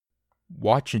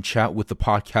Watch and chat with the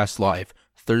podcast live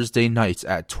Thursday nights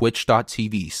at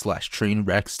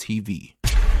twitch.tv/TrainwrecksTV.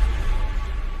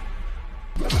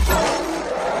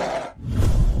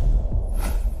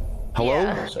 Hello?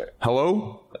 Yeah.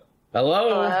 Hello?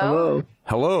 Hello?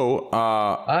 Hello?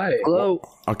 Hi. Hello.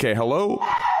 Okay, hello?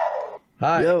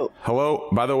 Hi. Yo. Hello?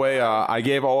 By the way, I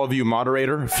gave all of you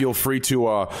moderator. Feel free to,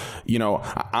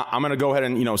 I'm going to go ahead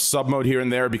and, sub mode here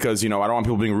and there because, I don't want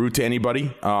people being rude to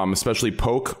anybody, especially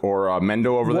Poke or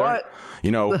Mendo over What?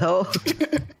 there. The hell?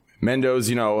 Mendo's,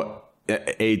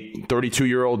 a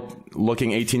 32-year-old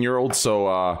looking 18-year-old,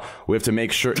 so we have to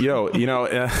make sure,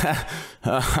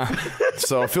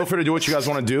 so feel free to do what you guys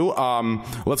want to do.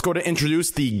 Let's go to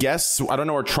introduce the guests. I don't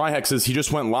know where Trihex is. He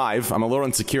just went live. I'm a little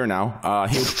insecure now.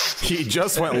 He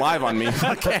just went live on me.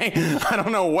 Okay, I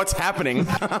don't know what's happening.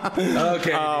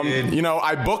 Okay.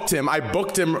 I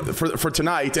booked him for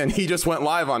tonight, and he just went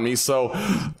live on me. So,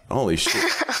 holy shit.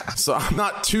 So I'm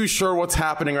not too sure what's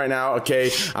happening right now. Okay,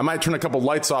 I might turn a couple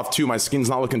lights off too. My skin's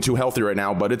not looking too healthy right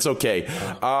now, but it's okay.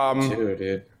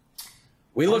 Dude.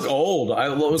 We look old. I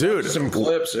looked at some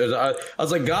clips. I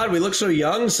was like, God, we look so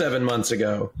young 7 months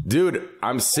ago. Dude,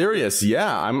 I'm serious.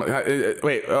 Yeah,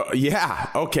 yeah.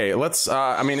 Okay, let's.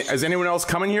 Is anyone else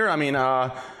coming here?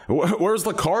 Where's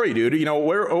Lakari, dude?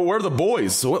 Where are the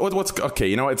boys? What's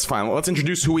okay? It's fine. Let's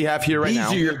introduce who we have here right now.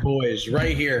 These are your boys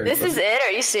right here. This is it?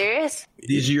 Are you serious?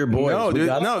 These are your boys. No, dude.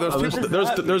 No,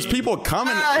 there's people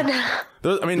coming.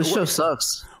 This show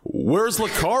sucks. Where's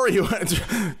Lakari?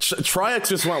 Triax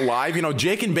just went live.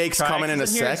 Jake and Bake's coming in a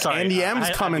sec. Andy M's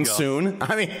coming soon.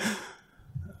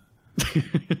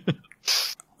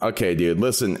 Okay, dude.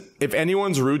 Listen, if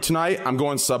anyone's rude tonight, I'm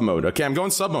going sub mode. Okay, I'm going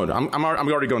sub mode. I'm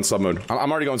already going sub mode.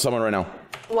 I'm already going sub mode right now.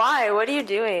 Why? What are you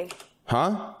doing?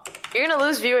 Huh? You're gonna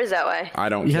lose viewers that way. I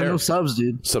don't You care. have no subs,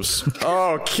 dude. Subs.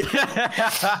 Oh, okay.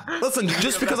 Listen,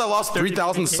 just because I lost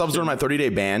 3,000 subs during my 30-day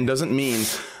ban doesn't mean...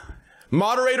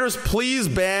 Moderators, please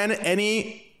ban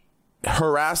any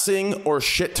harassing or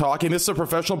shit talking. This is a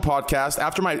professional podcast.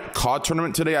 After my COD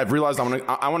tournament today, I've realized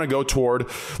I want to go toward.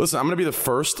 Listen, I'm going to be the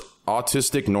first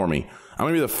autistic normie. I'm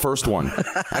going to be the first one.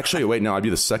 Actually, wait, no, I'd be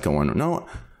the second one. No,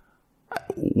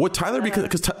 what Tyler?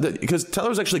 Because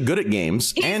Tyler's actually good at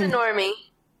games. He's a normie.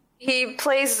 He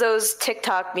plays those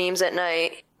TikTok memes at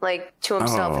night. To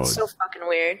himself. It's so fucking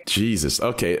weird. Jesus.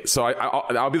 Okay. So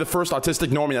I'll be the first autistic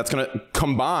normie that's going to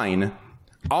combine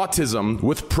autism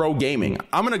with pro gaming.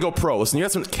 I'm going to go pro. Listen, you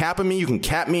guys can cap me. You can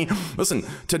cap me. Listen,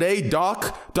 today,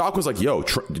 Doc was like, yo,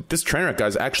 this Trainwreck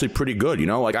guy's actually pretty good.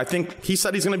 I think he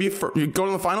said he's going to be going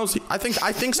to the finals. I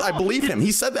believe him.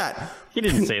 He said that. He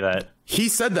didn't say that. He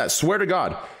said that. Swear to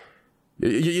God.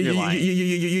 You want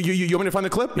me to find the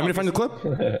clip? Why are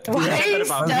you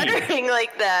stuttering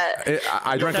like that?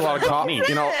 I drank a lot of coffee.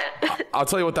 I'll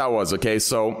tell you what that was. Okay,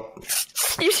 so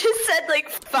you just said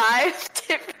 5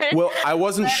 different. Well, I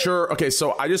wasn't sure. Okay,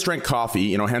 so I just drank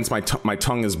coffee. Hence my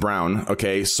tongue is brown.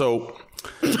 Okay, so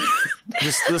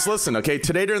just listen. Okay,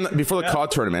 today before the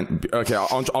COD tournament. Okay,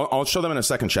 I'll show them in a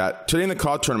second. Chat today in the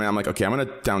COD tournament. I'm like, okay, I'm gonna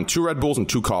down 2 Red Bulls and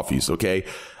 2 coffees. Okay.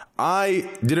 I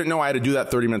didn't know I had to do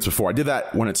that 30 minutes before. I did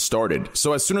that when it started.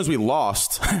 So as soon as we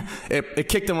lost, it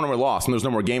kicked in when we lost, and there's no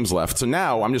more games left. So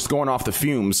now I'm just going off the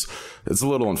fumes. It's a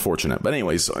little unfortunate. But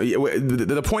anyways,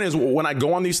 the point is, when I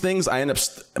go on these things, I end up,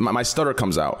 my stutter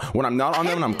comes out. When I'm not on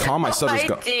them and I'm calm, my stutter's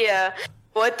go. Idea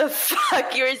what the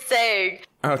fuck you were saying.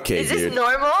 Okay, Is this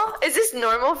normal? Is this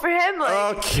normal for him?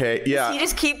 Okay, yeah. Does he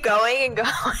just keep going and going?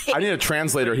 I need a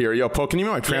translator here. Yo, Poe, can you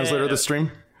be my translator of the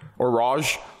stream? Or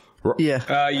Raj?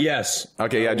 Yeah. Yes.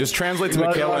 Okay, yeah, just translate to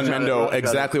Michaela and Mendo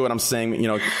exactly what I'm saying,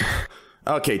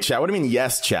 Okay, chat. What do you mean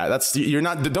yes, chat?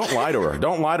 Don't lie to her.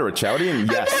 Don't lie to her, chat. What do you mean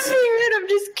yes? I'm not being rude. I'm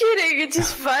just kidding. It's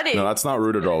just funny. No, that's not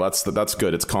rude at all. That's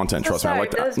good. It's content. Trust me. I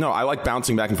like that. No, I like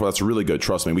bouncing back and forth. That's really good.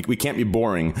 Trust me. We can't be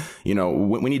boring.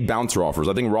 We need bouncer offers.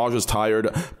 I think Raj is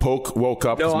tired. Poke woke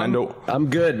up. No, Mendo.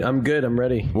 I'm good. I'm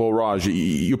ready. Well, Raj,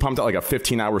 you pumped out like a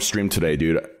 15-hour stream today,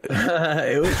 dude.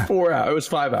 It was 4 hours. It was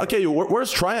 5 hours. Okay,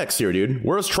 where's Triax here, dude?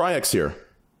 Where's Triax here?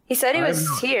 He said he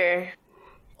was here.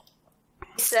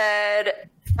 He said,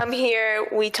 I'm here.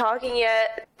 We talking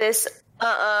yet? This,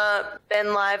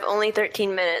 been live only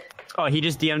 13 minutes. Oh, he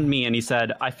just DM'd me and he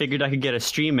said, I figured I could get a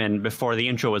stream in before the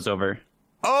intro was over.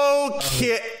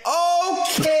 Okay,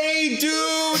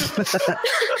 dude.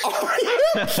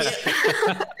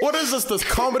 What is this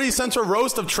Comedy Central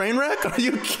roast of Trainwreck? Are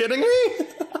you kidding me?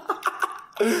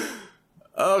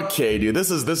 Okay, dude, this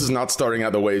is not starting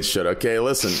out the way it should. Okay,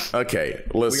 listen.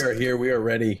 We are here. We are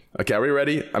ready. Okay, are we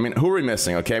ready? Who are we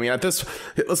missing? Okay,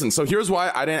 listen. So here's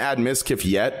why I didn't add Miskiff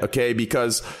yet. Okay,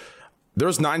 because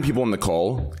there's 9 people in the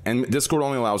call, and Discord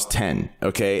only allows 10.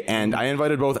 Okay, and I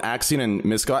invited both Axion and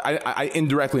Miskiff. I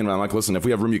indirectly invited. I'm like, listen, if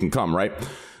we have room, you can come, right?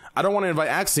 I don't want to invite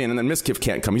Axion, and then Miskiff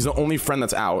can't come. He's the only friend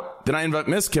that's out. Then I invite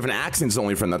Miskiff, and Axion's the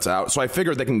only friend that's out. So I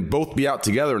figured they can both be out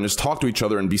together and just talk to each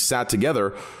other and be sad together. You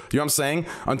know what I'm saying?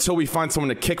 Until we find someone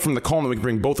to kick from the call, and then we can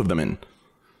bring both of them in.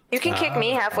 You can kick me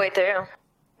halfway through,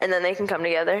 and then they can come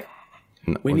together.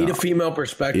 We need a female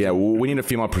perspective. Yeah, we need a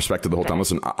female perspective the whole time.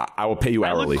 Listen, I will pay you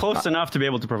hourly. I look close enough to be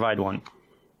able to provide one.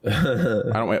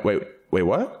 I don't wait.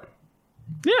 What?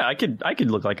 Yeah, I could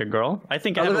look like a girl. I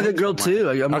think I look like a girl too.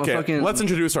 Okay, let's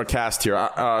introduce our cast here.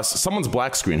 Someone's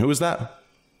black screen. Who is that?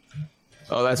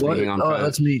 Oh, that's me.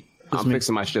 That's me. I'm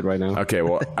fixing my shit right now. Okay,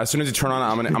 well, as soon as you turn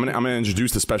on, I'm gonna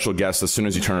introduce the special guest. As soon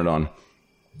as you turn it on.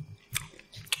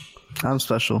 I'm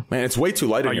special. Man, it's way too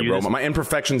light in here, bro. My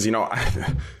imperfections, you know.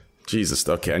 Jesus.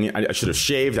 Okay, I should have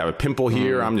shaved. I have a pimple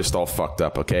here. I'm just all fucked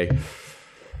up. Okay.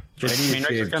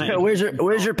 Where's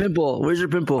your pimple? Where's your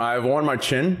pimple? I have one on my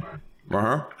chin.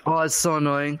 Oh, that's so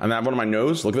annoying. And I have one on my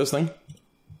nose. Look at this thing.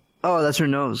 Oh, that's your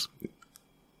nose.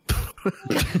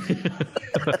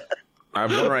 I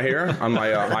have one right here on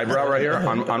my eyebrow right here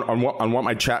on what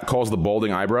my chat calls the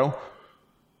balding eyebrow.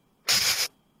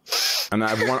 And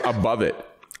I have one above it.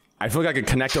 I feel like I could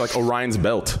connect it like Orion's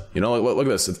belt. You know, look at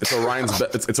this. It's Orion's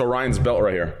it's Orion's belt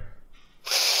right here.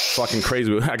 Fucking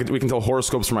crazy. We can tell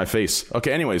horoscopes from my face.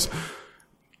 Okay, anyways.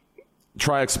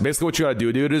 Triax, basically what you gotta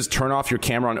do, dude, is turn off your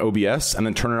camera on OBS and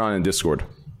then turn it on in Discord.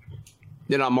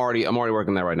 Then I'm already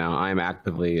working that right now. I am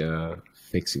actively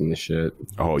fixing the shit.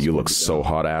 Oh, you look so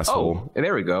hot, asshole. Oh,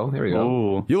 there we go.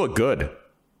 Ooh. You look good.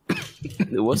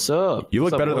 What's up? You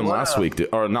look better than last week,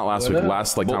 or not last week.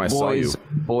 Last time I saw you.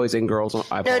 Boys and girls.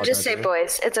 No, just say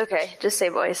boys. It's okay. Just say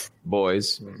boys.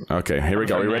 Boys. Okay, here we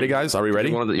go. Are we ready, guys? Are we ready?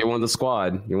 You're one of the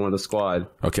squad. You're one of the squad.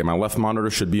 Okay, my left monitor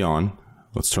should be on.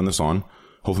 Let's turn this on.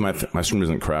 Hopefully my stream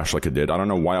doesn't crash like it did. I don't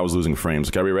know why I was losing frames.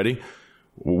 Okay, are we ready?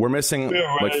 We're missing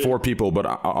like 4 people, but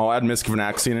I'll add Miskiff and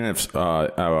Axion in if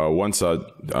once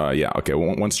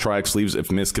once Triax leaves, if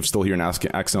Miskiff's still here and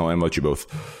Axion, I'll invite you both.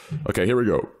 Okay, here we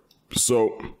go.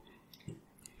 So,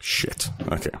 shit.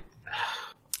 Okay.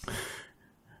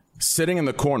 Sitting in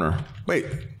the corner. Wait,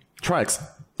 Triax,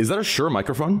 is that a Shure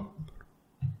microphone?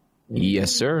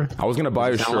 Yes, sir. I was gonna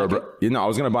buy a Shure, but I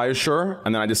was gonna buy a Shure,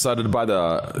 and then I decided to buy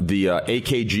the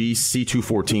AKG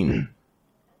C214.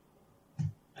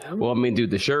 Well, I mean,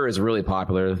 dude, the Shure is really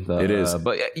popular. It is,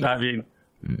 but I mean,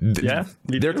 yeah,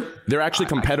 they're actually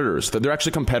competitors. They're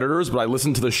actually competitors, but I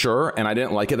listened to the Shure and I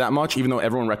didn't like it that much, even though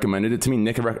everyone recommended it to me.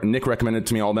 Nick recommended it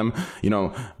to me, all of them,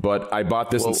 but I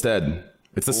bought this instead.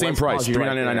 It's the same price,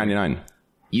 $399.99.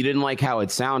 You didn't like how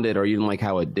it sounded, or you didn't like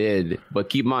how it did. But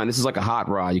keep in mind, this is like a hot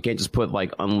rod. You can't just put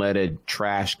like unleaded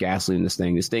trash gasoline in this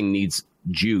thing. This thing needs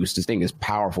juice. This thing is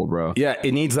powerful, bro. Yeah,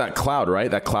 it needs that cloud,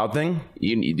 right? That cloud thing.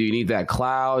 You need that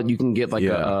cloud. You can get like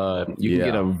get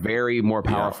a very more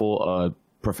powerful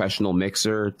professional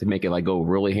mixer to make it like go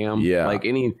really ham. Yeah, like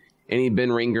any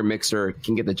Ben Ringer mixer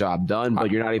can get the job done,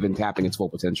 but you're not even tapping its full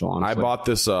potential. Honestly, I bought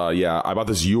this. I bought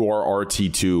this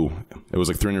URRT2. It was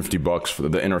like $350 for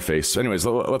the interface. So anyways,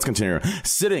 let's continue.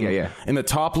 Sitting in the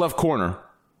top left corner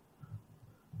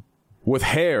with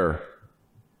hair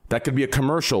that could be a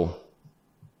commercial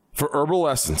for Herbal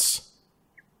Essence.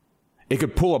 It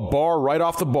could pull a bar right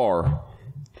off the bar,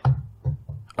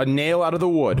 a nail out of the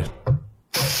wood.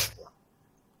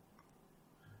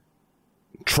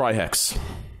 Trihex.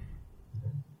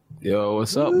 Yo,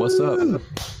 what's up? What's up?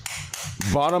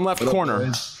 Bottom left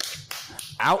corner.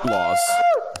 Outlaws.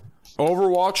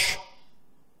 Overwatch.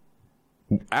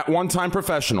 At one time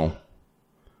professional.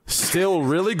 Still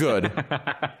really good.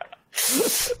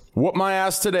 Whooped my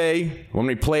ass today when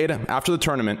we played after the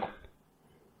tournament.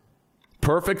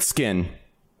 Perfect skin.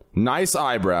 Nice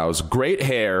eyebrows. Great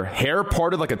hair. Hair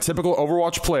parted like a typical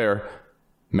Overwatch player.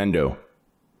 Mendo.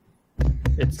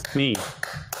 It's me.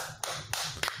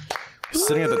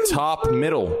 Sitting at the top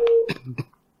middle.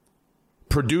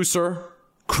 Producer,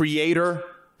 creator,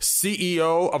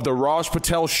 CEO of the Raj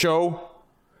Patel Show.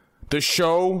 The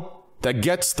show that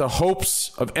gets the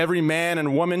hopes of every man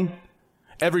and woman,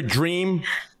 every dream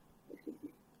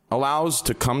allows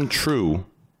to come true.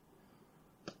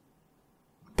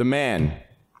 The man,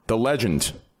 the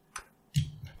legend,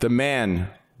 the man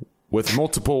with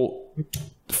multiple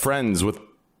friends with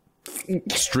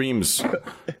streams,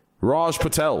 Raj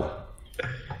Patel.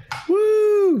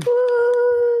 Woo!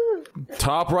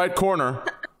 Top right corner.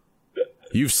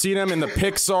 You've seen him in the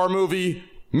Pixar movie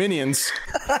Minions.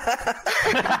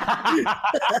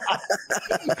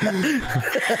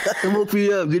 It woke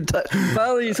me up. Good time.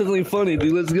 Finally, something funny,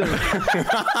 dude. Let's go.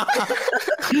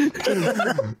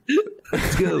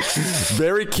 Let's go.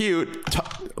 Very cute.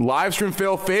 Live stream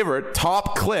fail favorite.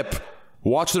 Top clip.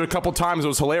 Watched it a couple times. It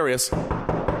was hilarious.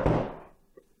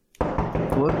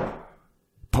 What?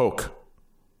 Poke.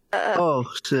 Oh,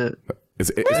 shit.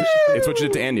 It's what you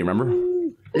did to Andy, remember?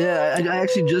 Yeah, I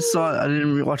actually just saw it. I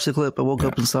didn't watch the clip. I woke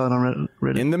up and saw it on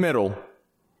Reddit. In the middle,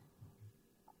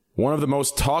 one of the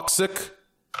most toxic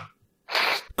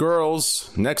girls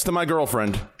next to my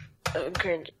girlfriend.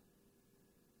 Cringe.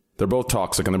 They're both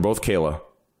toxic, and they're both Kayla.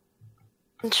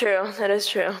 True. That is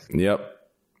true. Yep.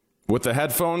 With the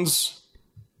headphones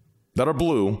that are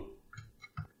blue,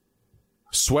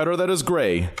 sweater that is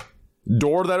gray,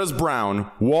 door that is brown,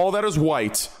 wall that is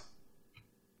white,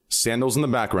 sandals in the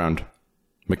background.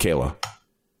 Michaela.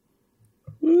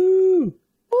 Woo.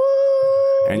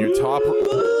 And your top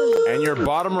and your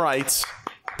bottom right,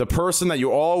 the person that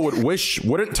you all would wish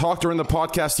wouldn't talk during the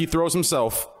podcast, he throws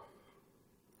himself.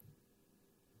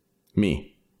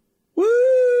 Me. Woo.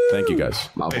 Thank you guys.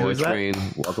 My boy Train,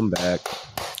 welcome back.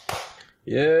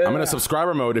 Yeah, I'm in a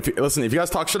subscriber mode. If you guys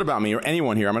talk shit about me or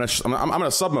anyone here, I'm in a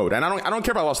sub mode, and I don't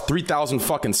care if I lost 3,000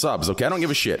 fucking subs. Okay, I don't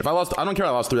give a shit. I don't care if I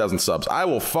lost 3,000 subs. I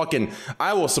will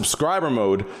subscriber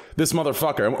mode this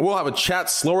motherfucker. We'll have a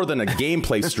chat slower than a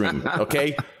gameplay stream.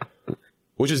 Okay,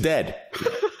 which is dead.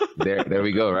 There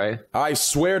we go. Right. I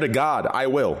swear to God, I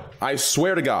will. I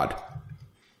swear to God.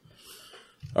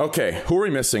 Okay, who are we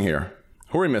missing here?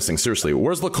 Who are we missing? Seriously,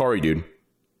 where's Lakari, dude?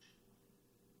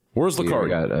 Where's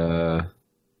Lakari?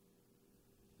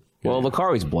 Well,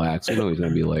 Lakari's black, so you know he's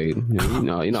gonna be late. You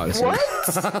know how to say. What?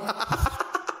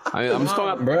 I'm just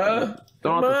talking, bro.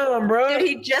 Come on, bro. Dude,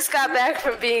 he just got back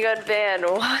from being unbanned.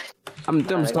 What? I'm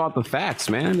just talking the facts,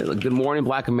 man. Good Morning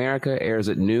Black America airs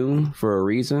at noon for a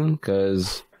reason.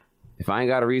 Because if I ain't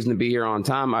got a reason to be here on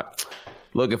time,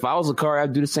 look. If I was Lakari,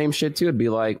 I'd do the same shit too. It'd be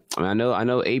like, I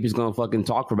know Ape is gonna fucking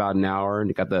talk for about an hour,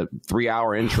 and he got the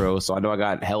 3-hour intro, so I know I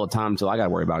got hella time until I gotta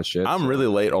worry about shit. I'm really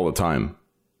late all the time.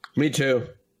 Me too.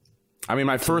 I mean,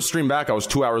 my first stream back, I was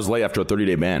 2 hours late after a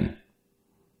 30-day ban.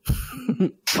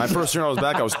 My first stream I was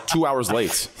back, I was 2 hours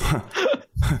late.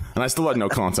 And I still had no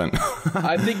content.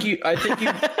 I think you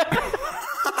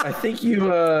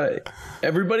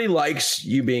everybody likes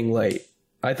you being late.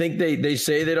 I think they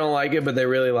say they don't like it, but they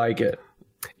really like it.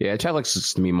 Yeah, chat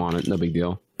likes to meme on it. No big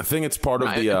deal. I think it's part of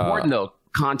the... Important though,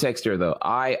 context here though.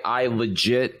 I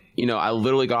legit, I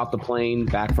literally got off the plane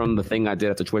back from the thing I did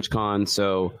at the TwitchCon,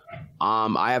 so...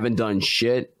 I haven't done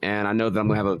shit, and I know that I'm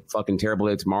gonna have a fucking terrible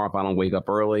day tomorrow if I don't wake up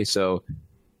early. So,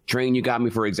 Train, you got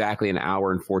me for exactly an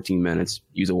hour and 14 minutes.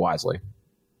 Use it wisely.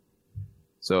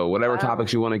 So, whatever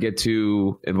topics you want to get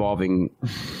to involving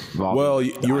well,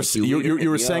 you were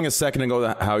saying a second ago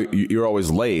that how you're always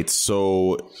late.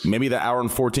 So maybe that hour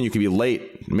and 14 you could be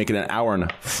late, make it an hour and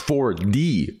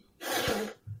 4D.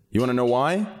 You want to know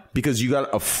why? Because you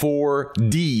got a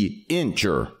 4D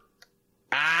incher.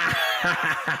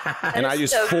 And I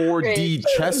just 4D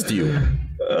chest you.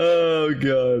 Oh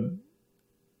god.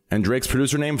 And Drake's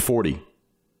producer name 40.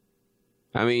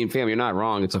 I mean, fam, you're not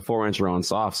wrong. It's a 4-incher on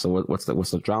soft. So what's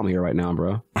the drama here right now,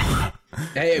 bro?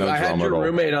 Hey, I had your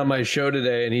roommate on my show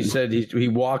today, and he said he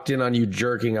walked in on you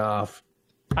jerking off.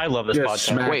 I love this podcast.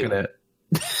 Smacking it.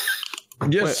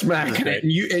 Just smacking it.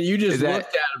 And you just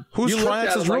looked at him. Who's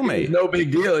Triax's roommate? No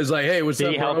big deal. He's like, hey, what's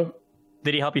up, bro?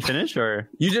 Did he help you finish, or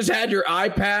you just had your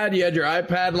iPad? You had your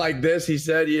iPad like this. He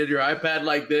said you had your iPad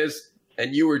like this,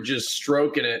 and you were just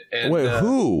stroking it. And, wait,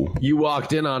 who? You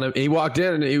walked in on him. He walked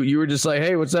in, and you were just like,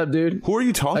 "Hey, what's up, dude? Who are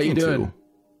you talking How you doing?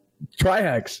 to?"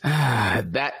 Triax.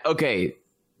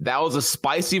 That was a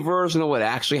spicy version of what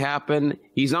actually happened.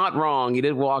 He's not wrong. He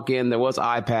did walk in. There was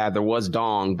iPad. There was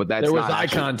dong, but there was eye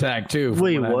contact too.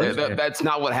 Wait, what? That's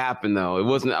not what happened though.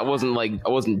 I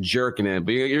wasn't jerking it.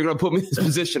 But you're gonna put me in this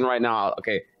position right now.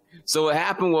 Okay. So what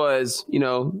happened was,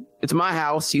 it's my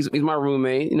house. He's my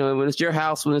roommate. When it's your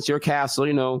house, when it's your castle,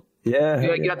 Yeah.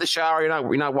 You got the shower.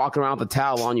 You're not walking around with the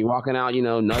towel on. You're walking out,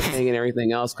 nothing and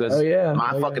everything else. Because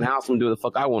my fucking house, I'm gonna do the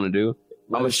fuck I want to do.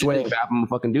 I'm a swing bath. I'm gonna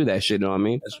fucking do that shit. You know what I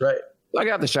mean? That's right. I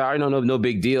got the shower, no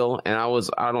big deal. And I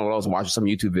don't know what I was watching, some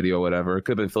YouTube video or whatever. It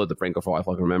could have been Philip DeFranco for all I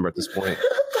fucking remember at this point.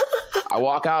 I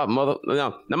walk out,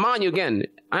 now mind you, again,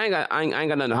 I ain't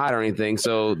got nothing to hide or anything.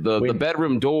 So the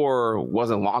bedroom door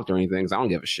wasn't locked or anything. So I don't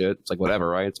give a shit. It's like whatever,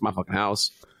 right? It's my fucking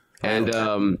house. And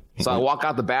so I walk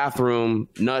out the bathroom,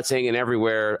 nuts hanging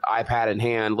everywhere, iPad in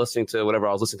hand, listening to whatever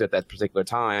I was listening to at that particular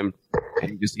time.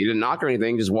 And he didn't knock or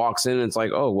anything. Just walks in and it's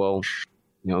like, oh well.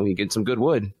 You get some good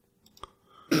wood.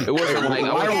 It wasn't like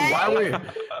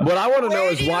what I want to know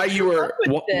is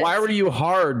why were you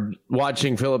hard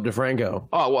watching Philip DeFranco?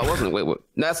 Oh, well, I wasn't. Wait.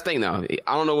 That's the thing now.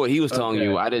 I don't know what he was telling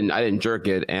you. I didn't jerk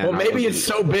it. And well, maybe it's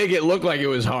so big it looked like it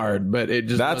was hard, but it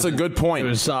just That's a good point. It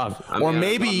was soft. Or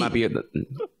maybe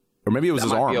it was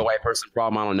his arm. Be a white person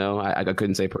problem. I don't know. I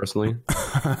couldn't say personally.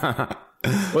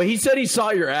 Well, he said he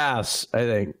saw your ass. I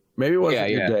think maybe it wasn't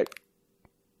your dick.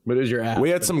 But it was your ass.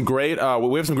 We had some great.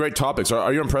 We have some great topics.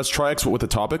 Are you impressed, Triax, with the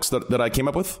topics that I came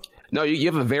up with? No, you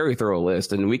have a very thorough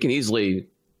list, and we can easily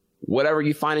whatever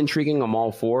you find intriguing. I'm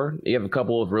all for. You have a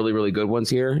couple of really, really good ones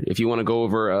here. If you want to go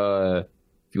over,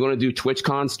 if you want to do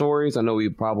TwitchCon stories, I know we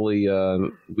probably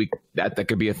that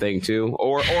could be a thing too,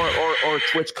 or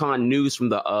TwitchCon news from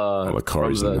the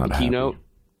keynote.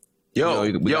 We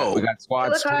got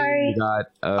Squad Stream. We got.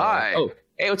 Hi. Oh,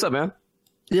 hey, what's up, man?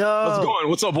 Yo, how's it going?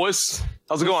 What's up, boys?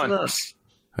 How's it going?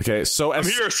 Okay, so I'm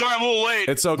here. Sorry, I'm a little late.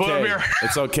 It's okay. But I'm here.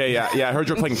 It's okay. Yeah. I heard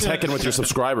you're playing Tekken with your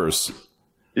subscribers.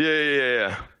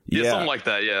 Yeah, something like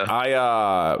that.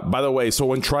 Yeah. By the way, so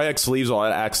when Triax leaves, I'll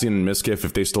add Axion and Miskiff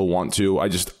if they still want to.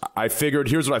 I figured.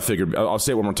 Here's what I figured. I'll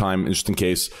say it one more time, just in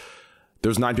case.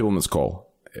 There's 9 people in this call.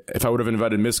 If I would have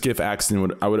invited Miskiff, Axion he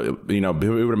would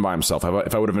have been by himself.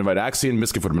 If I would have invited Axion,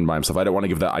 Miskiff would have been by himself. I didn't want to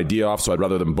give that idea off, so I'd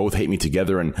rather them both hate me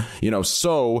together. And,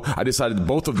 so I decided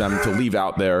both of them to leave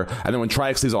out there. And then when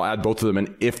Triax leaves, I'll add both of them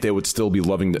in if they would still be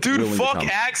loving the dude, fuck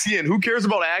Axion. Who cares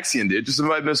about Axion, dude? Just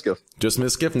invite Miskiff. Just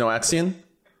Miskiff? No Axion?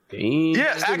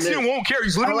 Yeah, Axion won't care.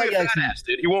 He's literally a fat ass,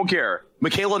 dude. He won't care.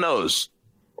 Michaela knows.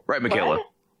 Right, Michaela? What?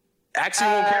 Axion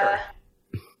won't care.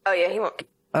 Oh, yeah, he won't.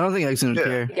 I don't think Axion would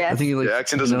care. Yeah. I think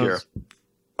Axion doesn't care.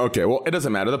 Okay, well, it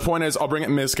doesn't matter. The point is, I'll bring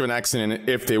Miskiff and Axion in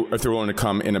if they're willing to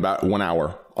come in about 1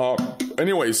 hour.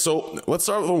 Anyway, so let's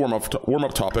start with a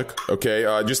warm-up topic. Okay,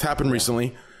 just happened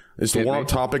recently. It's the warm-up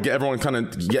topic. Get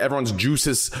everyone's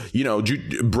juices,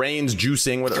 brains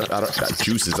juicing.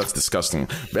 Juices, that's disgusting.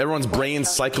 Everyone's brains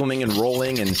cycling and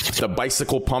rolling, and the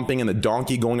bicycle pumping, and the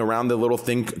donkey going around the little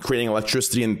thing, creating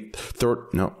electricity. And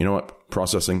no, you know what?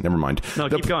 Processing. Never mind. No,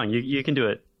 keep going. You can do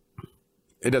it.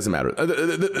 It doesn't matter.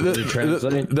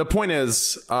 The point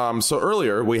is, so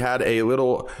earlier we had a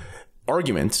little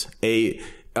argument, a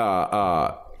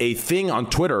thing on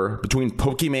Twitter between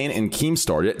Pokimane and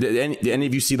Keemstar. Did any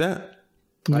of you see that?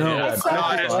 No.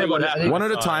 One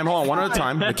at a time. Hold on. One at a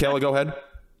time. Michaela, go ahead.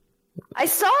 I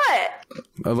saw it.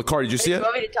 Lakar, did you see Do it? you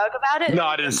want me to talk about it? No,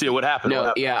 I didn't see it. What happened?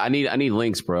 No, yeah, I need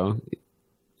links, bro.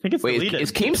 I think it's deleted.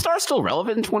 Is Keemstar still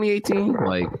relevant in 2018?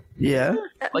 Yeah.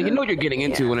 Like you know what you're getting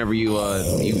into whenever you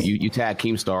tag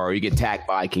Keemstar or you get tagged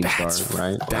by Keemstar,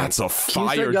 right? That's a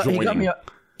fire Keemstar joining.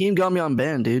 He got me on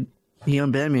ban, dude. He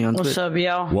unbanned me on Twitter. What's up,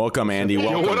 y'all? Welcome, Andy.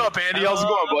 Welcome. What up, Andy? How's it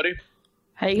going, buddy?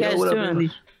 How you guys doing?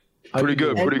 Andy? Pretty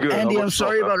good. Andy, I'm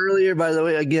sorry about earlier, by the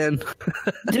way, again.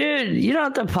 Dude, you don't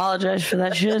have to apologize for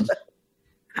that shit.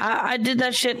 I did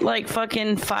that shit like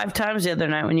fucking 5 times the other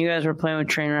night when you guys were playing with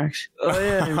Trainwrecks. Oh,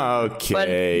 yeah.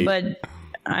 Okay. But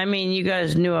I mean, you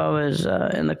guys knew I was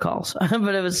in the calls.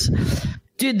 But it was...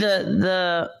 Dude,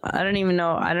 the I don't even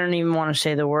want to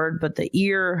say the word, but the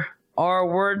ear R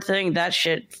word thing, that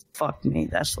shit fucked me.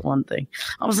 That's the one thing.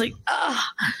 I was like,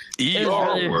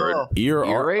 ER word. Ear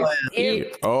R.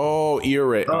 Oh, ear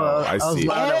rape. Oh, I see.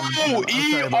 ER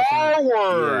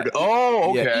word. Yeah. Oh,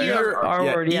 okay. Ear R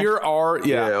word. Yeah. Ear R.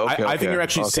 Yeah. Okay, I think you're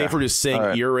actually safer just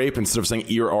saying ear rape instead of saying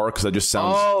ear R because that just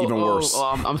sounds even worse.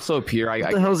 I'm so pure.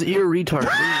 What the hell's ear retard?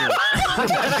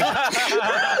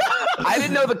 I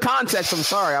didn't know the context. I'm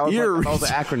sorry. I was the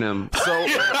acronym.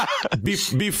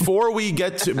 So before we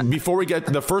get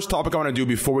the first topic I want to do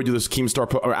before we do this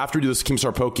Keemstar or after we do this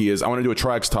Keemstar Pokey is I want to do a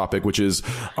Triax topic, which is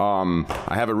I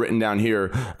have it written down here.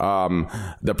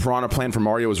 The Piranha Plant for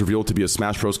Mario was revealed to be a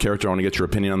Smash Bros character. I want to get your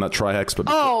opinion on that, Triax. But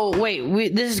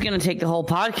wait, this is going to take the whole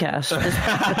podcast.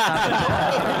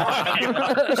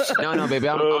 No, baby,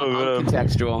 I'm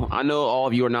contextual. I know all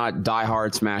of you are not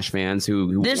diehard Smash fans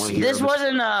who this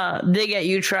wasn't a dig at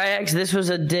you, Triax. This was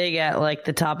a dig at like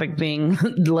the topic being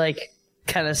like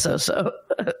kind of so.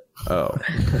 Oh,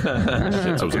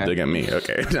 that was a dig at me.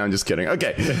 Okay, no, I'm just kidding.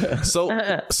 Okay,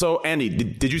 so Andy,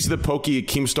 did you see the Pokey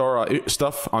Keemstar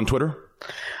stuff on Twitter?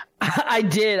 I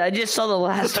did. I just saw the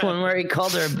last one where he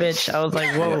called her a bitch. I was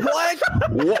like, whoa.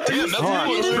 What? Did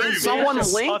someone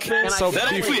link? So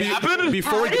that actually happened?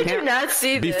 Before we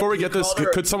get this,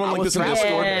 could someone link this in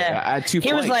Discord?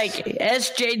 He was like,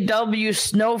 SJW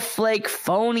snowflake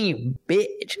phony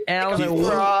bitch. And I was like,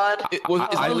 fraud.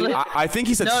 I think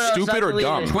he said stupid or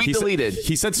dumb. Tweet deleted.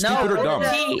 He said stupid or dumb.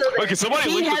 Wait, can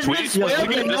somebody link the tweet?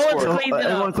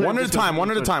 One at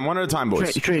a time,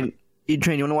 boys.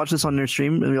 Train, you want to watch this on your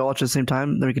stream and we all watch at the same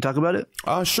time? Then we can talk about it?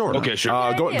 Sure. Okay, sure.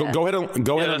 Go ahead and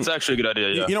go ahead. That's actually a good idea.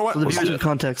 Yeah. You know what? So the viewers have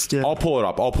context, yeah. I'll pull it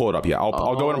up. Yeah,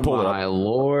 I'll go ahead and pull it up. My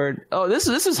lord! Oh, this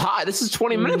is hot. This is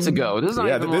 20 minutes ago. This is not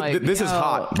even this is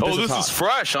hot. This is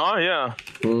fresh, huh? Yeah.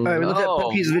 All right, we look at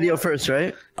Poke's video first,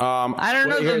 right? I don't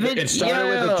know the video. It started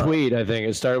with a tweet, I think.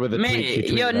 It started with a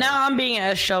tweet. Now I'm being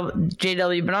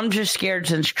SJW, but I'm just scared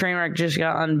since Trainwreck just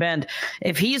got unbanned.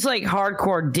 If he's like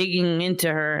hardcore digging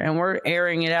into her and we're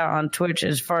airing it out on Twitch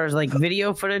as far as like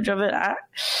video footage of it, I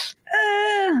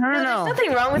don't know. There's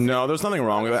nothing wrong with No, there's nothing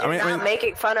wrong with it. I mean,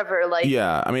 making fun of her. Like,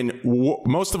 yeah, I mean,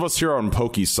 most of us here are on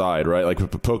Pokey's side, right?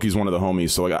 Like, Pokey's one of the homies,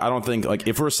 so like, I don't think like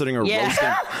if we're sitting here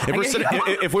roasting,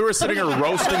 if we were sitting here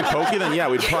roasting Pokey, then yeah,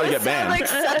 we'd probably get banned. Like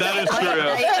that is true.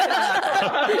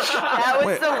 That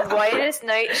was the whitest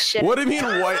night shit. What do you mean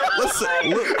white? Listen,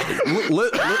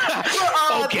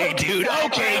 Okay, dude.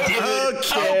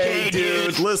 Okay,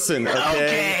 dude. Listen,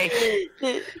 okay.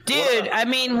 Dude, I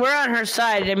mean, we're on her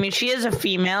side. I mean, she is a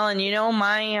female, and you know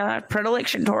my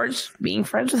predilection towards being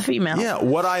friends with females. Yeah,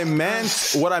 what I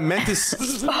meant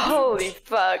is. Holy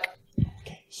fuck.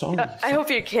 I hope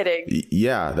you're kidding.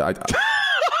 Yeah.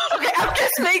 Okay, I'm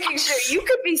just making sure. You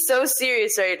could be so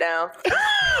serious right now.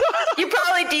 You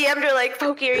probably DM'd her like,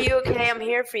 Pokey, are you okay? I'm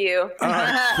here for you.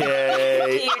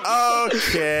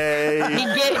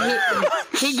 Okay.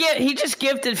 He just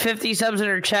gifted 50 subs in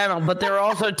her channel, but they're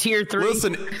also tier 3.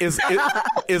 Listen, is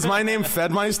my name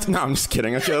Fedmeister? No, I'm just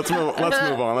kidding. Okay, let's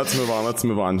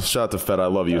move on. Shout out to Fed. I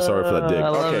love you. Sorry for that dig.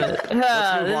 Okay.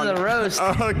 This is a roast.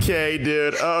 Okay,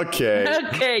 dude. Okay.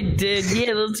 Okay, dude.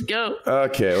 Yeah, let's go.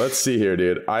 Okay, let's see here,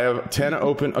 dude. I have 10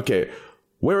 open. Okay.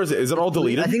 Where is it? Is it all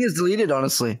deleted? I think it's deleted,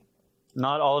 honestly.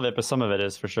 Not all of it, but some of it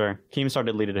is for sure. Keemstar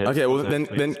deleted his. Okay, well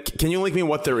then can you link me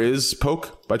what there is,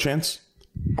 Poke, by chance?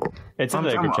 It's in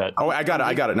the group chat. Oh, I got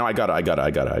it. No, I got it.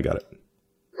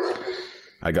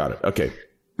 Okay.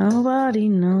 Nobody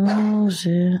knows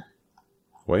it.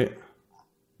 Wait.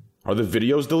 Are the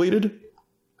videos deleted?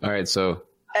 All right, so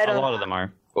a lot of them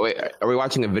are. Wait, are we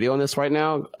watching a video on this right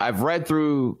now? I've read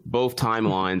through both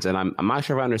timelines, and I'm not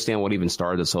sure if I understand what even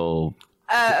started this whole.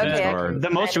 Okay. The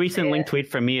most recent link tweet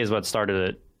from me is what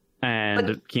started it,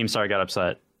 and Keemstar got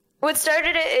upset. What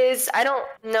started it is, I don't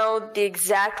know the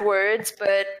exact words,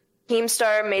 but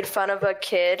Keemstar made fun of a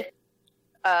kid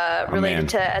related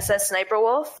to SS Sniper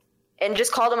Wolf and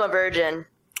just called him a virgin.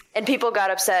 And people got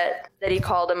upset that he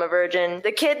called him a virgin.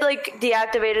 The kid like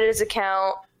deactivated his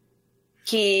account.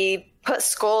 He put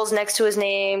skulls next to his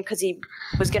name because he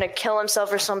was going to kill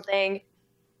himself or something.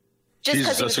 Just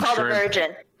because he was called a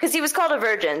virgin. Because he was called a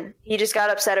virgin. He just got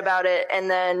upset about it,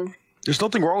 and then... There's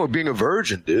nothing wrong with being a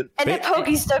virgin, dude. And then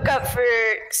Pokey stuck up for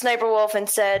Sniper Wolf and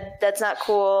said, that's not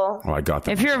cool. Oh, I got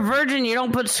that. If you're a virgin, you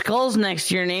don't put skulls next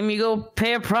to your name. You go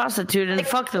pay a prostitute and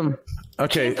fuck them.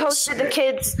 Okay. He posted the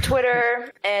kid's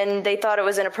Twitter, and they thought it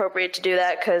was inappropriate to do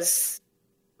that because...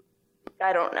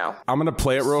 I don't know. I'm going to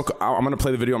play it I'm going to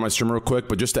play the video on my stream real quick,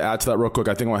 but just to add to that real quick,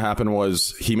 I think what happened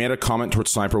was he made a comment towards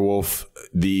Sniper Wolf.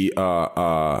 The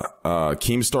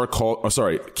Keemstar called,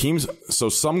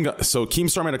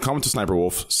 Keemstar made a comment to Sniper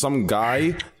Wolf. Some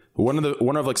guy, one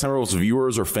of like Sniper Wolf's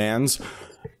viewers or fans,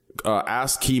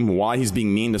 asked Keem why he's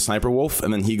being mean to Sniper Wolf,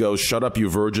 and then he goes, "Shut up, you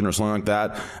virgin," or something like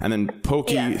that. And then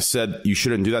Pokey said, "You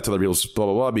shouldn't do that to the people, blah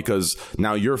blah blah, because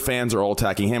now your fans are all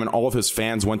attacking him." And all of his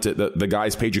fans went to the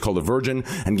guy's page he called a virgin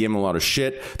and gave him a lot of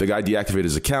shit. The guy deactivated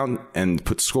his account and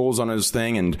put skulls on his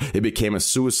thing, and it became a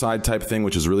suicide type thing,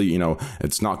 which is really,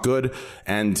 it's not good.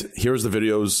 And here's the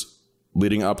videos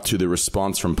leading up to the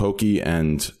response from Pokey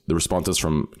and the responses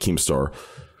from Keemstar.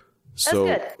 So.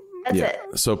 That's good. That's it.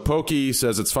 So Pokey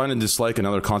says it's fine to dislike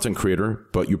another content creator,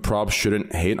 but you probs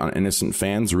shouldn't hate on innocent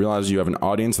fans. Realize you have an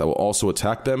audience that will also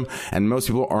attack them, and most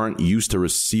people aren't used to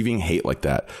receiving hate like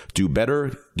that. Do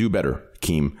better,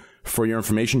 Keem. For your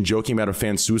information, joking about a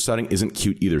fan suiciding isn't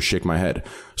cute either. Shake my head.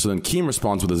 So then Keem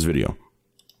responds with this video.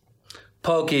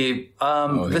 Pokey,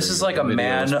 this is like a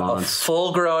man, a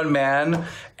full-grown man,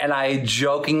 and I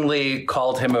jokingly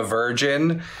called him a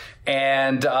virgin,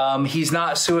 and he's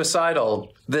not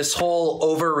suicidal. This whole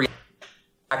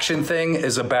overreaction thing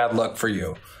is a bad look for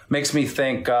you. Makes me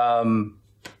think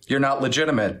you're not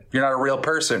legitimate. You're not a real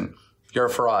person. You're a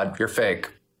fraud. You're fake.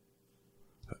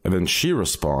 And then she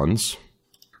responds...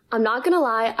 I'm not gonna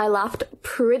lie, I laughed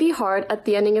pretty hard at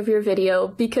the ending of your video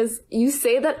because you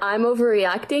say that I'm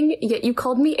overreacting, yet you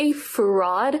called me a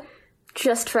fraud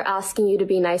just for asking you to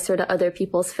be nicer to other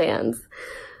people's fans.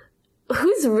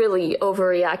 Who's really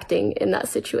overreacting in that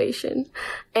situation?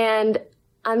 And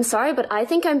I'm sorry, but I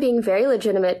think I'm being very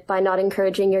legitimate by not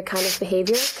encouraging your kind of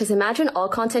behavior, because imagine all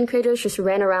content creators just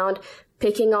ran around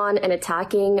picking on and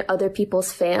attacking other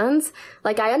people's fans.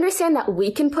 Like, I understand that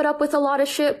we can put up with a lot of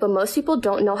shit, but most people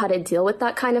don't know how to deal with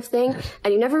that kind of thing.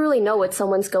 And you never really know what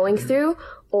someone's going through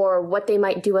or what they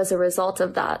might do as a result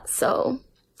of that. So,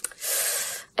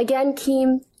 again,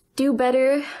 Keem, do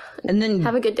better. And then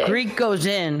have a good day. Greek goes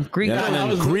in. Greek.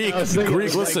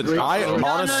 Listen, I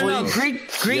honestly.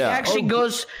 Greek actually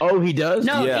goes. Oh, he does.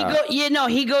 No,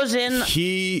 he goes in.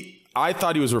 I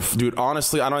thought he was, dude.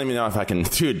 Honestly, I don't even know if I can.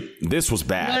 Dude, this was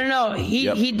bad. No.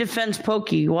 He defends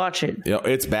Pokey. Watch it. Yeah,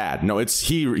 it's bad. No, he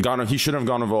shouldn't have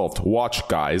gone involved. Watch,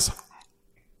 guys.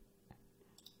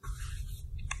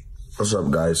 What's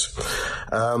up, guys?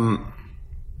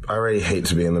 I really hate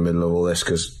to be in the middle of all this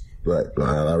because,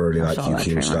 I really like you,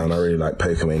 Keemstar. I really like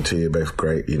Pokemon too. You're both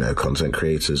great, content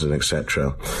creators and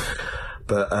etc.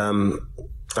 But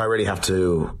I really have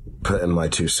to put in my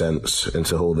 2 cents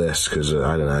into all this because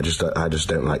I don't know. I just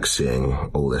don't like seeing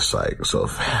all this sort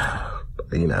of.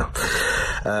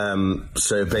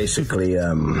 So basically,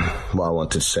 what I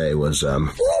wanted to say was. What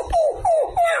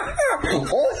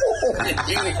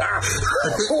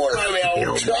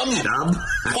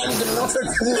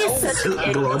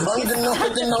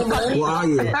are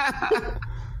you?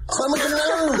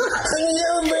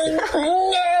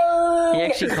 He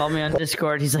actually called me on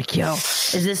Discord. He's like, "Yo,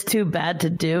 is this too bad to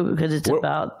do?" Because it's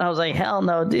about. I was like, "Hell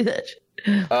no, do that."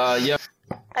 Yeah.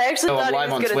 I actually thought he was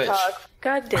going to talk.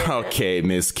 God damn it. Okay,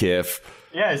 Ms. Kiff.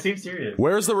 Yeah, it seems serious.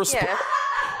 Where's the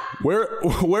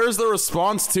Where's the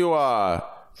response to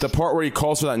the part where he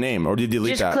calls for that name, or did you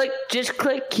delete that? Just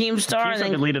click Keemstar. And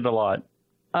then deleted a lot.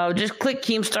 Oh, just click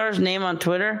Keemstar's name on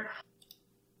Twitter.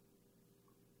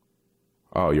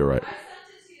 Oh, you're right.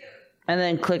 And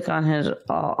then click on his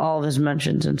all of his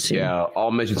mentions and see. Yeah,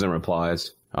 all mentions and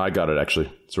replies. I got it,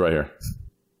 actually. It's right here.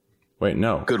 Wait,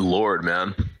 no. Good lord,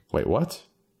 man. Wait, what?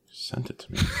 Sent it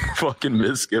to me. Fucking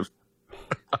Miskip.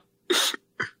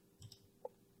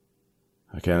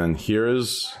 Okay, and then here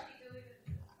is...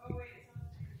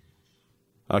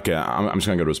 Okay, I'm just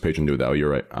going to go to his page and do that. Oh, you're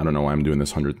right. I don't know why I'm doing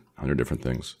this 100 different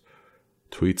things.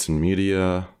 Tweets and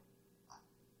media.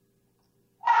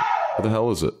 What the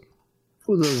hell is it?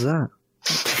 Who does that?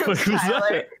 Who's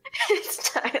that?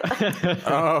 It's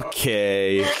Tyler.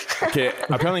 Okay.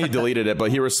 Apparently he deleted it,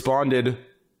 but he responded.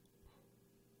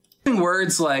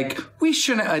 Words like, we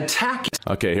shouldn't attack.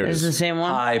 Okay, here it is. the same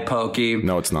one? Hi, Pokey.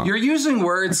 No, it's not. You're using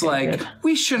words like,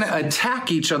 we shouldn't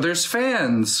attack each other's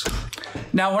fans.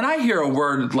 Now, when I hear a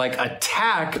word like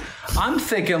attack, I'm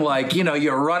thinking like,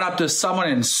 you run up to someone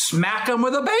and smack them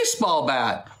with a baseball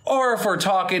bat. Or if we're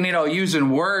talking, using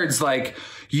words like,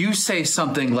 you say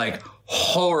something like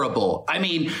horrible. I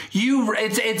mean,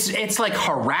 it's like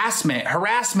harassment.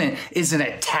 Harassment is an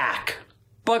attack.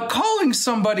 But calling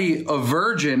somebody a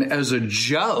virgin as a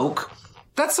joke,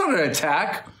 that's not an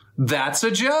attack. That's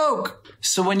a joke.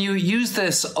 So when you use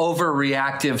this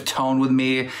overreactive tone with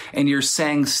me and you're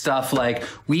saying stuff like,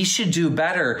 we should do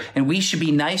better and we should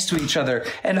be nice to each other,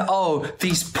 and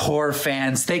these poor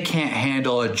fans, they can't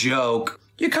handle a joke.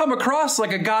 You come across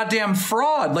like a goddamn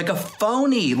fraud, like a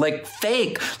phony, like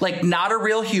fake, like not a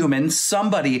real human,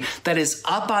 somebody that is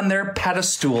up on their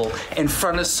pedestal in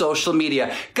front of social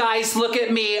media. Guys, look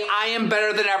at me. I am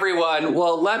better than everyone.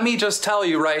 Well, let me just tell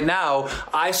you right now,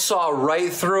 I saw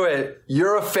right through it.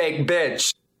 You're a fake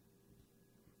bitch.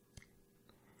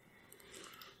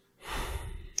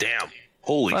 Damn.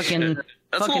 Holy shit.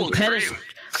 That's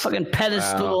fucking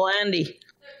pedestal Andy.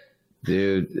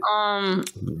 Dude.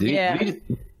 Did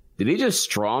he just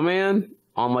strawman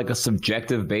on like a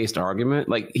subjective based argument?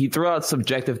 Like he threw out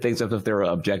subjective things as if they were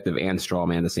objective and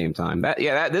strawman at the same time.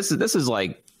 This is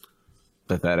like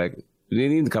pathetic. Do you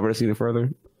need to cover this even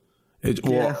further? I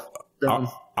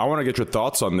want to get your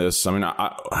thoughts on this. I mean,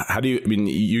 how do you? I mean,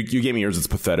 you gave me yours. It's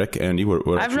pathetic, Andy.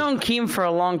 What I've known Keem for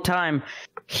a long time.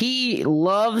 He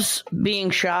loves being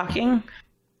shocking.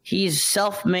 He's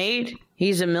self-made.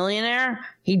 He's a millionaire.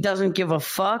 He doesn't give a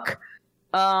fuck.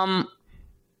 Do I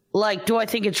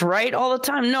think it's right all the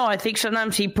time? No, I think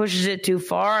sometimes he pushes it too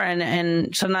far,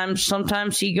 and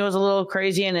sometimes he goes a little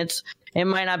crazy, and it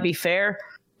might not be fair.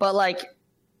 But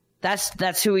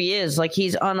that's who he is. Like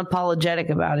he's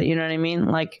unapologetic about it. You know what I mean?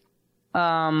 Like,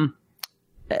 to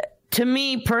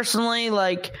me personally,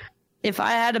 like if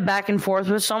I had a back and forth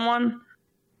with someone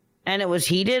and it was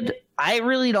heated, I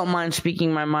really don't mind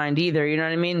speaking my mind either. You know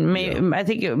what I mean? I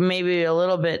think it may be a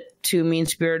little bit too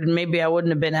mean-spirited. Maybe I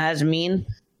wouldn't have been as mean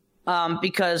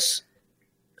because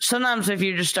sometimes if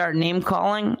you just start name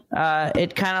calling,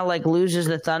 it kind of like loses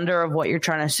the thunder of what you're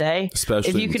trying to say. Especially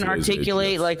if you can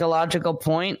articulate like a logical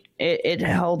point, it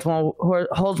holds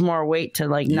more weight to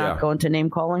like not go into name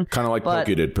calling. Kind of like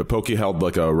Pokey did. But Pokey held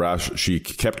like a rash. She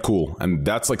kept cool, and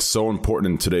that's like so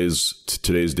important in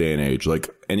today's day and age. Like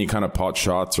any kind of pot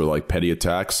shots or like petty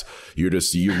attacks, you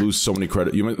lose so many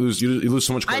credit. You lose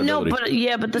so much credibility.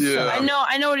 I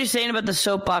know what you're saying about the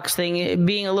soapbox thing, it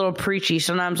being a little preachy.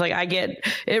 Sometimes like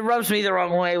it rubs me the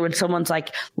wrong way when someone's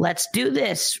like, let's do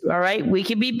this. All right, we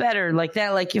can be better like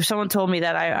that. Like if someone told me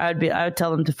that, I would tell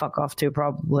them to fuck off too,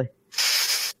 probably.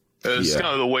 It's kind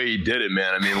of the way he did it,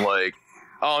 man. I mean, like,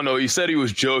 I don't know. He said he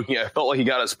was joking. I felt like he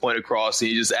got his point across, and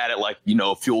he just added like,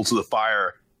 fuel to the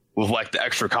fire with like the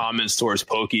extra comments towards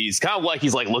Pokey. It's kind of like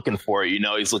he's like looking for it,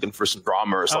 he's looking for some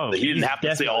drama or something. He didn't have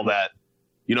to say all that.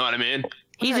 You know what I mean?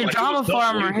 He's a drama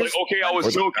farmer. Like, okay, I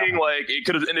was joking. Like, it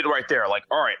could have ended right there. Like,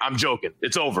 all right, I'm joking.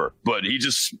 It's over. But he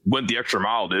just went the extra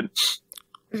mile, dude.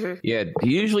 Mm-hmm. Yeah,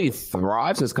 he usually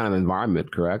thrives in this kind of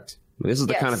environment, correct? This is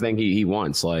the kind of thing he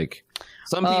wants. Like,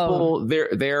 some people,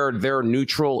 their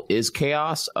neutral is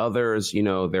chaos. Others,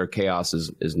 their chaos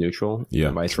is neutral. Yeah,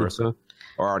 and vice versa.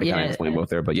 Or already kind of explained both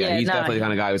there, but he's definitely the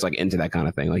kind of guy who's like into that kind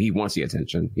of thing. Like he wants the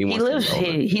attention. He lives for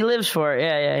it. He lives for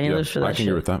that. I can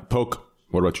agree with that. Poke,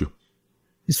 what about you?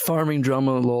 He's farming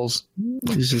drama lols.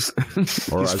 He's just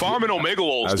he's farming Omega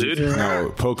lols, dude.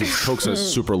 No, Poke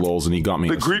says super lols, and he got me.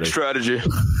 The Greek strategy.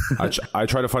 I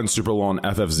tried to find super lol on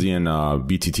FFZ and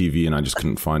BTTV, and I just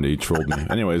couldn't find it. He trolled me.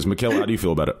 Anyways, Michaela, how do you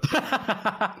feel about it?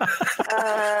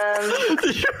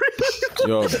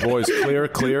 Yo, boys,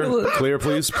 clear,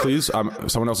 please.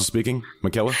 Someone else is speaking.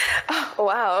 Michaela. Oh,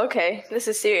 wow. Okay, this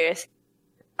is serious.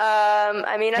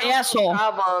 I mean, I don't have a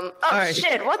problem. Oh, right.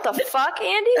 Shit, what the fuck,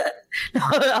 Andy? No,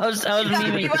 I was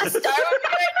memeing. You want to start with me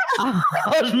right now?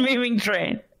 I was memeing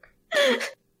Train.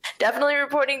 Definitely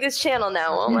reporting this channel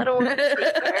now. Won't let him. All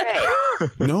right.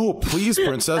 No, please,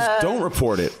 princess, don't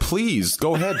report it. Please,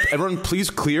 go ahead. Everyone, please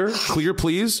clear,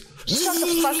 please. Shut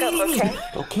the fuck up,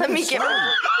 okay? Let me get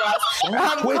my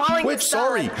I'm calling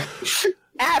sorry.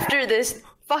 After this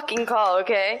fucking call,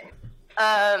 okay?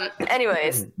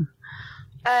 Anyways.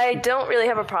 I don't really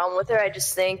have a problem with her. I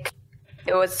just think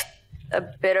it was a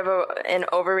bit of an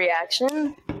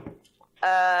overreaction.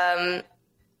 I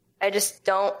just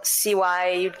don't see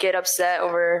why you'd get upset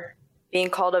over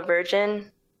being called a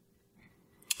virgin.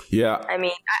 Yeah. I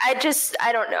mean, I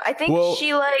don't know. I think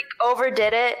she like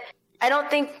overdid it. I don't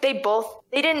think they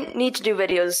didn't need to do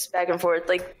videos back and forth.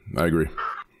 Like, I agree.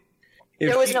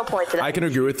 There was no point to that. I can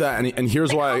agree with that. And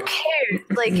here's why. Who cares?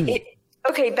 Like,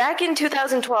 okay, back in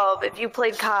 2012, if you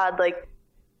played COD, like,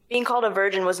 being called a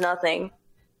virgin was nothing.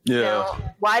 Yeah.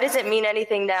 Why does it mean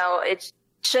anything now? It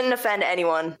shouldn't offend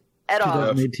anyone at all.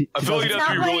 I feel like you'd have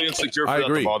to be really insecure for that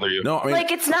to bother you. No, I mean,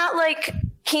 like, it's not like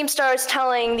Keemstar's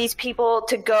telling these people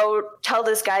to go tell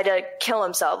this guy to kill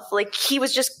himself. Like, he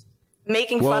was just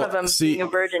making fun of him being a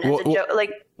virgin as a joke.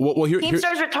 Like,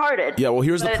 Keemstar's retarded. Yeah, well,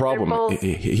 here's the problem.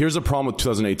 Here's the problem with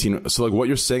 2018. So, like, what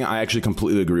you're saying, I actually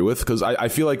completely agree with, because I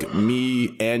feel like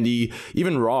me, Andy,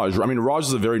 even Raj. I mean, Raj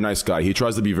is a very nice guy. He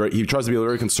tries to be very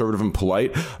conservative and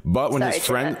polite. But when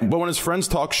his friends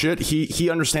talk shit, he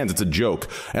understands it's a joke.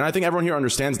 And I think everyone here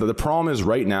understands that. The problem is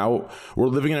right now we're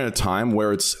living in a time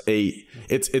where it's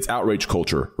outrage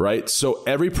culture, right? So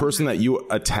every person that you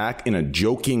attack in a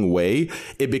joking way,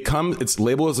 it's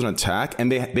labeled as an attack,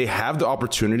 and they have the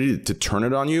opportunity to turn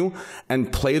it on you and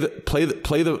play the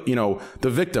the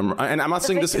victim. And I'm not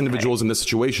saying this individual is in this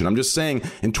situation. I'm just saying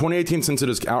in 2018, since it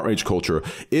is outrage culture,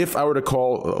 if I were to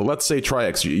call, let's say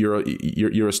Triax,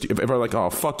 if I'm like, oh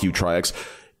fuck you, Triax,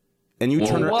 and you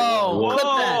turn it, whoa,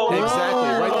 exactly,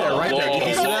 right there. Did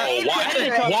you see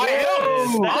that? Why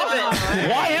him?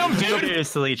 Why him, dude?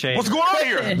 Seriously, Chase. What's going on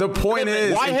here? The point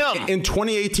is, why him? In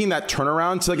 2018, that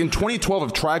turnaround. So like in 2012,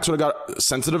 if Triax would have got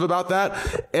sensitive about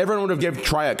that, everyone would have given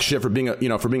Triax shit for being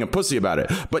a pussy about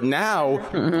it. But now,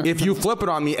 if you flip it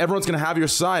on me, everyone's gonna have your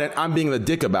side, and I'm being the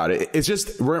dick about it. It's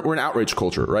just we're an outrage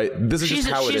culture, right? This is just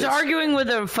how it is. She's arguing with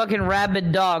a fucking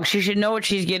rabid dog. She should know what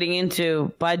she's getting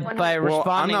into by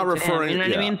responding. I'm not referring. You know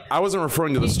what I mean? I wasn't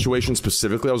referring to the situation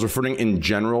specifically. I was referring in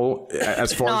general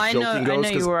as far as joking goes.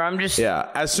 I know you were. I'm just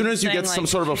as soon as you get some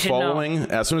sort of a following,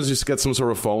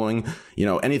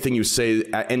 anything you say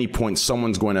at any point,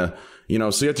 someone's going to, so you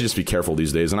have to just be careful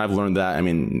these days. And I've learned that. I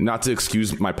mean, not to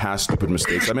excuse my past stupid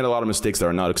mistakes. I made a lot of mistakes that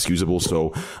are not excusable,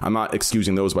 so I'm not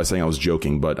excusing those by saying I was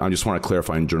joking, but I just want to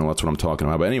clarify in general, that's what I'm talking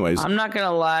about. But anyways, I'm not going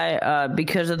to lie,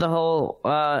 because of the whole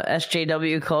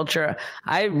SJW culture,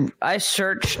 I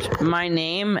searched my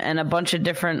name and a bunch of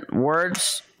different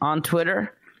words on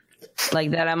Twitter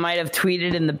like that I might have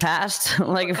tweeted in the past,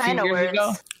 like a few years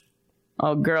ago.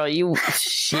 Oh, girl, you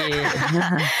shit.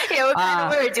 Yeah, what kind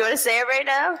of word? Do you want to say it right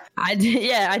now? I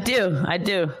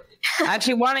do.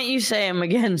 Actually, why don't you say them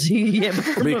again? So you get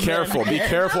Be careful. Be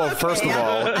careful. First of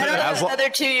all, I don't have another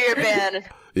 2-year ban.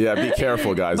 Yeah, be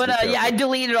careful, guys. But yeah, I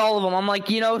deleted all of them. I'm like,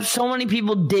 so many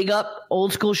people dig up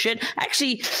old school shit.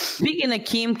 Actually, speaking of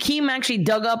Keem actually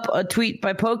dug up a tweet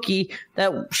by Pokey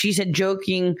that she said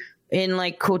joking in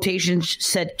like quotations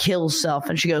said kill self,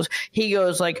 and he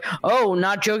goes like, oh,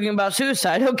 not joking about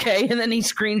suicide, okay, and then he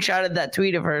screenshotted that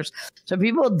tweet of hers. So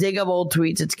people dig up old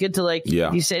tweets. It's good to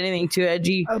if you say anything too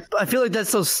edgy. I feel like that's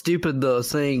so stupid though,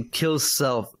 saying kill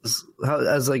self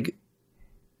as like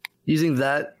using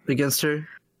that against her.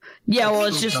 Yeah, well,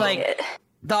 it's just like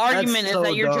the argument is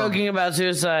that you're joking about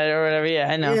suicide or whatever. Yeah,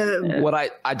 I know. Yeah. What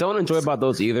I don't enjoy about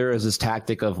those either is this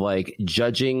tactic of like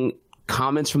judging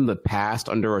comments from the past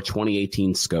under a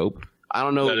 2018 scope. I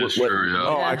don't know. That is true, yeah.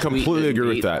 Oh, I completely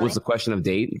agree with that. Was the question of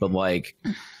date, but like,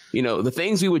 the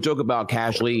things we would joke about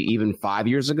casually even 5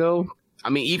 years ago. I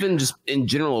mean, even just in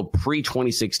general,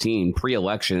 pre-2016,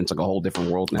 pre-election, it's like a whole different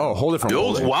world now. Oh, a whole different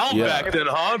world. It was wild back then,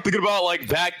 huh? Thinking about like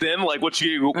back then, like what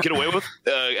you get away with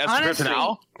as compared to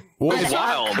now. Well, it's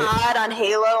wild. COD on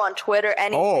Halo, on Twitter,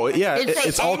 anything. Oh, yeah,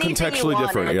 it's all contextually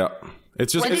different. Yeah,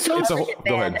 it's just it's a whole.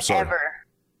 Go ahead. Sorry.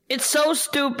 It's so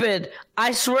stupid.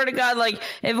 I swear to God, like,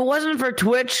 if it wasn't for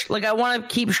Twitch, like, I want to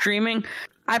keep streaming,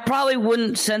 I probably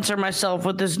wouldn't censor myself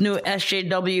with this new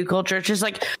SJW culture. It's just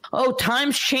like, oh,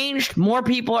 times changed, more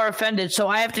people are offended, so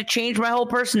I have to change my whole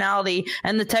personality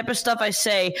and the type of stuff I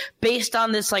say based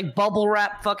on this, like, bubble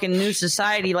wrap fucking new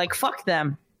society. Like, fuck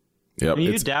them. Yep,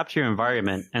 you adapt your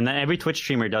environment, and then every Twitch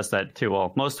streamer does that, too.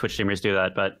 Well, most Twitch streamers do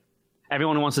that, but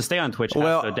everyone who wants to stay on Twitch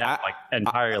has to adapt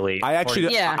entirely. I actually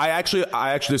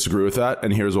disagree with that,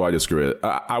 and here's why I disagree with it.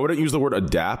 I wouldn't use the word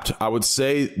adapt. I would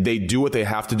say they do what they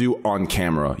have to do on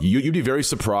camera. You'd be very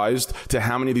surprised to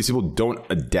how many of these people don't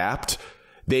adapt.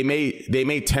 They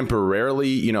may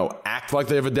temporarily, act like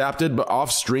they've adapted, but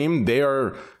off stream they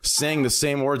are saying the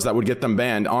same words that would get them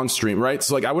banned on stream, right?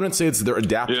 So like, I wouldn't say they're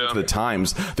adapting to the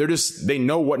times. They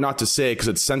know what not to say because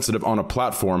it's sensitive on a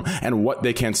platform and what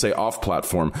they can't say off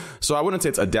platform. So I wouldn't say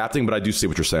it's adapting, but I do see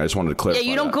what you're saying. I just wanted to clarify.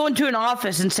 Yeah, you don't go into an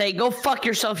office and say, go fuck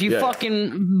yourself, you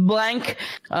fucking blank.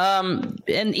 And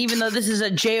even though this is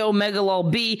a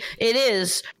J-O-Megalol-B, it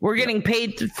is. We're getting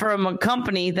paid from a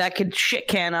company that could shit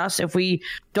can us if we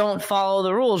don't follow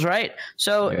the rules, right?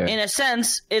 So in a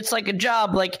sense, it's like a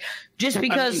job. Like, just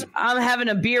because I'm having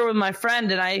a beer with my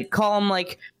friend and I call him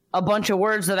like a bunch of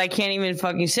words that I can't even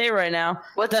fucking say right now,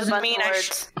 doesn't mean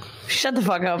shut the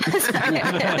fuck up. It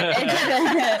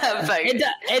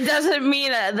doesn't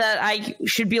mean that I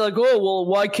should be like, oh, well,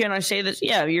 why can't I say this?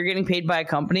 Yeah, you're getting paid by a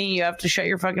company. You have to shut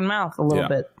your fucking mouth a little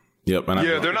bit. Yep.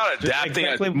 They're not adapting.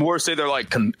 Exactly. More say they're like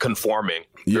conforming.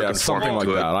 Yeah, something like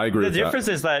that. I agree with that. The difference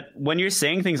is that when you're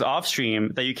saying things off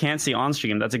stream that you can't see on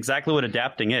stream, that's exactly what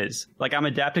adapting is. Like, I'm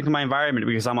adapting to my environment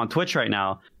because I'm on Twitch right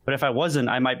now. But if I wasn't,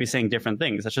 I might be saying different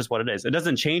things. That's just what it is. It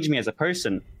doesn't change me as a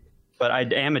person, but I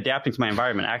am adapting to my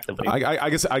environment actively.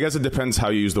 I guess it depends how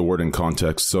you use the word in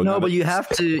context. So no, but you have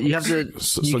to.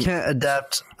 You can't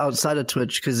adapt outside of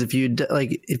Twitch, because if you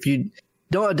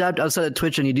don't adapt outside of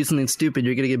Twitch and you do something stupid,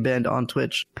 you're gonna get banned on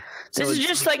Twitch. This is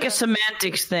just like a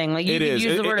semantics thing. Like, you could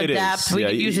use the word adapt. We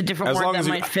could use a different word that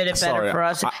might fit it better for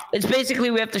us. It's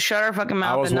basically we have to shut our fucking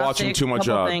mouth. I was watching too much.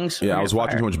 I was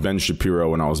watching too much Ben Shapiro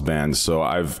when I was banned. So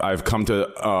I've come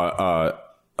to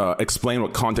explain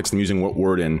what context I'm using what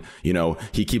word in.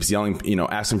 He keeps yelling,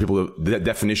 asking people the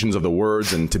definitions of the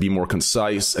words and to be more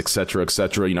concise, etc.,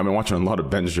 etc. I've been watching a lot of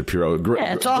Ben Shapiro.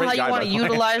 It's all how you want to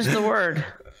utilize the word.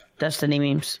 Destiny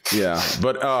memes. Yeah,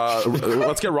 but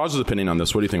let's get Raj's opinion on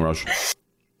this. What do you think, Raj?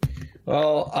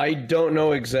 Well, I don't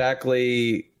know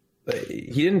exactly.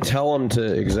 He didn't tell him to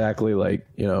exactly he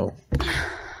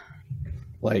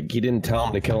didn't tell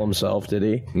him to kill himself, did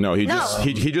he? No, he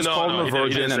just called him a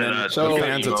virgin, and then the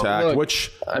fans attacked. Look,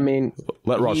 which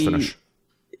let Raj finish.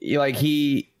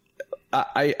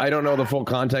 I don't know the full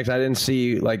context. I didn't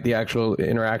see the actual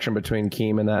interaction between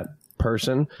Keem and that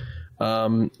person.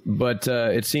 But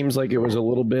it seems like it was a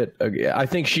little bit. I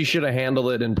think she should have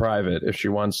handled it in private if she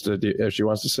wants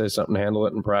to say something. Handle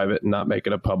it in private and not make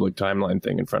it a public timeline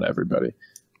thing in front of everybody.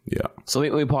 Yeah. So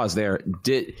let me pause there.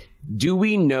 Do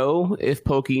we know if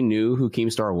Pokey knew who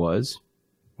Keemstar was?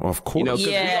 Well, of course. I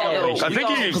think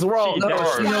because we're all.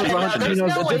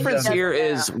 The difference here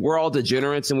is we're all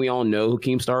degenerates and we all know who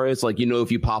Keemstar is. Like,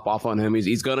 if you pop off on him,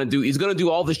 he's gonna do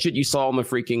all the shit you saw in the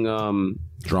freaking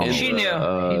drama. She knew.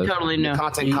 He totally knew.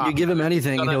 You give him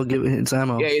anything, and he'll give it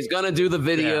ammo. Yeah, he's gonna do the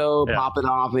video, pop it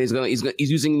off, and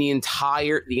he's using the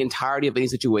entirety of any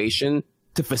situation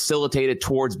to facilitate it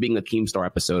towards being a Keemstar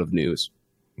episode of news.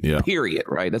 Yeah. Period.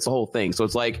 Right. That's the whole thing. So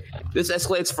it's like this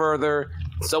escalates further.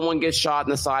 Someone gets shot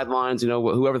in the sidelines,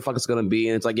 whoever the fuck it's going to be.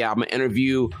 And it's like, I'm going to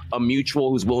interview a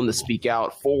mutual who's willing to speak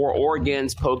out for or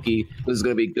against Pokey. This is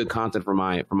going to be good content for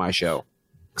my show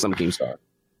because I'm a Keemstar.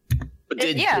 But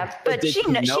she should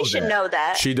know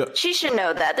that. She should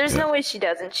know that. There's no way she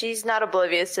doesn't. She's not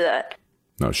oblivious to that.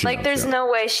 No, there's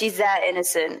no way she's that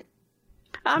innocent.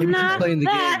 I'm not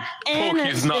that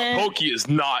innocent. Pokey is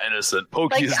not innocent.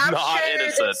 Pokey is not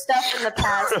innocent. There's stuff in the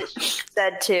past that she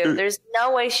said too. There's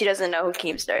no way she doesn't know who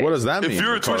Keemstar is. What does that mean? If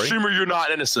you're a Twitch streamer, you're not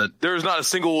innocent. There is not a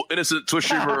single innocent Twitch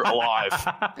streamer alive.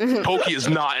 Pokey is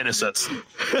not innocent.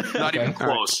 Not even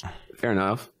close. Right. Fair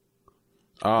enough.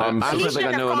 I don't think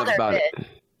I know enough about it.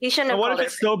 He shouldn't have. What if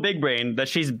it's so big brain that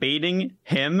she's baiting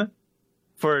him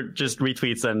for just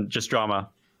retweets and just drama?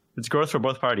 It's growth for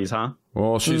both parties, huh?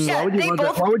 Well, she's. Why would you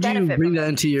bring that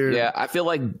into your? Yeah, I feel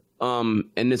like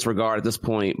in this regard, at this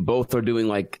point, both are doing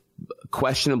like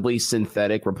questionably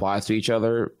synthetic replies to each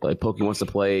other. Like Pokey wants to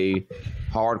play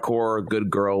hardcore good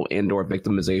girl and/or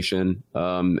victimization,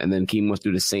 and then Keem wants to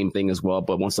do the same thing as well,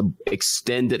 but wants to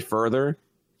extend it further.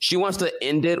 She wants to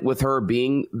end it with her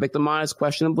being victimized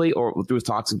questionably or through his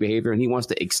toxic behavior, and he wants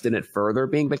to extend it further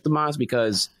being victimized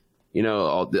because.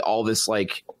 All this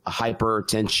like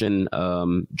hypertension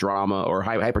drama or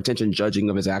hypertension judging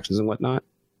of his actions and whatnot.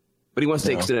 But he wants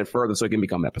to extend it further so it can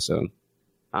become an episode.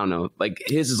 I don't know. Like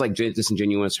his is like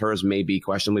disingenuous. Hers may be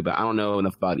questionably, but I don't know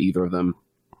enough about either of them.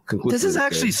 This is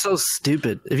actually so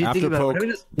stupid. If you think about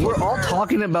it, we're all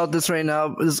talking about this right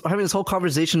now. Having this whole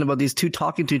conversation about these two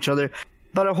talking to each other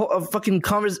about a fucking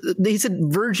conversation. He said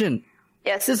virgin.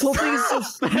 Yes, this whole thing is so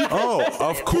stupid. Oh,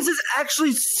 of course. This is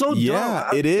actually so dumb. Yeah,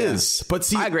 it is. But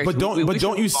see,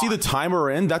 don't you see the time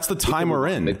we're in? That's the time we're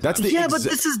in. That's the but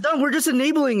this is done. We're just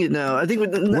enabling it now. I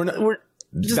think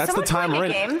that's the time we're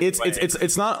in.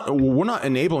 It's not. We're not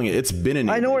enabling it. It's been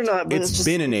enabled. I know we're not. But it's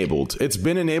been enabled. It's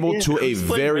been enabled to a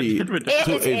very. Go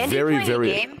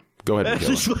ahead.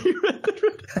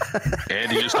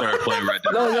 Andy just started playing Red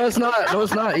Dead. No, it's not. No,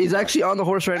 it's not. He's actually on the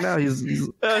horse right now. It's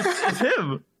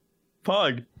him.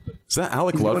 Pug. Is that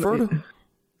Alec Ludford?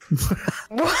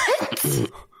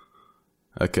 What?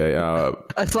 Okay.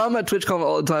 I saw him at TwitchCon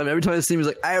all the time. Every time I see him, he's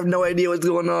like, I have no idea what's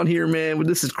going on here, man. But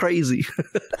this is crazy.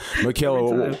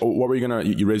 Michaela, what were you gonna?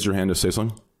 You raised your hand to say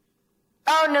something?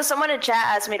 Oh no! Someone in chat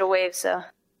asked me to wave. So,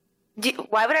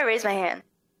 why would I raise my hand?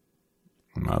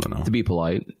 I don't know. To be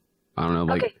polite. I don't know.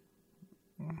 Like. Okay.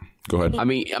 Go ahead. I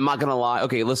mean, I'm not gonna lie.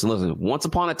 Okay, listen. Once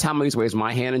upon a time, I used to raise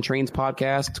my hand in Train's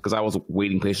podcast because I was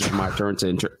waiting patiently for my turn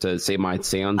to say my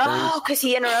say on things. Oh, because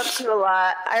he interrupts you a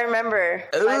lot. I remember.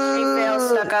 My three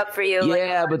fails stuck up for you.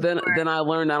 Yeah, but then I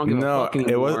learned I don't give a fuck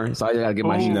anymore. So I gotta get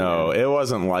my shit. No, it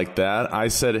wasn't like that. I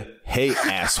said, "Hey,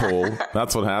 asshole."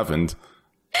 That's what happened.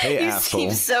 Hey, asshole. You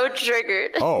seem so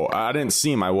triggered. Oh, I didn't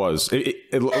see him. I was.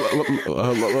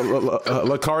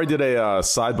 Lakari did a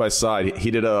side-by-side.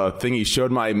 He did a thing. He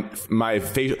showed my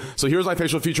face. So here's my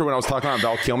facial feature when I was talking about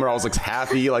Val Kilmer. I was like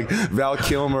happy, like Val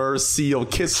Kilmer, Seal,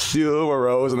 Kiss Stu, a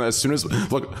Rose. And then as soon as,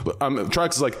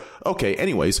 Trax is like, okay,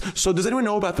 anyways. So does anyone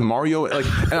know about the Mario? Like,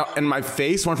 and my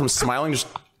face went from smiling just...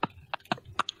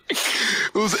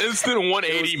 It was instant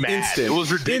 180 mad. It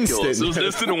was ridiculous. It was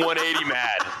instant 180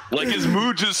 mad. Like his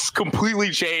mood just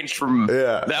completely changed from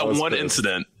that one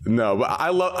incident. No,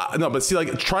 but but see, like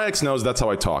Triax knows that's how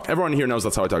I talk. Everyone here knows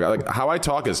that's how I talk. Like how I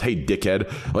talk is, hey,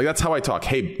 dickhead. Like that's how I talk.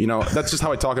 Hey, that's just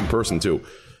how I talk in person too.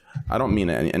 I don't mean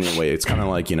it any way. It's kind of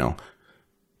like,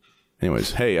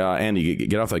 Anyways, hey, Andy,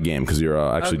 get off that game because you're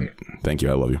actually. Okay. Thank you.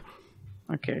 I love you.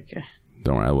 Okay.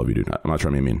 Don't worry, I love you, dude. I'm not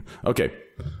trying to be mean. Okay.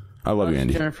 I love you,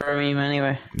 Andy. For a meme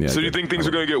anyway. Yeah, so do you think things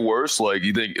are going to get worse? Like,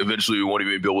 you think eventually we won't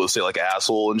even be able to say like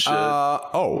asshole and shit?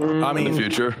 I mean, in the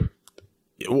future.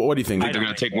 What do you think? They're going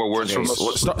to take more words from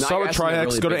us? Start with Triax.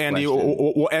 Really go to Andy.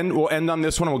 We'll end on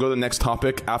this one. And we'll go to the next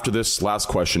topic after this last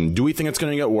question. Do we think it's going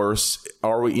to get worse?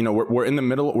 Are we? We're in the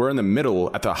middle. We're in the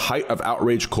middle at the height of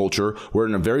outrage culture. We're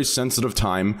in a very sensitive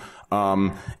time.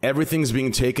 Everything's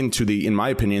being taken to in my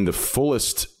opinion, the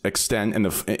fullest extent and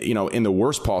in the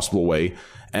worst possible way.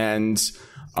 And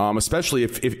especially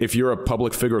if you're a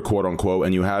public figure, quote unquote,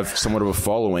 and you have somewhat of a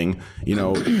following,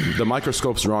 the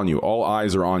microscopes are on you. All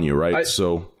eyes are on you, right?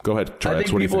 So go ahead,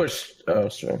 Triax. What do you think? Oh,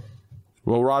 sorry.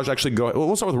 Well, Raj, actually go ahead.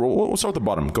 We'll start with the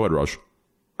bottom. Go ahead, Raj.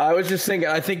 I was just thinking,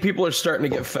 I think people are starting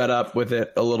to get fed up with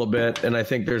it a little bit, and I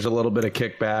think there's a little bit of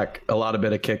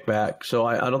kickback, So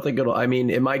I don't think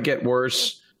it might get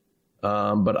worse,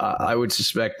 but I would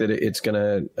suspect that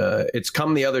it's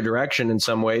come the other direction in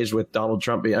some ways with Donald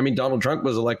Trump. I mean, Donald Trump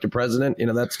was elected president.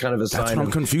 That's kind of a sign. That's what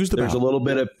I'm confused about. There's a little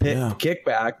bit of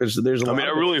kickback. There's a lot. I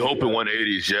really hope it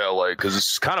 180s, because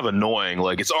it's kind of annoying.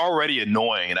 Like, it's already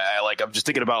annoying, and I'm just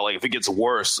thinking about, like, if it gets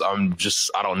worse, I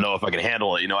don't know if I can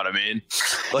handle it. You know what I mean?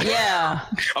 Like, yeah,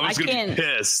 I'm just gonna be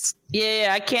pissed. Yeah,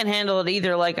 I can't handle it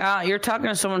either. Like, you're talking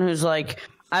to someone who's like,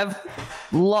 I've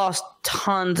lost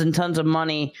tons and tons of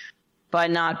money by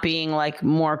not being like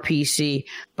more PC,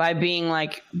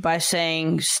 by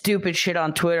saying stupid shit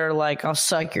on Twitter, like I'll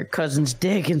suck your cousin's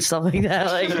dick and stuff like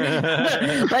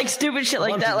that, like stupid shit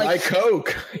like that, like buy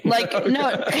Coke, like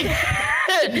no.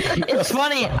 It's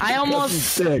funny.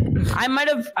 I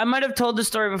might have told the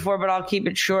story before, but I'll keep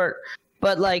it short.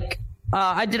 But like,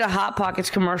 I did a Hot Pockets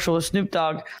commercial with Snoop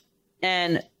Dogg,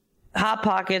 and Hot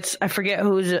Pockets, I forget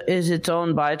it's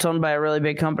owned by. It's owned by a really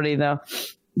big company though.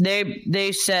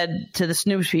 They said to the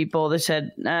Snoops people, they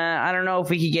said, I don't know if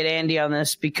we could get Andy on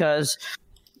this because,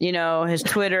 his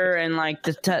Twitter and like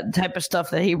the type of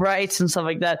stuff that he writes and stuff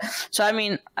like that. So, I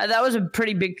mean, that was a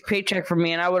pretty big paycheck for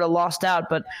me and I would have lost out.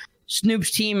 But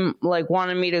Snoop's team like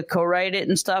wanted me to co-write it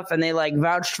and stuff. And they like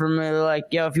vouched for me. They're like,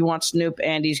 yo, if you want Snoop,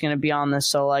 Andy's going to be on this.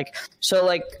 So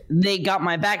they got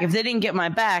my back. If they didn't get my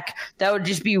back, that would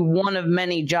just be one of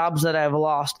many jobs that I've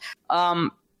lost.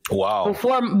 Wow.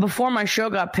 Before my show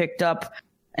got picked up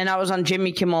and I was on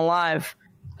Jimmy Kimmel Live,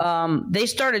 they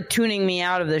started tuning me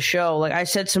out of the show. Like I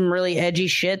said some really edgy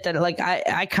shit that like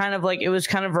I kind of like, it was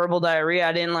kind of verbal diarrhea.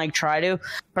 I didn't like try to,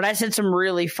 but I said some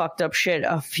really fucked up shit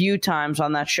a few times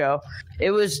on that show.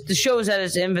 The show was at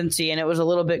its infancy and it was a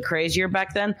little bit crazier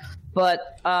back then.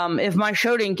 But if my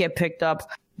show didn't get picked up,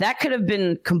 that could have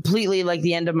been completely like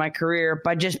the end of my career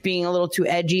by just being a little too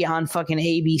edgy on fucking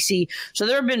ABC. So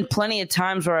there have been plenty of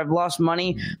times where I've lost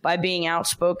money by being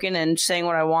outspoken and saying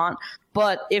what I want.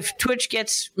 But if Twitch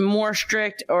gets more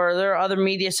strict or there are other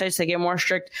media sites that get more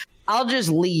strict, I'll just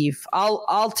leave.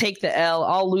 I'll take the L.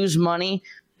 I'll lose money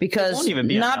because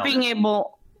not being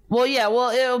able. Well, yeah,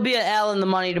 it'll be an L in the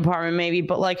money department maybe.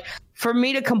 But like for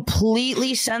me to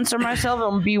completely censor myself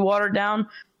and be watered down,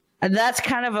 that's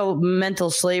kind of a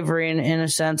mental slavery in a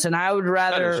sense. And I would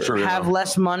rather have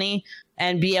less money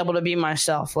and be able to be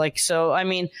myself. Like, so, I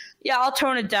mean, yeah, I'll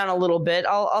tone it down a little bit.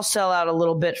 I'll sell out a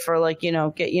little bit for like,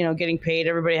 getting paid.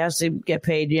 Everybody has to get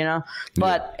paid,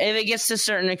 but if it gets to a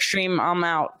certain extreme, I'm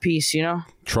out. Peace,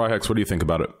 Trihex, what do you think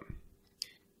about it?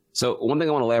 So one thing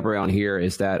I want to elaborate on here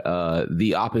is that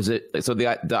the opposite. So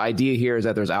the idea here is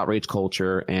that there's outrage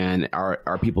culture and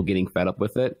are people getting fed up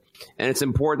with it? And it's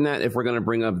important that if we're going to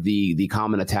bring up the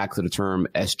common attack to the term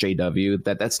SJW,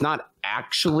 that's not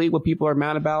actually what people are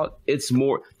mad about. It's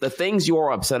more the things you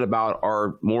are upset about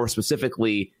are more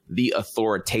specifically the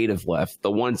authoritative left, the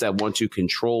ones that want to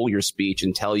control your speech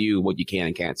and tell you what you can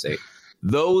and can't say.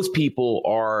 Those people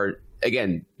are,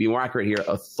 again, be more accurate here,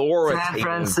 authoritative San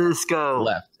Francisco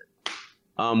left.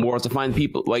 Whereas to find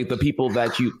people like the people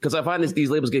that because I find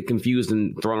these labels get confused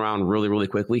and thrown around really, really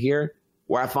quickly here.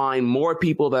 Where I find more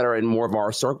people that are in more of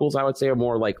our circles, I would say, are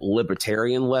more like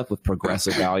libertarian left with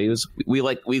progressive values. We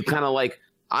kind of like,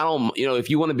 I don't, if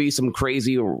you want to be some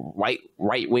crazy right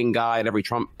wing guy at every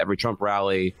Trump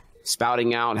rally,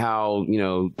 spouting out how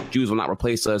Jews will not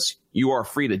replace us, you are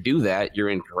free to do that. You're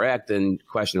incorrect and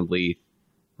questionably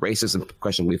racist and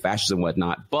questionably fascist and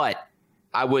whatnot. But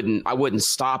I wouldn't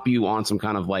stop you on some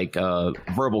kind of like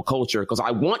verbal culture because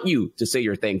I want you to say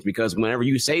your things because whenever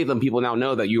you say them, people now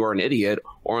know that you are an idiot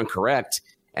or incorrect,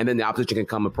 and then the opposition can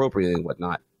come appropriately and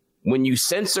whatnot. When you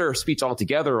censor speech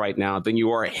altogether right now, then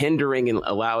you are hindering and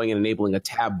allowing and enabling a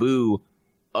taboo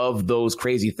of those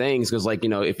crazy things because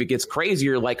if it gets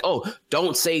crazier, like, oh,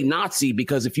 don't say Nazi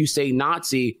because if you say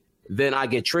Nazi, then I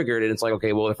get triggered. And it's like,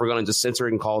 okay, well, if we're going to just censor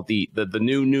it and call it the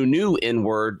new N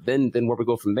word, then where we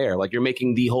go from there? Like you're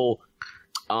making the whole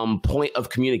point of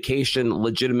communication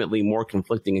legitimately more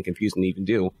conflicting and confusing than you can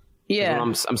do. Yeah.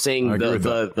 I'm saying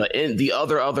the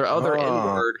other N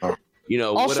word,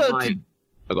 Also,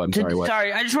 what?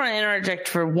 Sorry, I just want to interject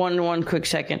for one quick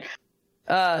second.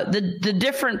 The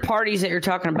different parties that you're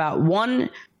talking about, one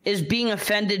is being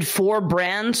offended for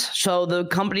brands so the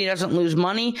company doesn't lose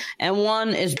money, and one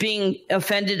is being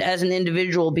offended as an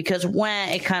individual because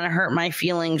it kind of hurt my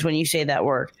feelings when you say that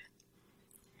word.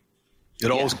 It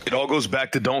all goes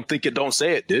back to don't think it, don't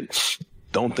say it, dude.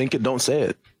 Don't think it, don't say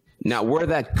it. Now, where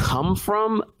that come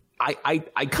from,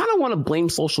 I kind of want to blame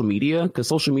social media, because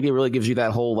social media really gives you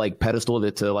that whole like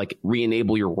pedestal to like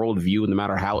re-enable your worldview, no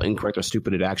matter how incorrect or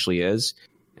stupid it actually is.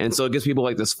 And so it gives people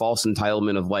like this false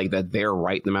entitlement of like that they're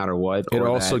right no matter what. It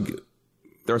also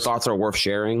their thoughts are worth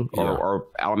sharing or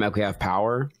automatically have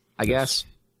power, I guess.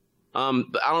 I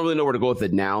don't really know where to go with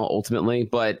it now, ultimately,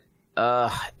 but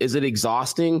is it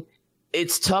exhausting?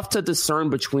 It's tough to discern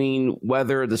between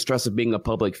whether the stress of being a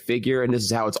public figure, and this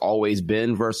is how it's always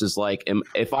been, versus like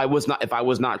if I was not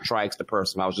Trikes the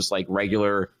person, I was just like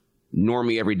regular,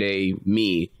 normie, everyday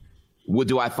me.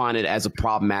 Do I find it as a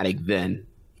problematic then?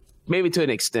 Maybe to an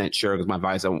extent, sure, because my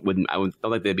vibes I don't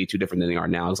think they'd be too different than they are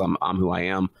now, because I'm who I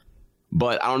am.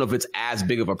 But I don't know if it's as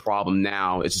big of a problem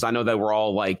now. It's just I know that we're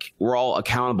all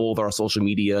accountable with our social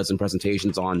medias and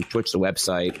presentations on Twitch, the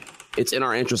website. It's in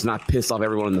our interest not piss off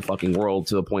everyone in the fucking world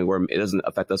to the point where it doesn't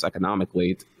affect us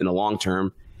economically in the long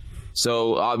term.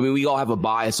 So, I mean, we all have a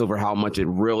bias over how much it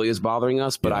really is bothering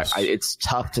us, but yes. It's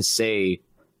tough to say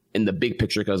in the big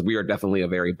picture, because we are definitely a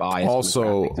very biased.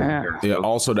 Also,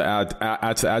 also to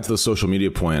add to the social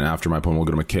media point, and after my point, we'll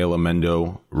go to Michaela,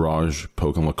 Mendo, Raj,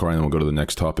 Poke, and Lakari, and then we'll go to the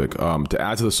next topic. To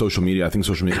add to the social media, I think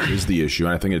social media is the issue,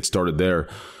 and I think it started there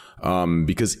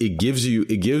because it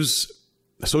gives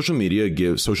social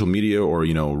media or,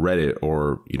 you know, Reddit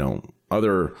or, you know,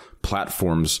 other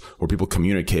platforms where people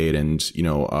communicate and, you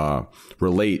know,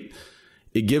 relate.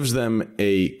 It gives them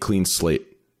a clean slate.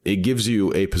 It gives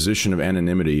you a position of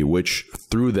anonymity, which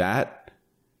through that,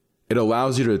 it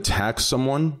allows you to attack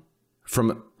someone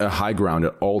from a high ground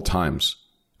at all times,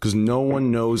 because no one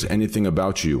knows anything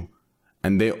about you,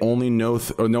 and they only know,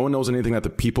 or no one knows anything that the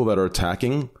people that are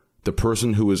attacking the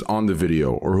person who is on the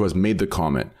video or who has made the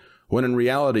comment. When in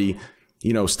reality,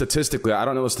 you know, statistically, I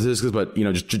don't know the statistics, but, you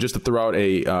know, just to throw out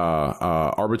a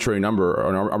arbitrary number or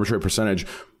an arbitrary percentage,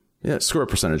 screw a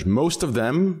percentage. Most of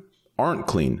them aren't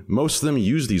clean. Most of them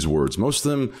use these words. Most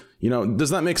of them, you know, does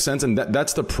that make sense? And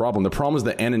that's the problem. The problem is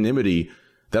the anonymity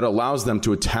that allows them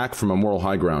to attack from a moral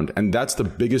high ground. And that's the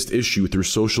biggest issue through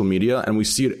social media. And we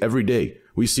see it every day.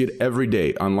 We see it every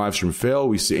day on Livestream Fail.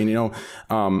 We see, and, you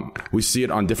know, we see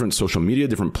it on different social media,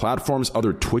 different platforms,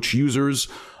 other Twitch users.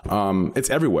 It's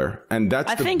everywhere. And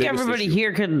that's, I think everybody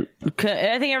here could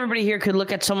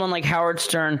look at someone like Howard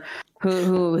Stern,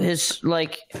 who is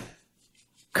like,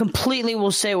 completely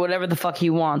will say whatever the fuck he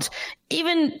wants,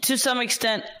 even to some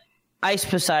extent Ice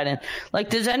Poseidon. Like,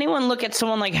 does anyone look at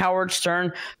someone like Howard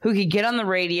Stern, who could get on the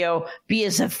radio, be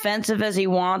as offensive as he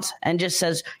wants, and just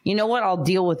says, you know what, I'll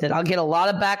deal with it. I'll get a lot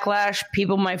of backlash.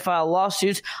 People might file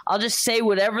lawsuits. I'll just say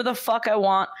whatever the fuck I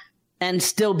want and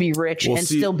still be rich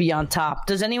still be on top.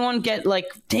 Does anyone get like,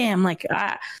 damn, like,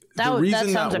 that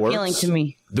sounds appealing to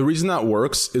me. The reason that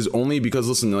works is only because,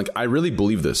 listen, like, I really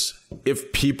believe this.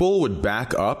 If people would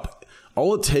back up,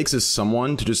 all it takes is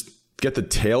someone to just get the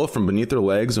tail from beneath their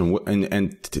legs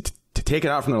and to take it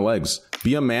out from their legs.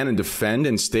 Be a man and defend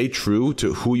and stay true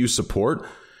to who you support.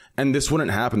 And this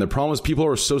wouldn't happen. The problem is people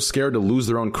are so scared to lose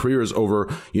their own careers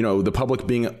over, you know, the public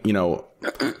being, you know,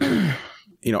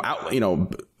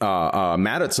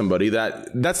 mad at somebody.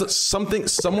 That's something.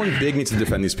 Someone big needs to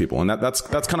defend these people, and that's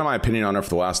kind of my opinion on it for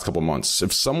the last couple of months.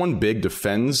 If someone big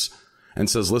defends and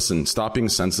says, "Listen, stop being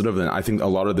sensitive," then I think a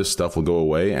lot of this stuff will go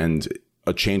away and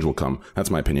a change will come.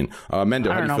 That's my opinion.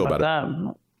 Mendo, how do you feel about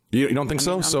it? You don't think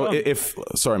so? Sorry,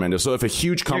 Mendo. So if a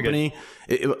huge company,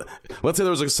 let's say there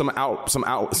was like some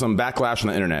backlash on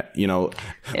the internet, you know,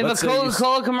 if a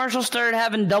Coca-Cola commercial started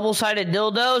having double-sided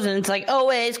dildos and it's like,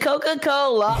 always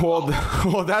Coca-Cola.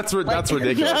 Well, that's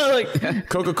ridiculous.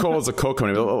 Coca-Cola is a Coke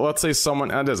company. Let's say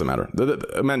someone, it doesn't matter.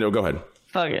 Mendo, go ahead.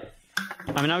 Fuck it.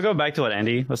 I mean, I'll go back to what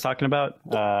Andy was talking about.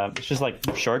 It's just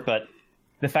like short, but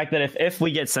the fact that if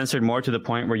we get censored more to the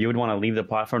point where you would want to leave the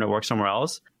platform to work somewhere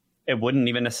else, it wouldn't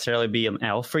even necessarily be an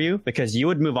L for you, because you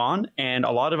would move on, and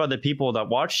a lot of other people that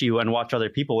watch you and watch other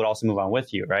people would also move on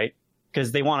with you, right?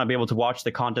 Because they want to be able to watch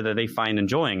the content that they find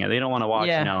enjoying, and they don't want to watch,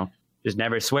 you know, just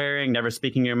never swearing, never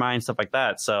speaking your mind, stuff like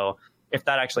that. So if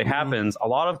that actually happens, a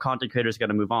lot of content creators got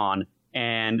to move on,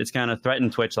 and it's going to threaten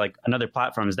Twitch. Like, another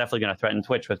platform is definitely going to threaten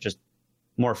Twitch with just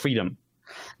more freedom.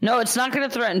 No, it's not going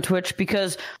to threaten Twitch,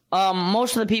 because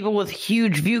most of the people with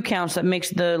huge view counts that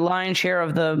makes the lion's share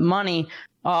of the money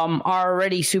are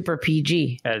already super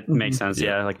PG. It makes sense,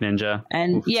 yeah, like Ninja.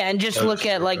 And just look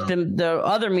at like the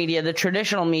other media, the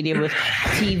traditional media with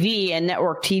TV and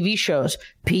network TV shows,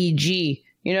 PG.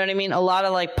 You know what I mean? A lot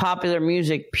of like popular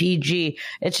music, PG.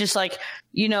 It's just like,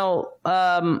 you know,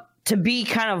 to be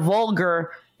kind of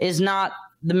vulgar is not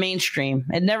the mainstream.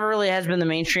 It never really has been the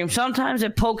mainstream. Sometimes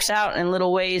it pokes out in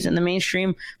little ways in the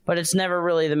mainstream, but it's never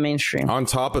really the mainstream. On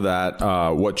top of that,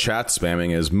 what chat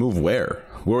spamming is move where?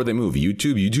 Where would they move?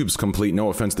 YouTube? YouTube's complete. No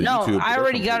offense to YouTube. No, I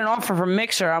already got an offer from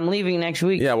Mixer. I'm leaving next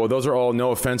week. Yeah, well, those are all,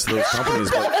 no offense to those companies,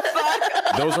 but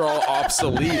those are all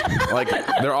obsolete. Like,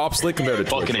 they're obsolete compared to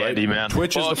Twitch. Fucking Andy, man.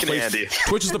 Twitch is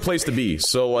the place to be.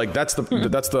 So, like, that's the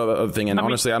other thing. And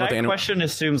honestly, I don't think anyone... That question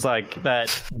assumes, like,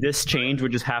 that this change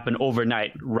would just happen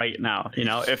overnight right now. You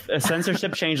know, if a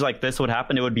censorship change like this would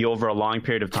happen, it would be over a long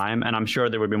period of time. And I'm sure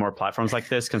there would be more platforms like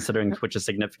this, considering Twitch's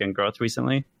significant growth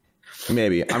recently.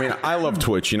 Maybe. I mean, I love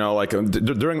Twitch, you know, like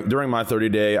during my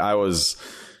 30-day,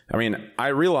 I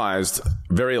realized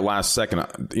very last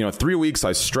second, you know, 3 weeks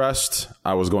I stressed,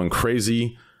 I was going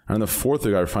crazy. And the fourth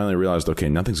week I finally realized, okay,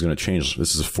 nothing's going to change.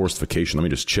 This is a forced vacation. Let me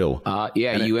just chill.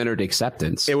 You entered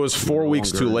acceptance. It was 4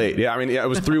 weeks too late. Yeah, I mean, it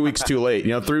was 3 weeks too late.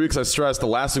 You know, 3 weeks I stressed. The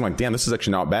last thing, I'm like, damn, this is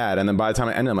actually not bad. And then by the time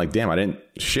I ended, I'm like, damn, I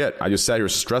just sat here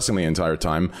stressing the entire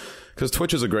time. Because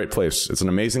Twitch is a great place. It's an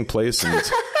amazing place, and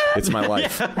it's my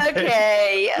life.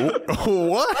 Okay.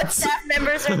 What? Staff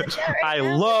members are in the chat right now.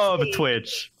 I love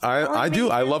Twitch. I do.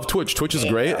 I love Twitch. Twitch is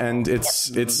great, and it's.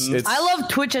 I love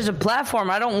Twitch as a platform.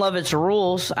 I don't love its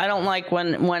rules. I don't like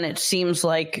when it seems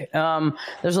like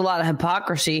there's a lot of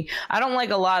hypocrisy. I don't like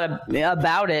a lot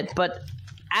about it, but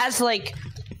as like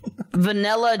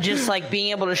vanilla, just like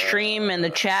being able to stream and the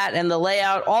chat and the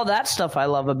layout, all that stuff I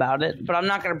love about it, but I'm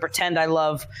not going to pretend I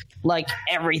love like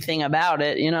everything about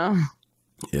it, you know?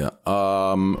 Yeah.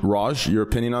 Raj, your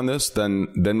opinion on this? Then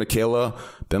Michaela,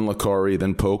 then Lakari,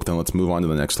 then Poke, then let's move on to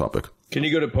the next topic. Can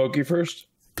you go to Pokey first?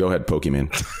 Go ahead,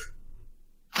 Pokemon.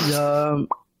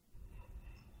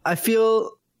 I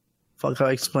feel... Fuck, how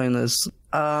I explain this?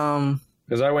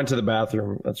 Because I went to the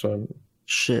bathroom. That's why I'm...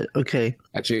 Shit. Okay.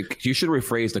 Actually, you should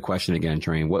rephrase the question again,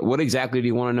 Train. What exactly do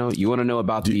you want to know? You want to know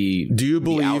about do you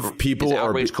believe people are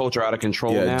outrage culture out of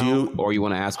control now, or you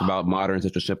want to ask about modern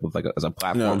censorship with as a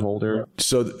platform holder?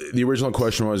 So the original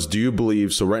question was, do you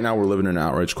believe? So right now we're living in an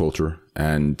outrage culture,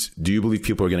 and do you believe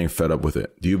people are getting fed up with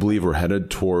it? Do you believe we're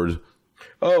headed toward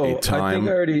a time?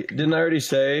 I think I already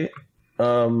say.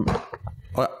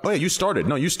 Oh yeah, you started.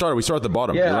 No, you started. We started at the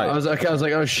bottom. Yeah, right. I was like,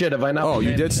 oh shit, have I not? Oh,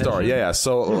 you did start. Yeah.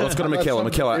 So let's go to Michaela.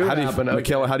 Michaela,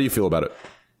 how do you feel about it?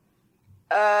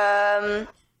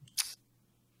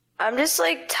 I'm just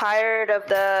like tired of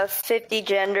the 50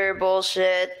 gender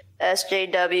bullshit,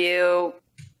 SJW,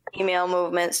 email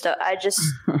movement stuff. I just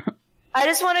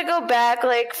want to go back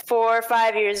like 4 or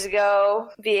 5 years ago,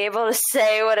 be able to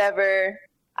say whatever.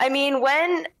 I mean,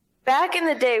 back in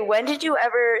the day, when did you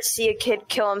ever see a kid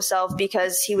kill himself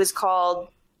because he was called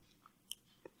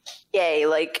gay,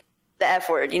 like the F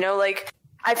word, you know? Like,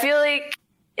 I feel like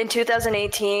in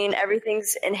 2018,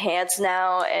 everything's enhanced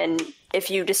now, and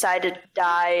if you decide to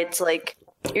die, it's like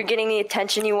you're getting the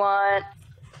attention you want.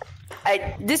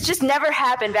 This just never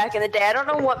happened back in the day. I don't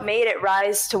know what made it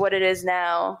rise to what it is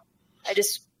now. I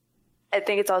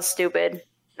think it's all stupid, and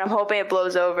I'm hoping it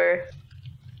blows over.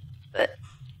 But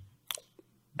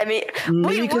I mean,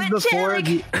 maybe because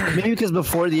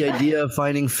before the idea of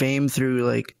finding fame through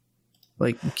like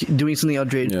doing something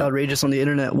outrageous on the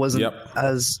internet wasn't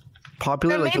as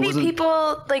popular. Or maybe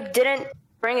people like didn't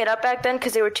bring it up back then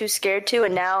because they were too scared to,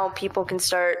 and now people can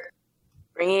start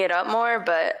bringing it up more.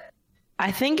 But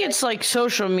I think it's like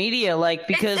social media, like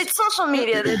because it's social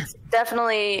media that's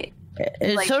definitely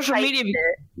it's social media.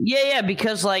 Yeah,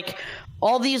 because like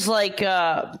all these like.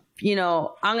 You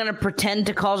know, I'm going to pretend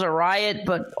to cause a riot,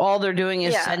 but all they're doing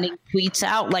is sending tweets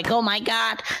out like, oh my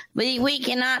God, we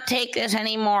cannot take this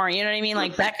anymore. You know what I mean?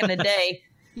 Like back in the day,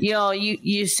 you know,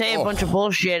 you say a bunch of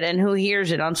bullshit and who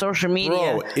hears it on social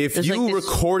media? Bro, if you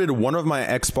recorded one of my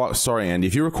Xbox, sorry, Andy,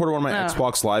 if you recorded one of my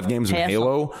Xbox Live games in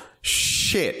Halo,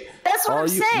 shit. That's what I'm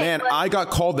saying. Man, I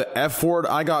got called the F word.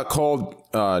 I got called,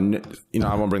 I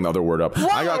won't bring the other word up.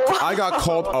 I got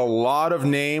called a lot of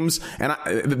names, and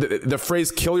the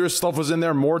phrase "kill yourself" was in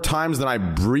there more times than I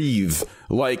breathe,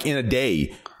 like in a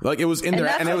day. Like it was in there,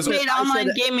 and it was made online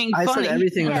gaming funny. I said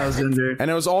everything when I was in there, and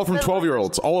it was all from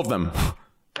 12-year-olds, all of them.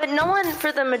 But no one,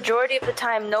 for the majority of the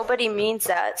time, nobody means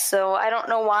that. So I don't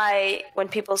know why when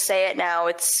people say it now,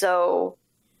 it's so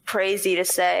crazy to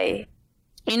say.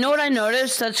 You know what I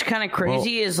noticed that's kind of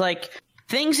crazy is like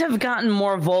things have gotten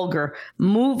more vulgar.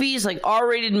 Movies, like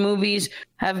R-rated movies,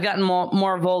 have gotten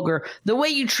more vulgar. The way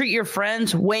you treat your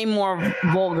friends, way more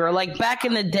vulgar. Like back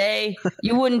in the day,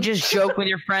 you wouldn't just joke with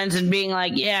your friends and being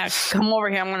like, yeah, come over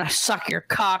here, I'm going to suck your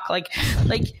cock. Like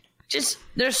just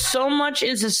there's so much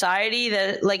in society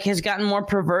that like has gotten more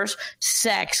perverse.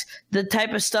 Sex, the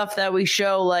type of stuff that we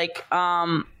show like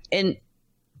in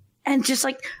And just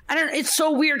like, I don't know, it's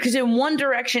so weird because in one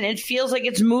direction, it feels like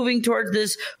it's moving towards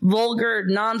this vulgar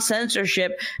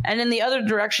non-censorship. And in the other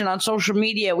direction on social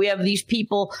media, we have these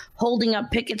people holding up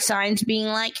picket signs being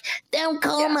like, don't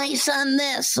call my son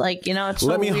this. Like, you know, it's so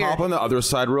Let me weird. hop on the other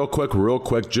side real quick,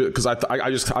 because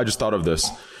I just thought of this.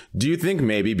 Do you think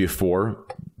maybe before,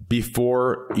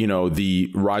 you know,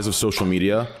 the rise of social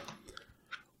media,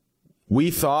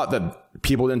 we thought that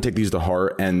people didn't take these to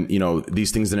heart and, you know,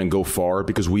 these things didn't go far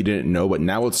because we didn't know. But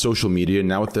now with social media,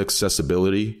 now with the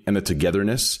accessibility and the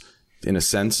togetherness, in a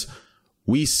sense,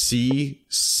 we see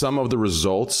some of the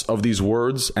results of these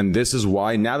words. And this is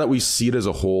why, now that we see it as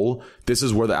a whole, this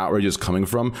is where the outrage is coming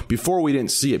from. Before, we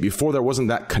didn't see it. Before, there wasn't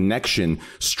that connection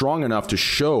strong enough to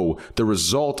show the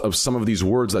result of some of these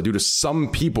words that do to some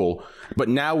people. But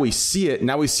now we see it.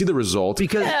 Now we see the result.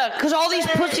 Because all these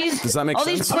pussies, does that make all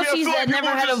sense? these pussies that never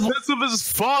had a voice. Sensitive as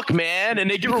fuck, man,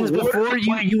 and they get Because rewarded. before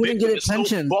you wouldn't get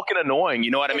attention. So fucking annoying.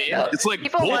 You know what I mean? Yeah. It's like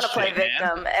People want to play bullshit,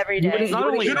 victim man. every day. Not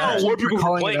only You know that, what people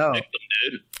calling playing it out. victim,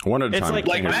 dude. One at a It's time. like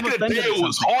Back in the day, it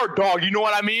was hard, dog. You know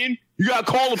what I mean? You gotta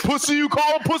call a pussy, you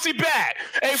call a pussy back.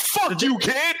 Hey, fuck you,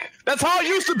 kid. That's how it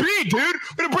used to be, dude.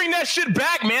 We're gonna bring that shit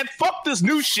back, man. Fuck this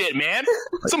new shit, man.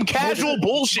 Some casual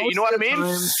bullshit. You know what I mean?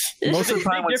 Most of the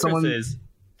time when someone...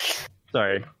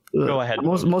 Sorry. Go ahead.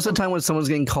 Most of the time when someone's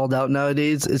getting called out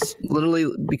nowadays, it's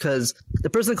literally because the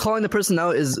person calling the person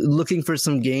out is looking for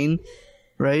some gain,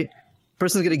 right?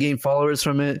 Person's gonna gain followers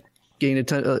from it, gain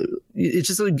attention. It's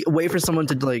just a way for someone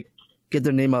to like get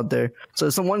their name out there. So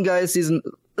if one guy sees,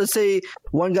 let's say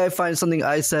one guy finds something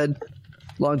I said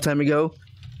a long time ago,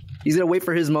 he's gonna wait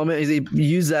for his moment. He's gonna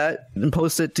use that and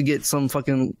post it to get some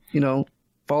fucking, you know,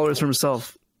 followers for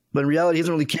himself. But in reality, he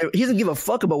doesn't really care. He doesn't give a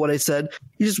fuck about what I said.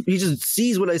 He just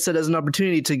sees what I said as an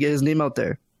opportunity to get his name out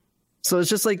there. So it's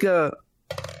just like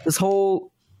this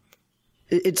whole.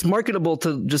 It's marketable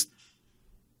to just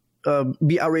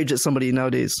be outraged at somebody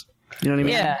nowadays. You know what I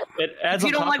mean? Yeah. If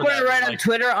you don't like what I write on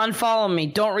Twitter, unfollow me.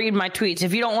 Don't read my tweets.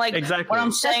 If you don't like what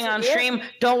I'm saying on stream,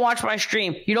 don't watch my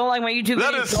stream. You don't like my YouTube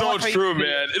That videos, is don't so watch my true, YouTube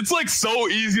man. It's like so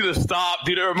easy to stop,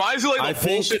 dude. It reminds me like the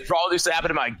bullshit drama that used to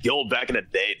happen in my guild back in the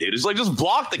day, dude. It's like just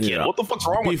block the kid. Yeah. What the fuck's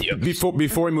wrong with you? Before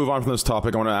we move on from this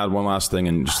topic, I want to add one last thing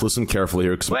and just listen carefully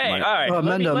here. Wait, all right. Oh,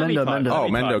 Mendo. Oh,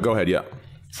 Mendo, go ahead. Yeah.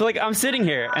 So, like, I'm sitting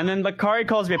here, and then Lakari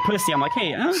calls me a pussy. I'm like,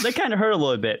 hey, that kind of hurt a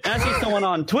little bit. And I see someone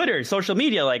on Twitter, social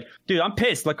media, like, dude, I'm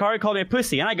pissed. Lakari called me a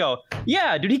pussy. And I go,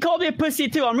 yeah, dude, he called me a pussy,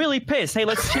 too. I'm really pissed. Hey,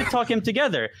 let's shit talk him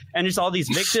together. And just all these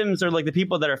victims or, like, the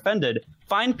people that are offended,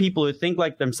 find people who think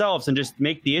like themselves and just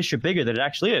make the issue bigger than it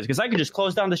actually is. Because I could just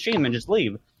close down the stream and just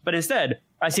leave. But instead,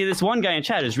 I see this one guy in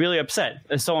chat who's really upset.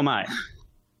 And so am I.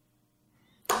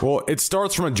 Well, it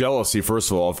starts from a jealousy. First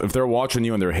of all, if they're watching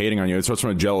you and they're hating on you, it starts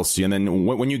from a jealousy. And then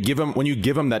when you give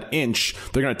them that inch,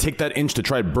 they're gonna take that inch to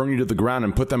try to burn you to the ground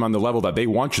and put them on the level that they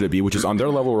want you to be, which is on their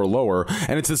level or lower.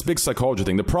 And it's this big psychology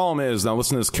thing. The problem is, now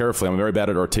listen to this carefully. I'm very bad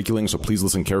at articulating, so please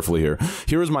listen carefully here.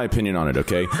 Here is my opinion on it.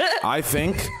 Okay, I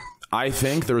think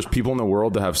there's people in the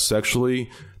world that have sexually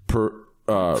Where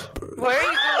are you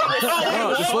going with this?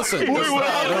 No, just listen.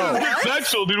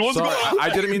 Sexual, dude. What's Sorry, going on?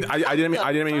 I didn't mean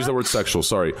to use the word sexual.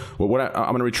 Sorry. Well, I'm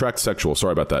going to retract sexual.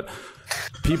 Sorry about that.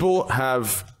 People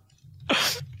have.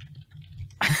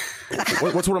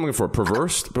 What's what I'm looking for?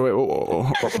 Perverse?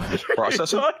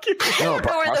 Processing? No,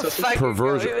 Where the fuck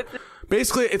perversion. are you going with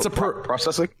Basically, it's a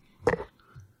processing.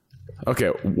 Okay,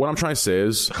 what I'm trying to say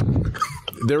is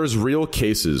there is real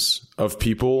cases of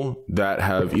people that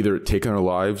have either taken their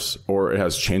lives or it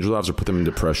has changed their lives or put them in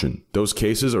depression. Those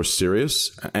cases are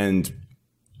serious and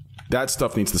that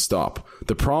stuff needs to stop.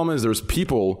 The problem is there's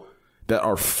people that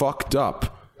are fucked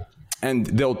up and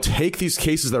they'll take these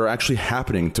cases that are actually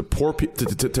happening to poor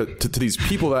to these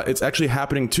people that it's actually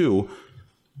happening to.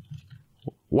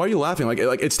 Why are you laughing? Like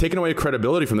it's taken away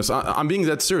credibility from this. I'm being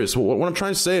that serious. What I'm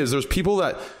trying to say is there's people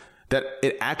that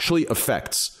it actually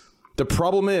affects. The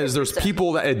problem is there's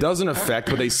people that it doesn't affect,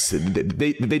 but they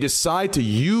decide to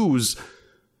use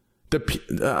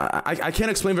the. I can't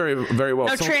explain very well.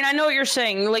 No, Train, I know what you're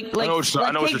saying. Like I know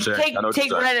what you're saying.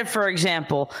 Take Reddit for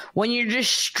example. When you're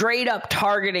just straight up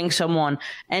targeting someone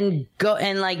and go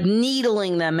and like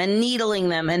needling them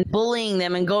and bullying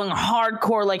them and going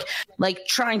hardcore, like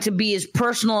trying to be as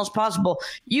personal as possible.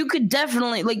 You could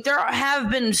definitely there have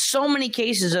been so many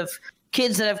cases of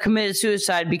kids that have committed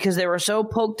suicide because they were so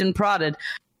poked and prodded.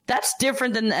 That's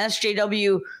different than the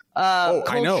SJW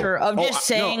culture of just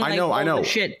saying I know.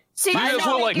 Shit. See, I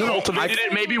know what cultivated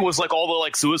it maybe was like all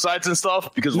the suicides and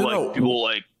stuff because people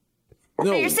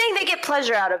No, you're saying they get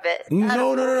pleasure out of it.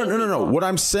 No. What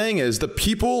I'm saying is the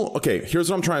people. Okay, here's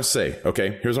what I'm trying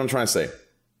to say.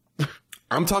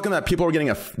 I'm talking that people are getting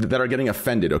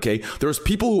offended, okay? There's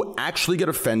people who actually get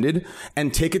offended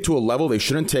and take it to a level they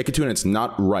shouldn't take it to, and it's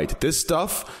not right. This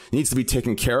stuff needs to be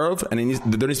taken care of, and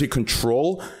there needs to be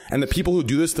control. And the people who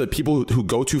do this, the people who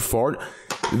go too far,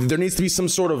 there needs to be some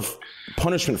sort of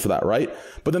punishment for that, right?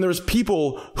 But then there's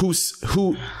people who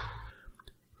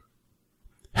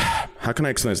how can I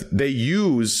explain this? They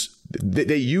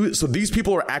use, so these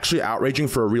people are actually outraging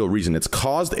for a real reason. It's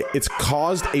caused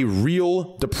a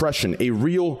real depression, a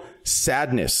real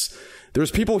sadness.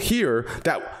 There's people here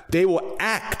that they will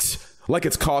act like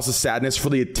it's caused a sadness for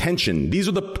the attention. These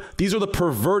are the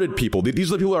perverted people. These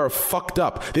are the people that are fucked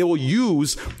up. They will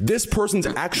use this person's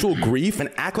actual grief and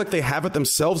act like they have it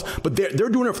themselves, but they're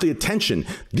doing it for the attention.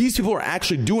 These people are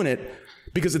actually doing it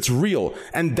because it's real.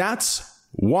 And that's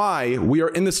why we are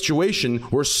in the situation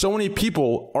where so many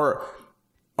people are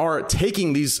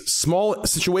taking these small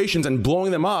situations and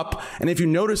blowing them up. And if you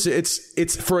notice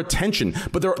it's for attention,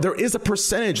 but there is a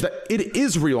percentage that it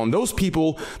is real. And those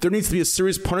people, there needs to be a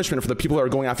serious punishment for the people that are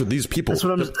going after these people.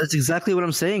 That's exactly what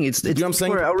I'm saying. It's you know what I'm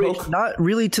saying? Outrage, not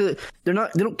really they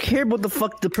don't care what the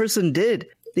fuck the person did.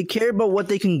 They care about what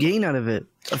they can gain out of it.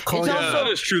 That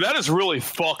is true. That is really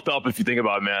fucked up if you think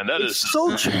about it, man. That is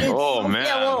so true. Oh man.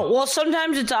 Yeah, well,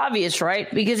 sometimes it's obvious,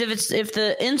 right? Because if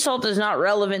the insult is not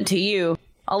relevant to you,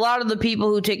 a lot of the people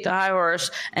who take the high horse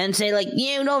and say like,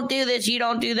 you don't do this, you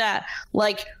don't do that,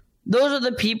 like those are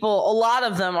the people. A lot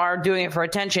of them are doing it for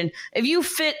attention. If you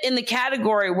fit in the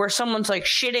category where someone's like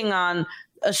shitting on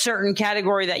a certain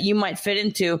category that you might fit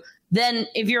into, then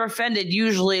if you're offended,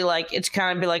 usually like it's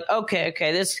kind of be like, okay,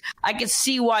 this, I can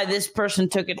see why this person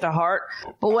took it to heart.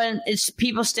 But when it's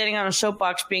people standing on a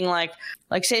soapbox being like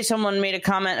say someone made a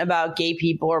comment about gay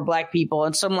people or black people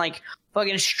and some like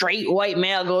fucking straight white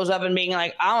male goes up and being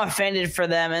like, I'm offended for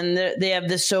them, and they have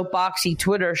this soapboxy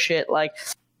Twitter shit, like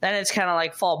then it's kind of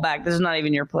like fall back. This is not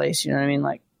even your place. You know what I mean?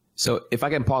 Like. So if I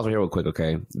can pause right here real quick,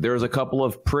 okay? There's a couple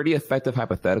of pretty effective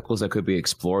hypotheticals that could be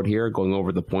explored here, going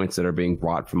over the points that are being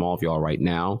brought from all of y'all right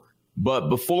now. But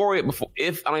before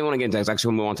if I don't even want to get into this, I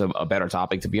actually want to move on to a better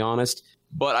topic, to be honest.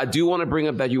 But I do want to bring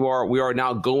up that we are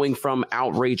now going from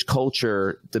outrage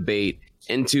culture debate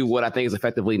into what I think is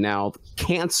effectively now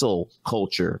cancel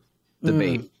culture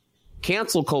debate.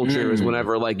 Cancel culture is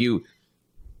whenever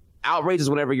outrage is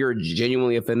whenever you're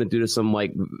genuinely offended due to some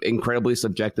like incredibly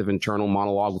subjective internal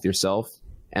monologue with yourself,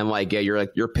 and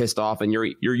you're pissed off and you're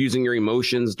using your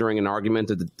emotions during an argument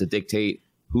to dictate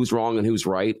who's wrong and who's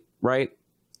right.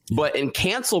 But in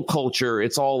cancel culture,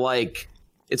 it's all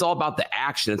about the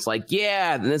action. It's like,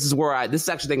 yeah, and this is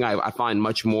actually the thing I find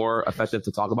much more effective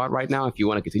to talk about right now if you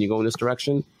want to continue going this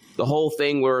direction. The whole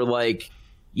thing where like,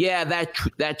 yeah,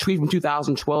 that tweet from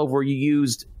 2012 where you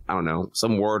used, I don't know,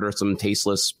 some word or some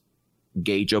tasteless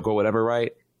gay joke or whatever,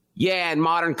 right? Yeah, in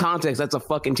modern context, that's a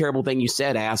fucking terrible thing you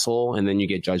said, asshole, and then you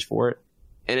get judged for it.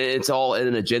 And it's all in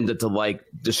an agenda to like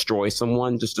destroy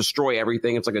someone, just destroy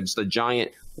everything. It's like just a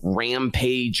giant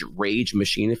rampage rage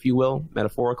machine, if you will,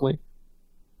 metaphorically.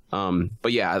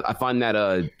 But yeah, I find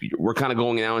that we're kind of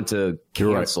going now into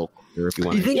cancel. Right. If you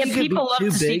want, you think people love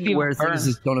to see people where things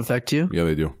just don't affect you? Yeah,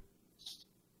 they do.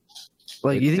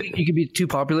 Like, you think you could be too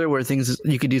popular where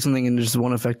you could do something and it just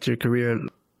won't affect your career?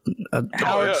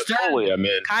 Totally.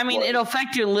 I mean, it'll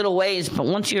affect you in little ways, but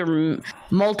once you're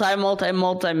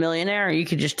multi-millionaire, you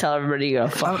could just tell everybody to go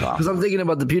fuck off. Because I'm thinking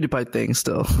about the PewDiePie thing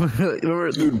still.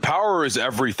 Dude, power is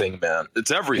everything, man.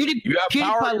 It's everything. You have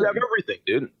power, you have everything,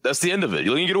 dude. That's the end of it.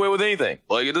 You can get away with anything.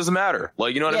 Like, it doesn't matter.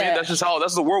 Like, you know what I mean?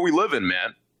 That's the world we live in,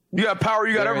 man. You got power,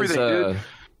 you got everything, dude.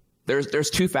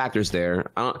 There's two factors there.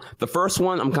 The first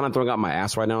one, I'm kind of throwing out my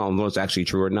ass right now. I don't know if it's actually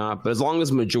true or not. But as long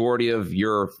as majority of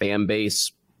your fan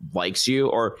base likes you,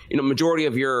 or majority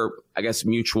of your, I guess,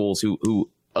 mutuals who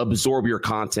absorb your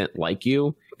content like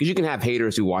you, because you can have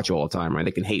haters who watch you all the time, right?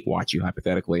 They can hate watch you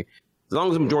hypothetically. As long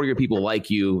as the majority of your people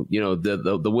like you,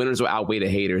 the winners will outweigh the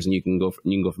haters, and you can go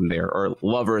from there. Or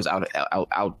lovers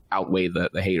outweigh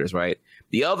the haters, right?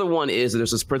 The other one is that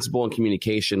there's this principle in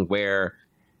communication where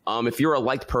if you're a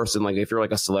liked person, like if you're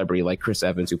like a celebrity like Chris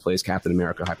Evans who plays Captain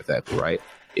America hypothetically, right?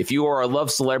 If you are a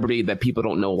loved celebrity that people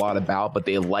don't know a lot about, but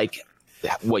they like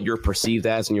what you're perceived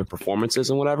as and your performances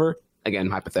and whatever, again,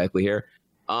 hypothetically here,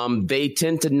 they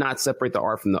tend to not separate the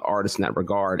art from the artist in that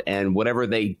regard. And whatever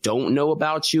they don't know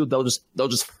about you, they'll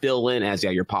just fill in as,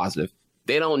 yeah, you're positive.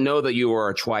 They don't know that you are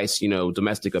a twice,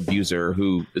 domestic abuser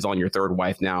who is on your third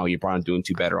wife now. You're probably doing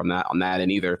too better on that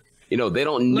end either. They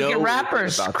don't know. Look at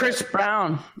rappers, Chris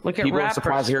Brown. Look at people rappers. are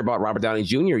surprised to hear about Robert Downey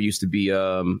Jr. used to be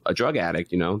a drug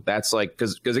addict. That's like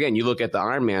because again, you look at the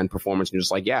Iron Man performance and you're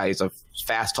just like, yeah, he's a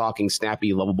fast talking,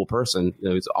 snappy, lovable person.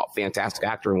 He's a fantastic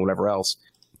actor and whatever else.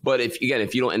 But if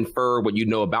you don't infer what you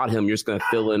know about him, you're just going to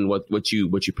fill in what you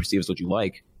perceive as what you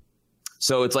like.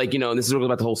 So it's like, and this is really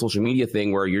about the whole social media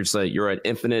thing where you're just like, you're an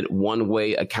infinite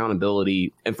one-way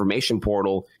accountability information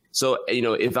portal. So,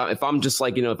 if I'm just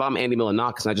like, if I'm Andy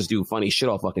Milonakis and I just do funny shit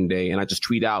all fucking day and I just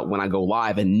tweet out when I go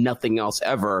live and nothing else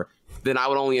ever, then I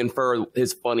would only infer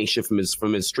his funny shit from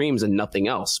his streams and nothing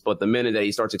else. But the minute that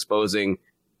he starts exposing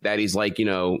that he's like,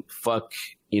 fuck,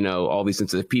 all these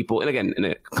sensitive people. And again, in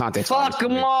a context. Fuck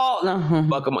them all.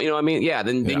 Fuck them all. You know what I mean? Yeah.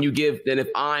 Then if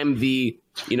I'm the,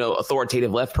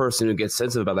 authoritative left person who gets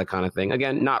sensitive about that kind of thing,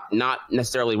 again, not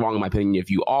necessarily wrong in my opinion if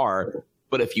you are,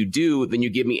 but if you do, then you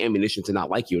give me ammunition to not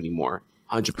like you anymore.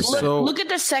 100%. Look at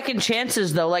the second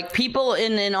chances, though. Like people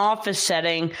in an office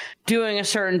setting doing a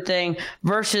certain thing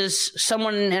versus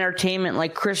someone in entertainment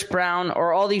like Chris Brown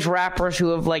or all these rappers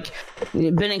who have like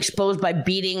been exposed by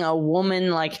beating a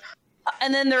woman, like,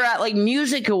 and then they're at like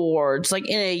music awards, like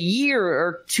in a year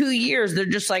or 2 years, they're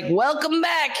just like, welcome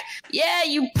back. Yeah,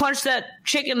 you punched that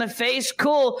chick in the face.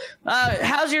 Cool.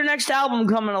 How's your next album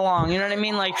coming along? You know what I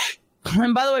mean? Like,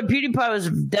 and by the way, PewDiePie was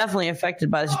definitely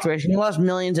affected by the situation. He lost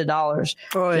millions of dollars.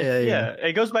 Oh, yeah.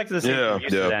 It goes back to the same thing you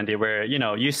said, Andy, where,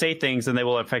 you say things and they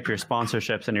will affect your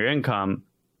sponsorships and your income.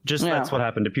 That's what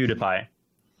happened to PewDiePie.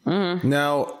 Mm-hmm.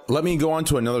 Now, let me go on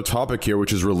to another topic here,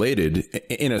 which is related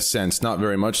in a sense, not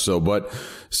very much so, but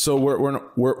so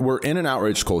we're in an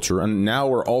outrage culture, and now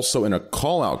we're also in a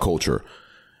call out culture.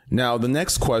 Now, the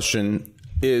next question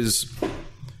is,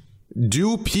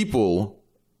 do people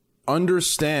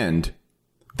understand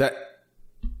that?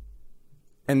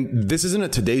 And this isn't a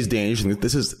today's day and age.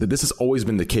 This has always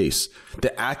been the case.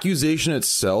 The accusation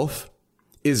itself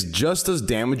is just as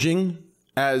damaging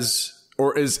as.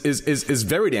 Or is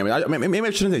very damaging. Maybe I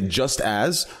shouldn't say just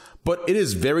as, but it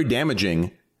is very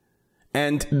damaging.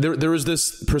 And there is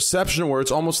this perception where it's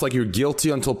almost like you're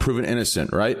guilty until proven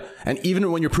innocent, right? And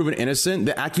even when you're proven innocent,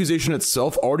 the accusation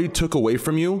itself already took away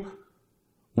from you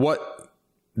what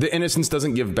the innocence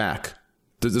doesn't give back.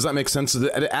 Does that make sense? So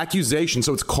the accusation,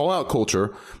 so it's call out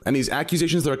culture, and these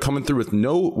accusations that are coming through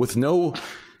with no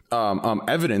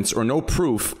evidence or no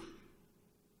proof,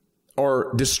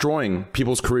 are destroying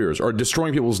people's careers or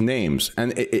destroying people's names.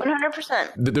 And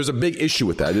 100%. There's a big issue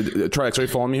with that. Triax, are you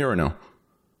following me here or no?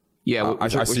 Yeah,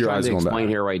 what I see your eyes going back.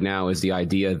 Here right now is the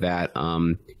idea that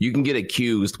you can get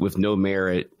accused with no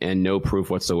merit and no proof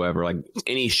whatsoever. Like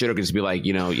any shitter could just be like,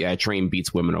 train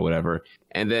beats women or whatever.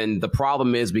 And then the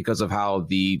problem is because of how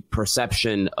the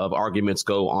perception of arguments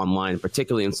go online,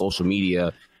 particularly in social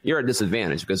media, you're at a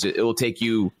disadvantage because it will take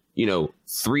you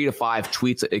 3 to 5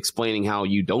 tweets explaining how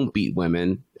you don't beat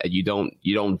women, and you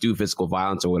don't do physical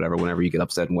violence or whatever whenever you get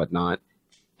upset and whatnot.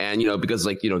 And, because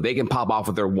they can pop off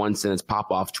with their 1 sentence pop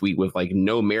off tweet with like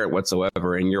no merit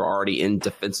whatsoever. And you're already in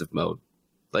defensive mode.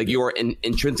 Like you are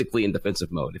intrinsically in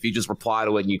defensive mode. If you just reply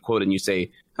to it and you quote and you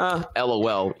say,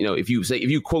 LOL, if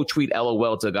you quote tweet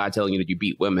LOL to a guy telling you that you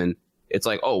beat women, it's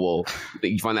like, oh, well,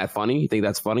 you find that funny? You think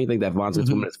that's funny? You think that violence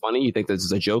against women is funny? You think this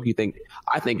is a joke?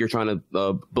 I think you're trying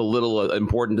to belittle an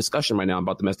important discussion right now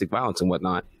about domestic violence and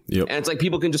whatnot. Yep. And it's like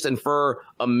people can just infer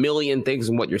a million things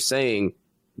in what you're saying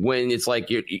when it's like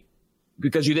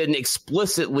because you didn't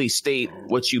explicitly state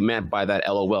what you meant by that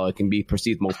LOL. It can be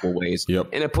perceived multiple ways. Yep.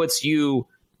 And it puts you,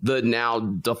 the now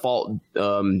default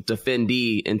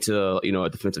defendee, into a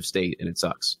defensive state, and it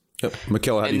sucks. Yep.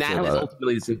 Michaela, how do you feel about it?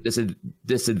 Ultimately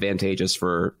disadvantageous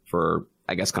for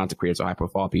I guess content creators or high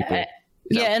profile people.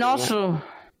 And also,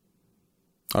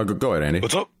 go ahead, Andy.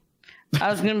 What's up?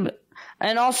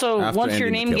 And also, once your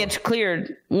name Michaela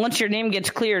gets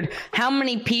cleared, how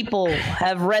many people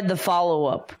have read the follow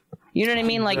up? You know what I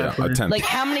mean? Like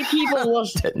how many people will?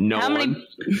 How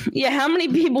many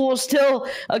people will still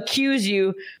accuse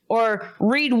you or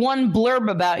read one blurb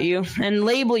about you and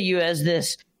label you as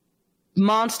this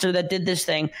monster that did this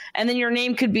thing, and then your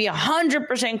name could be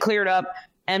 100% cleared up,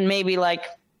 and maybe like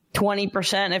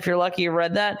 20%, if you're lucky, you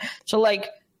read that. So like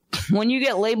when you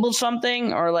get labeled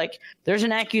something, or like there's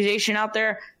an accusation out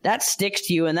there, that sticks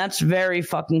to you, and that's very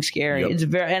fucking scary.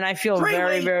 Yep. And I feel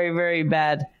very, very, very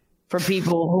bad for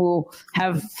people who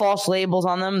have false labels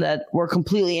on them that were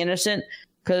completely innocent,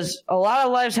 because a lot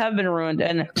of lives have been ruined.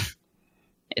 And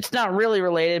it's not really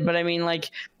related, but I mean, like,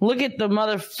 look at the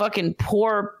motherfucking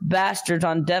poor bastards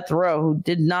on death row who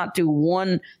did not do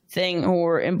one thing, who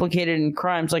were implicated in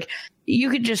crimes. Like, you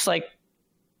could just like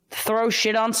throw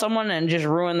shit on someone and just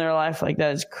ruin their life like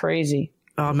that. Is crazy.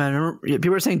 Oh man, remember,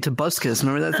 people were saying Tobuscus.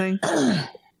 Remember that thing?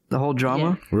 The whole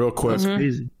drama. Real quick,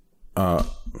 crazy.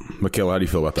 Michaela, how do you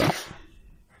feel about that?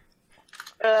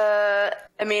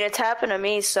 I mean, it's happened to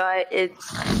me, so I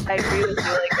agree with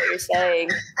you, like what you're saying.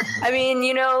 I mean,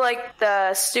 you know, like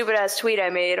the stupid ass tweet I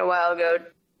made a while ago.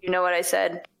 You know what I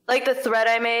said? Like the thread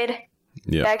I made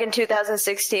back in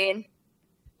 2016.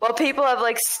 Well, people have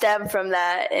like stemmed from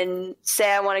that and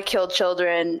say I want to kill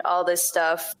children, all this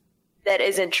stuff that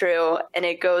isn't true, and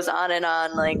it goes on and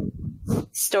on, like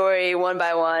story one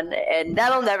by one, and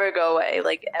that'll never go away,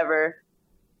 like ever.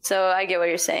 So I get what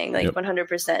you're saying, like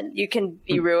 100%. You can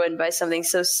be ruined by something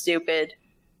so stupid.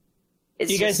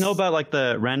 Do you guys know about like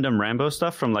the random Rambo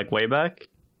stuff from like way back?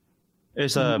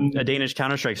 There's a Danish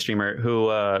Counter-Strike streamer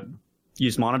who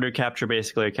used monitor capture,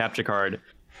 basically a capture card,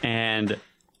 and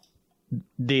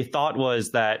the thought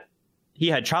was that he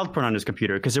had child porn on his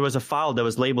computer because there was a file that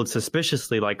was labeled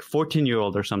suspiciously like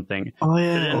 14-year-old or something. Oh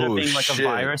yeah, it ended up being like a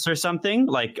virus or something,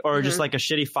 like or just like a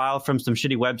shitty file from some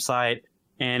shitty website.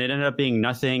 And it ended up being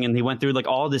nothing, and he went through like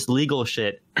all this legal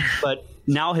shit. But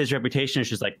now his reputation is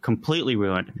just like completely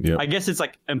ruined. Yep. I guess it's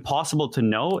like impossible to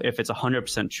know if it's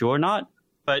 100% true or not.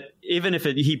 But even if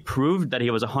he proved that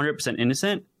he was 100%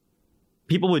 innocent,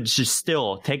 people would just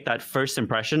still take that first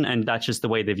impression, and that's just the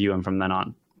way they view him from then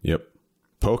on. Yep.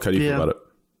 Poke, how do you feel about it?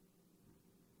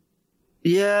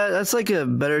 Yeah, that's like a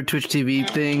better Twitch TV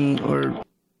thing, or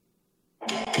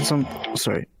some.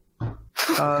 Sorry.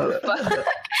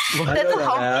 That's a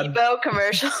Home Depot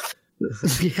commercial.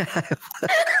 Yeah.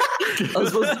 I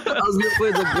was gonna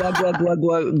play the blah blah blah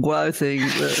blah blah thing.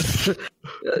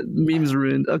 Memes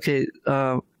ruined. Okay.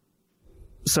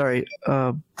 Sorry.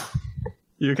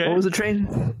 You okay? What was the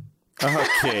train?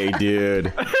 Okay, dude.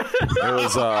 It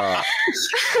was.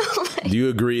 Do you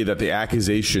agree that the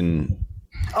accusation?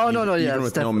 Oh no, yeah, even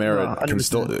with no merit, can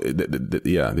still.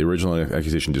 The original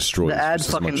accusation destroys. The ad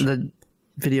fucking the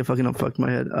video fucking fucked my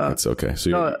head. That's okay.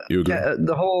 So you agree? Yeah,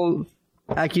 the whole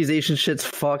accusation shit's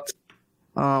fucked.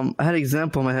 I had an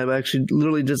example in my head, but I actually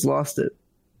literally just lost it.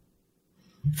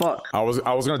 Fuck. I was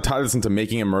gonna tie this into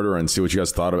Making a Murderer and see what you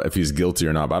guys thought of if he's guilty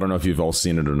or not. But I don't know if you've all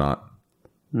seen it or not.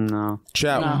 No.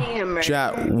 Chat.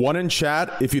 1 in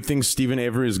chat if you think Stephen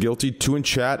Avery is guilty. 2 in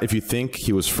chat if you think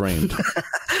he was framed.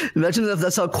 Imagine if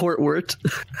that's how court worked.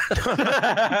 That's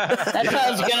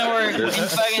how it's gonna work. In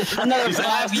fucking another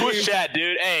 5 years. Twitch chat,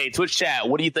 dude. Hey, Twitch chat.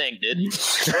 What do you think, dude?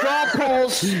 Straw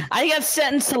polls. I got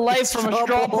sentenced to life from a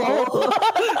straw poll.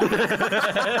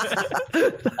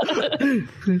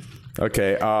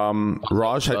 Okay,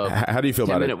 Raj, how do you feel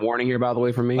about it? 10-minute warning here, by the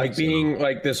way, from me. Like being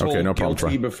like this whole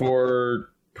guilty before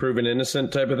proven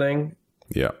innocent type of thing.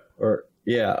 Yeah. Or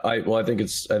yeah, I think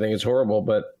it's horrible,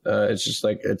 but it's just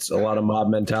like it's a lot of mob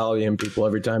mentality, and people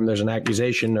every time there's an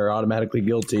accusation, they're automatically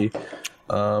guilty.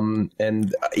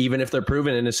 And even if they're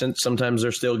proven innocent, sometimes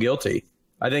they're still guilty.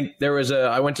 I think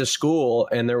I went to school,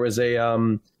 and there was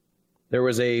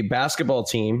a basketball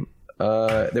team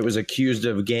that was accused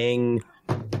of gang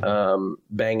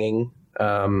banging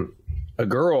a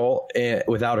girl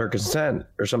without her consent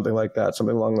or something like that,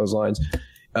 something along those lines.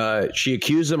 She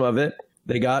accused them of it.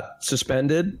 They got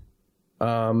suspended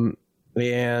and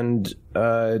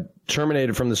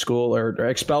terminated from the school, or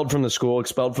expelled from the school,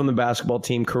 expelled from the basketball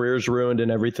team, careers ruined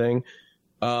and everything.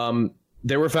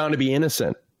 They were found to be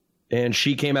innocent. And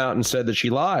she came out and said that she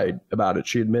lied about it.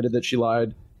 She admitted that she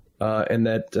lied and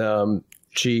that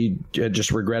she had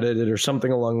just regretted it or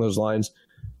something along those lines.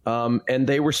 And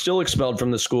they were still expelled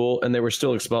from the school, and they were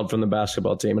still expelled from the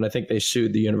basketball team. And I think they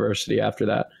sued the university after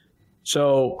that.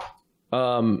 So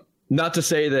not to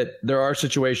say that there are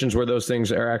situations where those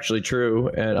things are actually true.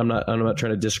 And I'm not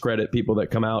trying to discredit people that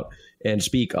come out and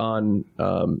speak on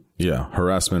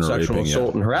harassment or sexual raping,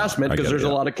 assault and harassment, because there's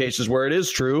a lot of cases where it is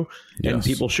true, and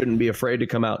people shouldn't be afraid to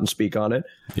come out and speak on it.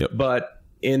 Yep. But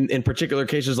in particular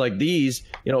cases like these,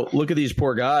 look at these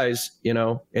poor guys,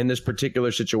 in this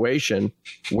particular situation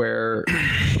where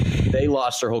they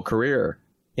lost their whole career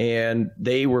and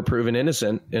they were proven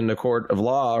innocent in the court of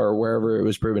law or wherever it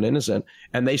was proven innocent,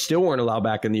 and they still weren't allowed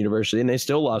back in the university, and they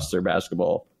still lost their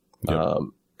basketball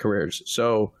careers.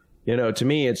 So, to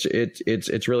me,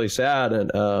 it's really sad,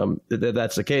 and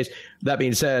that's the case. That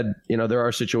being said, there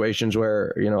are situations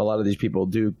where a lot of these people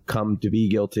do come to be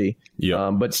guilty.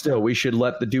 But still, we should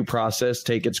let the due process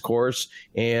take its course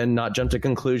and not jump to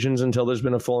conclusions until there's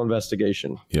been a full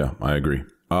investigation. Yeah, I agree.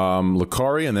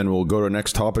 Lakari, and then we'll go to our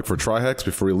next topic for Trihex.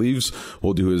 Before he leaves,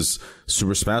 we'll do his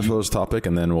Super Smash Bros. Topic,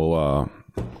 and then we'll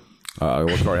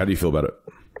Lakari, how do you feel about it?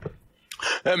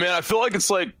 Hey, man, I feel like it's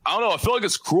like, I don't know, I feel like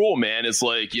it's cruel, man. It's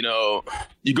like, you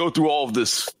go through all of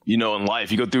this, in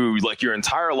life. You go through like your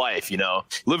entire life,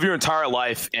 live your entire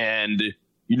life, and,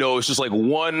 it's just like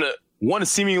one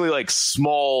seemingly like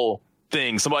small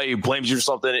thing, somebody blames you for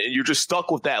something, and you're just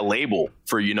stuck with that label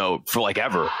for like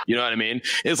ever. You know what I mean?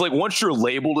 It's like once you're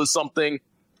labeled as something,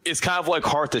 it's kind of like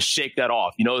hard to shake that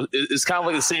off. It's kind of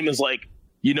like the same as like,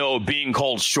 being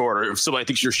called short, or if somebody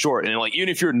thinks you're short, and like even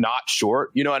if you're not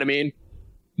short, you know what I mean?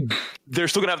 They're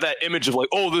still gonna have that image of like,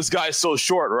 oh, this guy's so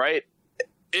short, right?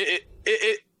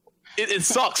 It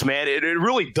sucks, man. It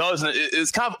really does. And it's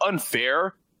kind of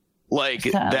unfair, like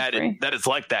that it's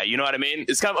like that. You know what I mean?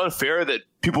 It's kind of unfair that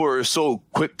people are so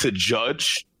quick to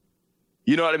judge.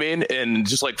 You know what I mean? And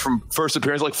just like from first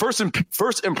appearance, like first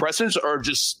impressions are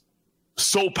just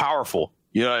so powerful.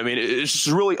 You know what I mean? It's just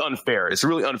really unfair. It's a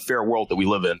really unfair world that we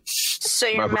live in. So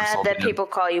you're mad that people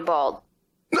call you bald?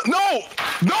 No,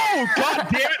 God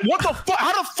damn it! What the fuck?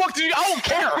 How the fuck did you? I don't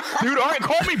care, dude. All right,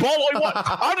 call me bald all you want.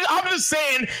 I'm just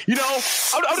saying, I'm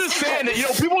just saying that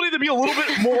people need to be a little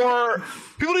bit more.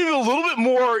 People need to be a little bit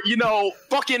more,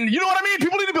 fucking, you know what I mean?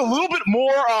 People need to be a little bit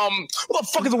more, what the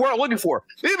fuck is the word I'm looking for?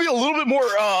 They need to be a little bit more,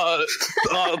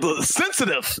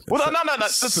 sensitive. Well,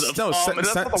 not sensitive. No,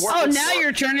 that's not the word. Oh, now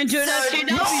you're turning into an SJW.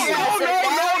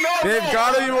 No. They've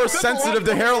got to be more sensitive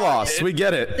to hair loss. We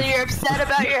get it. So you're upset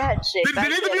about your head shape. They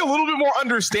need to be a little bit more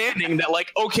understanding that,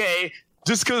 like, okay,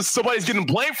 just because somebody's getting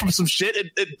blamed from some shit,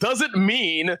 it doesn't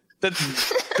mean that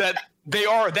they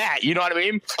are that, you know what I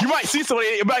mean? You might see somebody,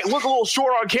 it might look a little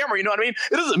short on camera, you know what I mean?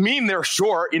 It doesn't mean they're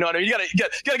short, you know what I mean? You gotta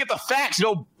get the facts,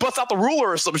 bust out the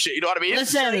ruler or some shit, you know what I mean?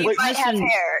 Listen, you might have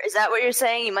hair. Is that what you're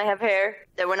saying? You might have hair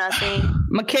that we're not seeing?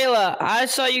 Michaela, I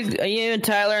saw you and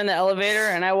Tyler in the elevator,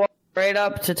 and I walked right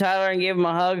up to Tyler and gave him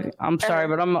a hug. I'm sorry,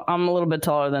 but I'm a little bit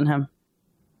taller than him.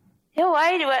 Yeah,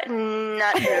 why do I?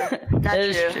 Not true. Not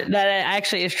true. That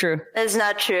actually is true. That's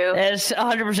not true. It's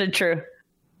 100% true.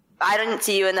 I didn't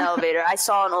see you in the elevator. I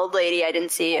saw an old lady. I didn't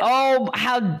see you. Oh,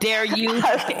 how dare you!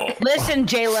 Listen,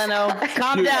 Jay Leno,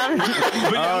 calm down.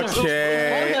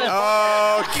 Okay.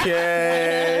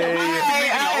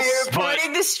 You're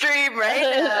reporting the stream right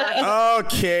now.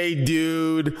 Okay,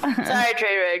 dude. Sorry,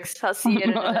 Trey Riggs. I'll see you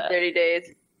in another 30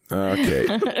 days. Okay.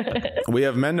 We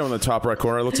have Mendo in the top right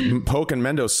corner. Looks like Poke and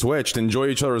Mendo switched. Enjoy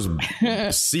each other's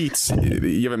seats.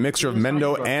 You have a mixture of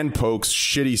Mendo and Poke's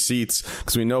shitty seats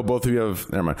because we know both of you have.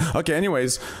 Never mind. Okay.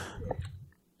 Anyways,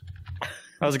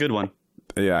 that was a good one.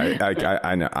 Yeah,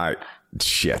 I know.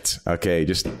 Shit. Okay,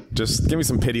 just give me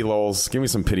some pity lols. Give me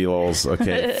some pity lols.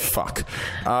 Okay. Fuck.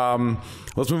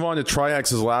 Let's move on to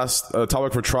Trihax's last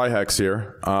topic for Trihex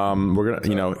here. We're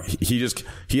gonna,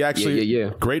 he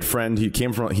actually great friend. He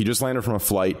just landed from a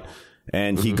flight.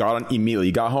 And he got on immediately.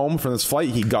 He got home from this flight.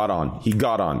 He got on.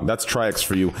 That's Trihex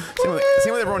for you.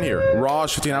 Same with everyone here.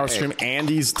 Raj, 15-hour stream.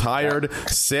 Andy's tired,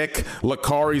 sick.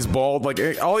 Lakari's bald. Like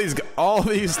all these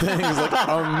things. Like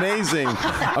amazing.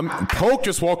 Poke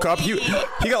just woke up. He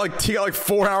got like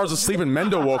 4 hours of sleep, and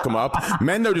Mendo woke him up.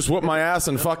 Mendo just whooped my ass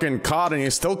and fucking caught, and he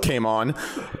still came on.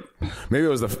 Maybe it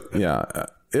was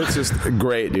it's just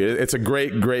great, dude. It's a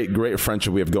great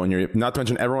friendship we have going here. Not to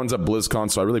mention everyone's at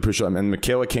BlizzCon, so I really appreciate them. And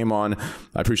Michaela came on.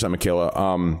 I appreciate that, Michaela.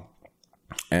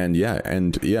 And you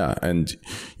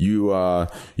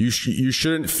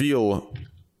shouldn't feel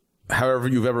however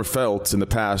you've ever felt in the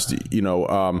past.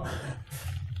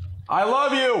 I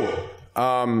love you.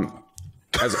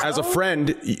 As a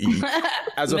friend,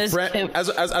 as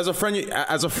a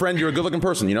friend, you're a good-looking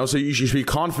person, so you should be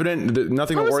confident.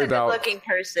 Nothing to worry about. Good-looking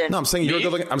person. No, I'm saying you're a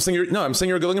good-looking. I'm saying you're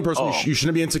a good-looking person. Oh. You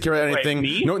shouldn't be insecure at anything.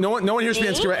 Wait, me? No one here should be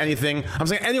insecure at anything. I'm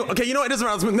saying anyway. Okay, it doesn't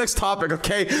matter. Let's next topic.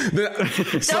 Okay.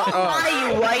 Don't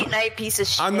lie, you white knight piece of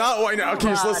shit. I'm not white knight. Okay,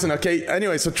 just listen. Okay.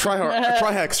 Anyway, so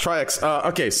Trihex.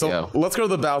 Okay, so let's go to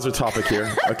the Bowser topic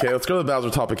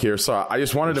here. So I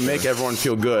just wanted to make everyone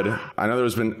feel good. I know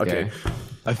there's been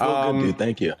I feel good, dude.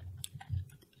 Thank you.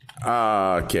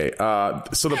 Okay.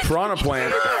 So the Piranha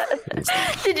Plant.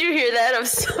 Did you hear that? I'm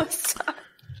so sorry.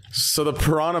 So the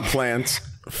Piranha Plant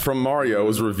from Mario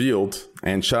was revealed,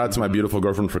 and shout out to my beautiful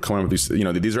girlfriend for coming with these.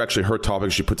 These are actually her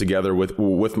topics she put together with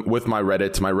my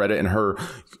Reddit and her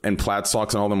and Plaid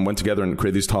Socks and all of them went together and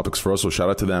created these topics for us. So shout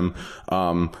out to them,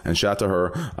 and shout out to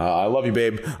her. I love you,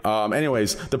 babe.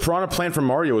 Anyways, the Piranha Plant from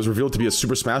Mario was revealed to be a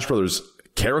Super Smash Brothers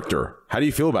character. How do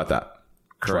you feel about that?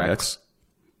 Correct.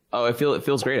 Oh, it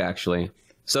feels great actually.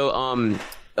 So, a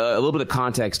little bit of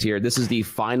context here. This is the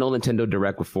final Nintendo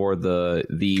Direct before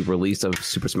the release of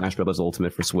Super Smash Bros.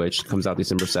 Ultimate for Switch. It comes out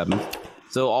December 7th.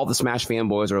 So all the Smash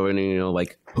fanboys are,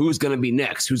 like, who's gonna be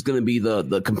next? Who's gonna be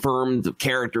the confirmed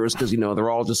characters? Because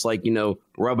they're all just like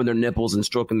rubbing their nipples and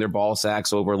stroking their ball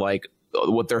sacks over like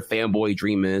what their fanboy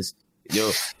dream is.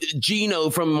 Gino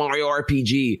from Mario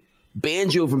RPG.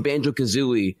 Banjo from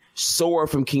Banjo-Kazooie, Sora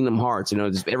from Kingdom Hearts.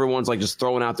 Just everyone's like just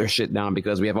throwing out their shit down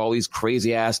because we have all these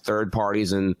crazy ass third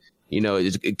parties and You know,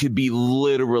 it could be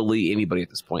literally anybody at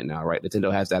this point now, right?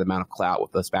 Nintendo has that amount of clout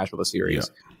with the Smash Bros. Series.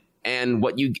 Yeah.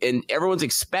 And everyone's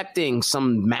expecting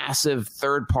some massive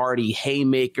third-party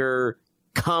haymaker,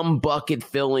 cum bucket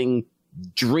filling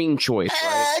dream choice,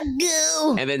 right?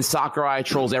 And then Sakurai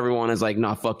trolls everyone is like,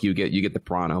 nah, fuck you, you get the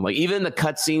piranha. Like even the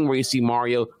cutscene where you see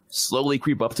Mario slowly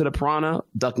creep up to the piranha,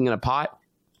 ducking in a pot.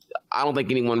 I don't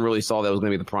think anyone really saw that was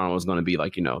going to be the piranha was going to be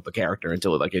like, you know, the character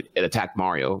until it attacked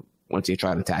Mario once he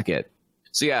tried to attack it.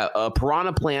 So yeah,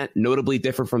 Piranha Plant, notably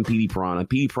different from PD Piranha.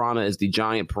 PD Piranha is the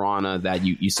giant piranha that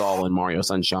you saw in Mario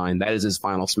Sunshine. That is his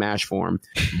final Smash form.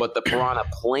 But the Piranha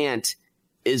Plant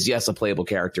is, yes, a playable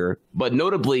character. But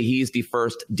notably, he's the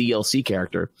first DLC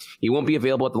character. He won't be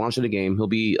available at the launch of the game. He'll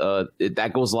be,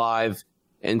 that goes live,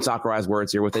 in Sakurai's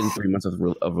words here, within 3 months of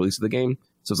release of the game.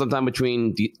 So sometime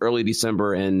between early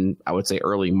December and I would say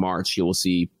early March, you will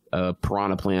see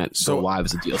Piranha Plant go live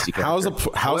as a DLC character.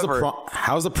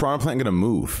 How's the Piranha Plant going to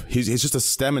move? He's just a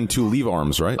stem and 2 leaf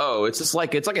arms, right? Oh, it's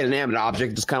like an inanimate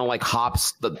object. Just kind of like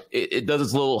hops. It does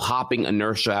its little hopping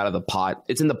inertia out of the pot.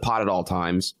 It's in the pot at all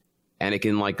times, and it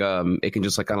can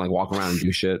just like kind of like walk around and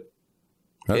do shit.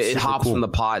 It hops from the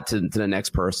pot to the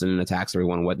next person and attacks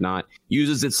everyone and whatnot.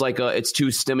 Uses its 2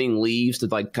 stemming leaves to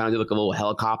like kind of do like a little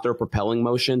helicopter propelling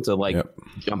motion to like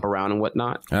jump around and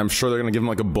whatnot. And I'm sure they're gonna give him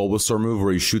like a Bulbasaur move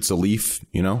where he shoots a leaf.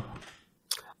 You know.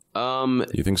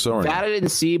 You think so? Or that I didn't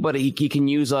see, but he can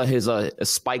use his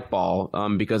spike ball.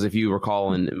 Because if you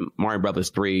recall in Mario Brothers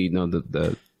 3, you know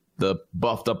the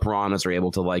buffed up piranhas are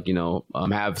able to like, you know,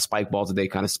 have spike balls that they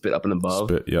kind of spit up and above.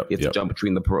 You have to jump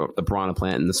between the piranha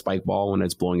plant and the spike ball when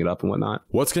it's blowing it up and whatnot.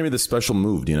 What's going to be the special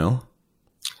move? Do you know?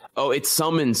 Oh, it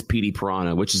summons PD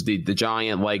Piranha, which is the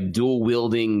giant like dual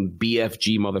wielding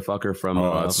BFG motherfucker from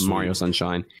Mario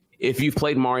Sunshine. If you've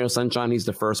played Mario Sunshine, he's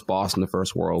the first boss in the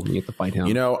first world. You have to fight him.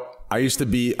 You know, I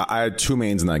had 2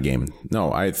 mains in that game.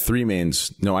 No, I had 3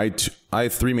 mains. No, I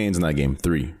had 3 mains in that game.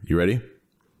 3. You ready?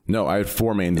 No, I had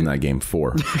 4 mains in that game.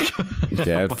 4.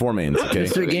 Okay, I had 4 mains. Okay,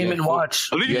 Mr. Game and Watch.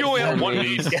 I think you only had 1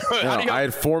 main. No, I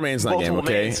had 4 mains in that game.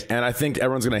 Okay, mains. And I think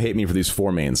everyone's gonna hate me for these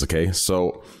 4 mains. Okay,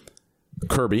 so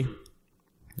Kirby.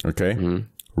 Okay,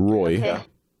 Roy.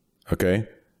 Okay,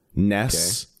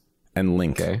 Ness and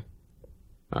Link. Okay,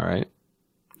 all right.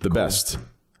 The best.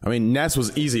 I mean, Ness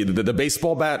was easy. The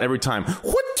baseball bat every time.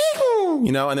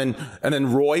 You know, and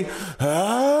then Roy.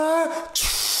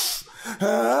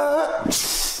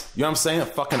 You know what I'm saying?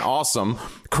 Fucking awesome.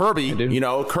 Kirby, you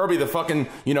know, the fucking,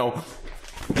 you know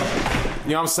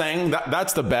what I'm saying?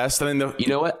 That's the best. I mean, you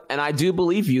know what? And I do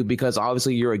believe you because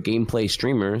obviously you're a gameplay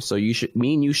streamer. So you should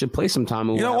play some time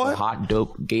and we'll have a hot,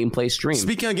 dope gameplay stream.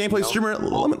 Speaking of gameplay streamer,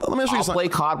 let me ask you something. I'll play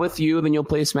COD with you, then you'll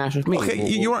play Smash with me. Okay,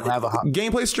 you want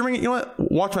gameplay streaming? You know what?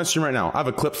 Watch my stream right now. I have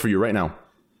a clip for you right now.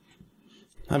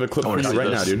 I have a clip for you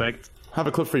right now, dude. I have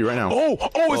a clip for you right now.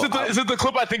 Is it the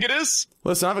clip I think it is?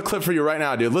 Listen, I have a clip for you right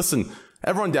now, dude. Listen,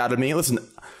 everyone doubted me. Listen,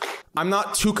 I'm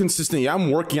not too consistent yet. I'm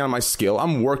working on my skill.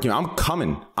 I'm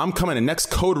coming. In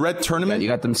next Code Red tournament. You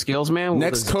got them skills, man?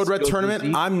 Next Code Red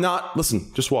tournament. I'm not.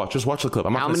 Listen, just watch the clip.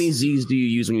 How many Z's do you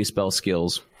use when you spell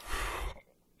skills?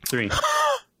 3.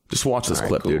 Just watch this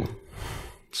clip, dude.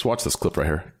 Just watch this clip right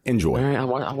here. Enjoy. All right, I'll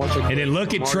watch it. And then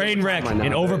look at Trainwreck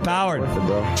and Overpowered.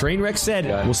 Trainwreck said,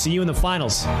 we'll see you in the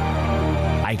finals.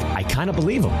 I kind of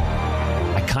believe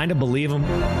him.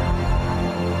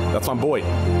 That's my boy.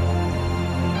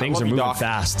 Things are moving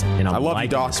fast. And I love you,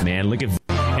 Doc. Man. Look at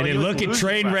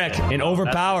Trainwreck and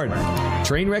Overpowered.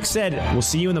 Trainwreck said, we'll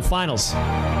see you in the finals.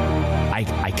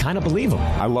 I kind of believe him.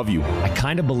 I love you. I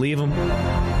kind of believe him.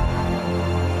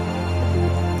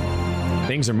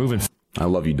 Things are moving. I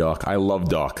love you, Doc. I love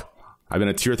Doc. I've been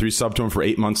a tier 3 sub to him for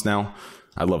 8 months now.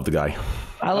 I love the guy.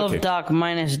 I love Doc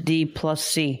minus D plus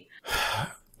C.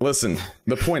 Listen,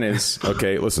 the point is,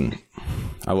 okay, listen,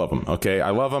 I love him. Okay,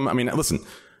 I love him. I mean, listen,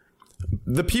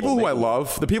 the people who I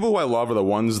love are the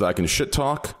ones that I can shit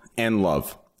talk and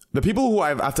love. The people who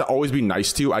I have to always be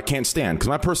nice to, I can't stand because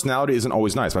my personality isn't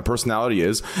always nice. My personality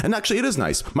is, and actually it is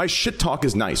nice. My shit talk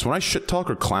is nice. When I shit talk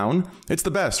or clown, it's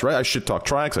the best, right? I shit talk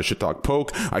Triax, I shit talk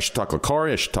Poke, I shit talk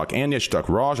Lakari, I shit talk Andy, I shit talk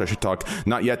Raj, I shit talk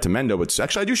not yet to Mendo, but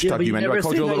actually I do shit talk you, Mendo. I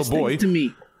called you a little boy. To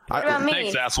me. What about me?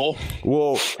 Thanks, asshole.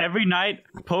 Well, every night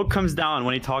Poke comes down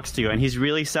when he talks to you, and he's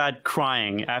really sad,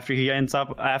 crying after he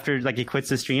quits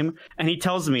the stream, and he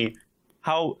tells me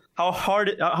how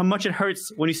much it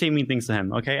hurts when you say mean things to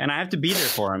him. Okay, and I have to be there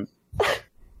for him.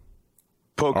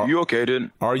 Poke, are you okay,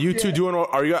 dude? Are you two doing?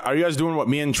 Are you guys doing what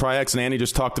me and Triax and Andy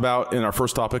just talked about in our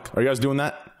first topic? Are you guys doing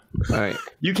that? All right.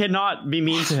 You cannot be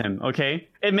mean to him. Okay,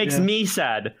 it makes me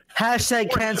sad.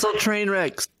 Hashtag cancel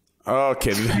Trainwrecks.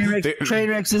 Okay.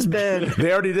 Trainwrecks is banned.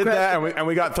 They already did that, and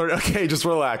we got 30. Okay, just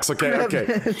relax.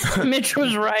 Okay. Mitch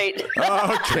was right.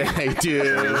 Okay,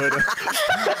 dude.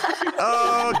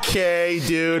 Okay,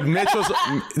 dude. Mitch was...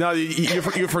 No,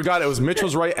 you forgot. It was Mitch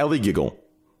was right, Ellie giggle.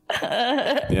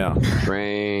 Yeah.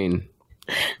 Train.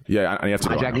 Yeah, I have to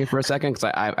go. Hijack you for a second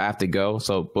because I have to go.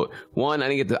 So, but one, I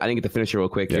didn't get to finish it real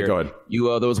quick. Yeah, go ahead.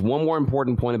 There was one more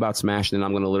important point about Smash, and then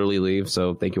I'm going to literally leave.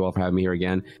 So, thank you all for having me here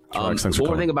again. One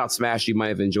more thing about Smash you might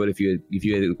have enjoyed if you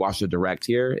had watched the direct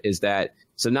here is that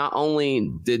not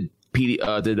only did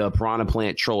Piranha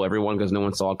Plant troll everyone because no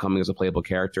one saw it coming as a playable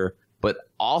character, but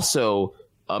also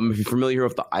if you're familiar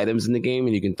with the items in the game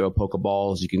and you can throw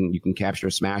Pokeballs, you can capture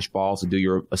Smash Balls to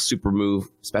do a super move,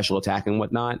 special attack, and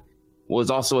whatnot. Was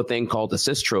also a thing called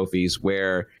assist trophies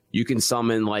where you can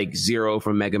summon like Zero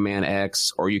from Mega Man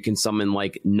X, or you can summon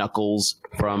like Knuckles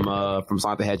from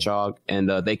Sonic the Hedgehog,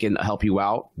 and they can help you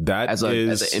out as an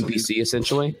NPC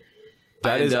essentially.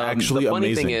 That is actually the funny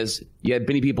amazing. thing is you had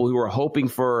many people who were hoping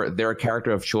for their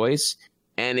character of choice,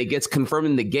 and it gets confirmed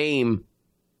in the game,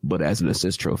 but as an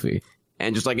assist trophy,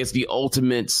 and just like it's the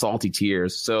ultimate salty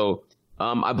tears. So.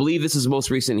 I believe this is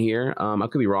most recent here. I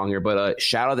could be wrong here, but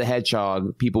Shadow the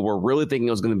Hedgehog, people were really thinking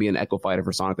it was going to be an Echo Fighter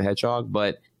for Sonic the Hedgehog,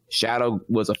 but Shadow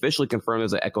was officially confirmed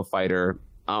as an Echo Fighter.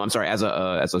 As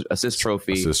an assist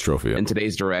trophy. In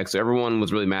today's direct. So everyone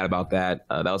was really mad about that.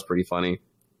 That was pretty funny.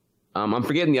 I'm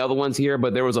forgetting the other ones here,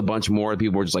 but there was a bunch more that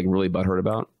people were just like really butthurt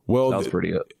about. Well, that was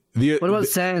pretty good. What about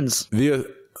Sans? You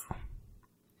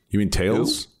mean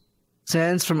Tails?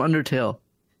 Sans from Undertale.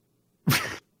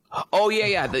 Oh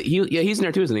yeah. He's in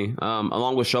there too, isn't he?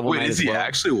 Along with Shovel Knight. Wait, is he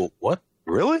actually? What?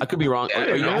 Really? I could be wrong.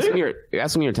 Are you asking me? You're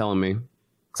asking me or telling me?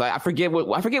 Because I forget what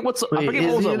was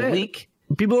a leak.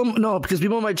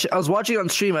 Because I was watching on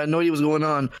stream. I had no idea what was going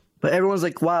on. But everyone's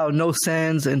like, wow, no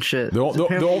Sans and shit.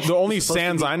 The only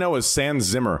Sans I know is Sans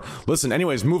Zimmer. Listen,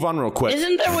 anyways, move on real quick.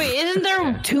 Isn't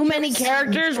there too many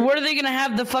characters? What are they going to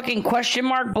have the fucking question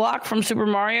mark block from Super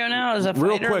Mario now as a fighter?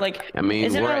 Real quick. Like, I mean,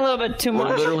 isn't it a little bit too much?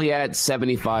 We're literally at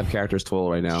 75 characters total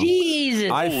right now.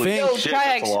 Jesus. I think... Yo,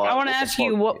 Triax, I want to ask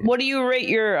you, what do you rate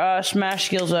your Smash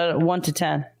skills at 1 to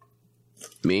 10?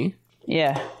 Me?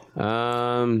 Yeah.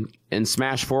 In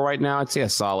Smash 4 right now, I'd say a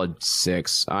solid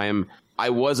 6. I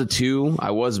was a 2.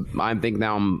 I think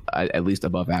now I'm at least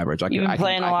above average. You've been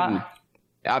playing a lot?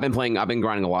 I've been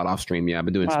grinding a lot off stream. Yeah, I've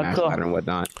been doing Smash Ladder and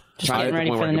whatnot. Just getting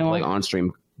ready for the new one. On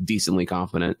stream, decently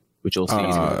confident, which you'll see.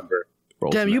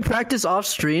 Damn, you practice off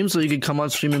stream so you can come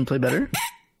on stream and play better?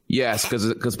 Yes,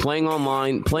 because playing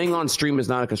on stream is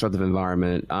not a constructive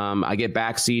environment. I get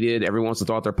backseated. Everyone wants to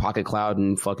throw out their pocket cloud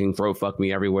and fucking throw fuck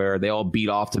me everywhere. They all beat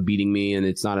off to beating me, and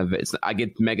I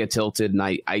get mega tilted, and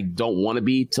I don't want to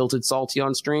be tilted salty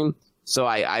on stream. So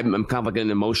I'm kind of like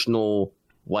an emotional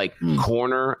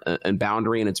corner and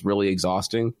boundary, and it's really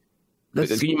exhausting. Can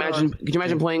you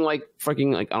imagine playing like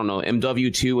freaking I don't know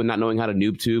MW2 and not knowing how to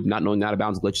noob tube, not knowing how to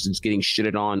bounce glitches, and just getting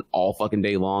shitted on all fucking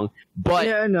day long? But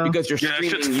because you're streaming,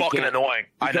 that shit's fucking annoying.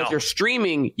 Because you're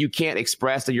streaming, you can't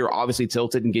express that you're obviously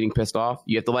tilted and getting pissed off.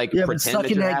 You have to pretend that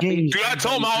you're happy. Dude, I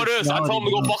told him how it is. I told him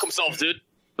to go fuck himself, dude.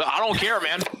 I don't care,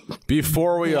 man.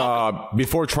 Before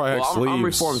Triax leaves, I'm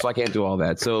reformed, so I can't do all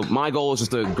that. So my goal is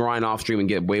just to grind off stream and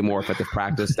get way more effective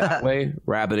practice that way,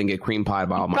 rather than get cream pied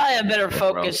by all my. Probably a better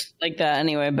focus like that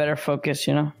anyway. Better focus,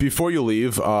 you know. Before you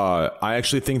leave, I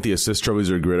actually think the assist trophies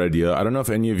are a great idea. I don't know if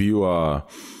any of you.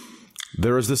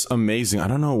 There was this amazing. I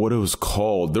don't know what it was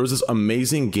called. There was this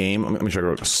amazing game. Let me check.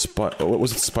 What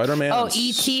was it? Spider-Man. Oh,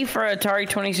 ET for Atari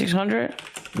 2600.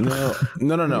 No.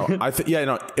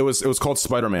 It was called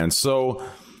Spider-Man. So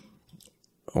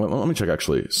let me check.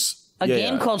 Actually, a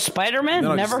game called Spider-Man.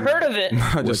 Never heard of it.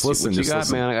 Just listen. What you got,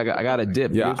 man? I got a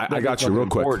dip. Yeah, I got you real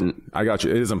quick. I got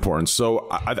you. It is important. So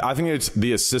I think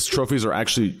the assist trophies are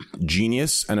actually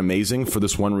genius and amazing for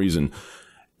this one reason.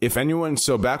 If anyone,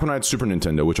 so back when I had Super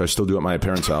Nintendo, which I still do at my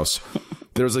parents' house,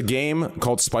 there was a game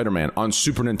called Spider-Man on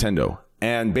Super Nintendo.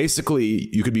 And basically,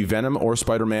 you could be Venom or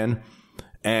Spider-Man,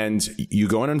 and you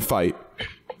go in and fight,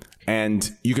 and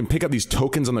you can pick up these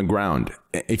tokens on the ground.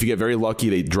 If you get very lucky,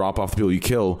 they drop off the people you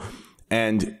kill.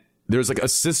 And there's like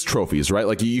assist trophies, right?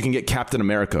 Like you can get Captain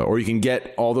America, or you can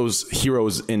get all those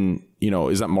heroes in,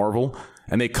 is that Marvel?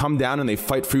 And they come down and they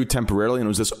fight for you temporarily. And it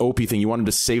was this OP thing. You wanted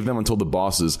to save them until the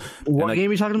bosses. What game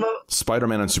are you talking about?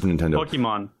 Spider-Man on Super Nintendo.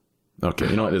 Pokemon. Okay,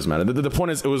 you know what? It doesn't matter. The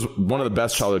point is, it was one of the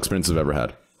best childhood experiences I've ever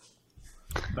had.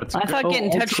 I thought getting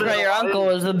touched by your uncle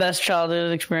was the best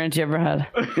childhood experience you ever had.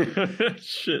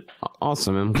 Shit.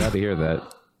 Awesome, man. I'm glad to hear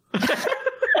that.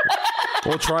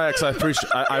 Well, Triax,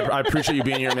 I appreciate you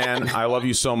being here, man. I love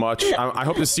you so much. I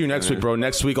hope to see you next week, bro.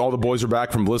 Next week, all the boys are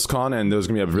back from BlizzCon, and there's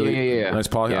gonna be a really nice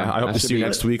podcast. Yeah, I hope to see you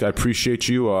next week. I appreciate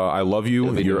you. I love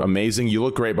you. You're amazing. You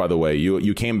look great, by the way.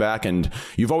 You came back, and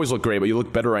you've always looked great, but you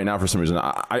look better right now for some reason.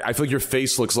 I feel like your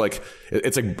face looks like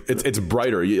it's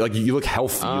brighter. You look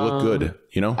healthy. You look good.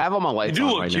 You know, I have all my lights. You do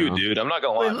on look right cute, now. dude. I'm not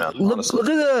gonna lie, man.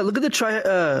 Look at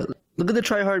the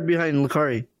try hard behind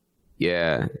Lucari.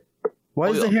 Yeah. Why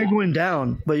is the hair going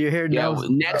down? But your hair now.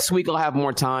 Next week I'll have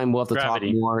more time. We'll have to talk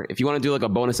more. If you want to do like a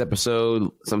bonus episode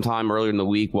sometime earlier in the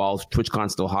week while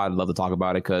TwitchCon's still hot, I'd love to talk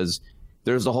about it because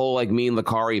there's the whole like me and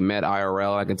Lucari met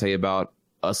IRL. I can tell you about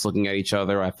us looking at each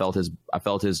other. I felt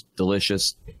his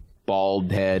delicious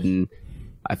bald head, and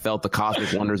I felt the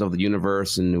cosmic wonders of the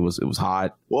universe, and it was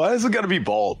hot. Why is it gotta be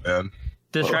bald, man?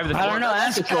 Describe the. I don't know.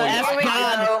 Ask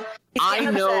God.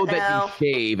 I know that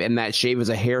you shave, and that shave is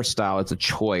a hairstyle. It's a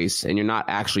choice, and you're not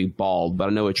actually bald. But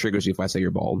I know it triggers you if I say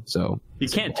you're bald. So you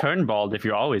can't turn bald if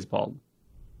you're always bald.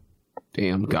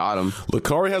 Damn, got him.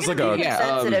 Lucari has like a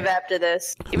sensitive after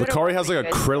this. Lucari has like a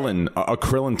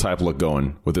Krillin type look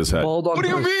going with his head. What do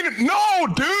you mean? No,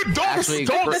 dude, don't say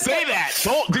that.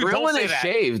 Don't Krillin say is that.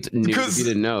 shaved. If you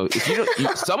didn't know,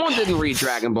 someone didn't read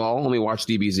Dragon Ball. Let me watch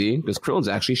DBZ because Krillin's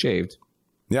actually shaved.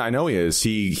 Yeah, I know he is.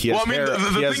 He has hair.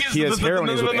 He has hair when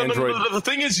he's with Android. The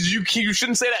thing is, you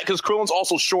shouldn't say that because Krillin's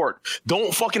also short.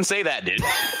 Don't fucking say that, dude.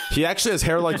 He actually has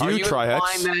hair like you, Trihex.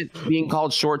 Find that being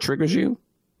called short triggers you?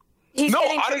 He's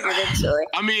getting triggered instantly.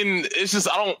 I mean, it's just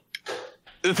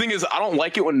the thing is, I don't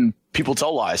like it when people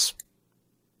tell lies.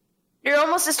 You're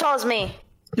almost as tall as me.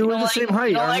 Dude, we're the same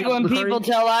height. I don't like when people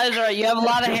tell lies, or you have a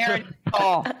lot of hair.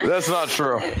 Oh, that's not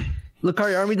true.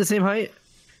 Lucari, aren't we the same height?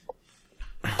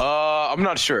 I'm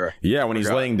not sure. Yeah, when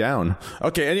he's laying down.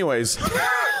 Okay, anyways. All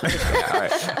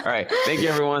right. Thank you,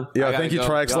 everyone. Yeah, thank you,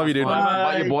 Triax. Love you, dude.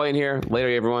 Bye. Your boy in here. Later,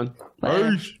 everyone.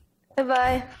 Bye.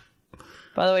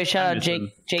 By the way, shout out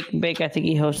Jake Bake. I think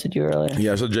he hosted you earlier.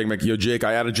 Yeah, so Jake,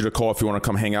 I added you to call if you want to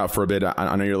come hang out for a bit.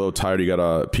 I know you're a little tired. You got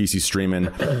a PC streaming.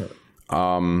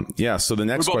 Yeah, so the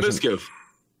next what about question. Biscoff?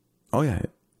 Oh, yeah.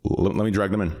 Let me drag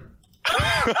them in.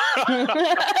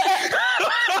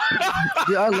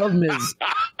 Dude, I love Miz.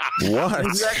 What?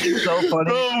 He's actually so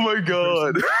funny. Oh my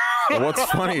god. What's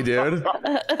funny, dude?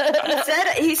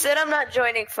 He said I'm not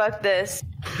joining. Fuck this.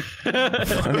 What do you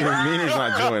mean he's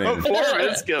not joining? Poor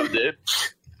Biscoff, dude.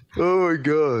 Oh my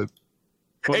god.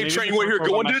 Well, hey, Trent, you want to hear a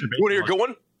good one, dude? You want to hear a good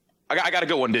one? I got a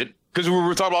good one, dude. Because we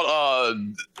were talking about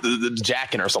the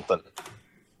jacking or something.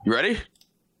 You ready?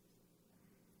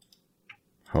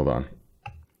 Hold on.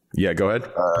 Yeah, go ahead.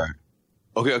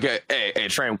 Okay. Hey,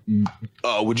 Trent.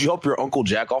 Would you help your uncle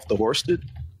jack off the horse, dude?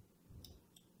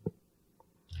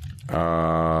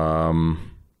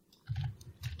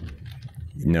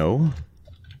 No.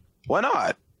 Why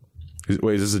not?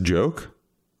 Wait, is this a joke?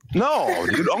 No,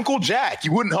 dude. Uncle Jack.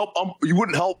 You wouldn't help. You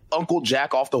wouldn't help Uncle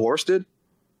Jack off the horse, dude.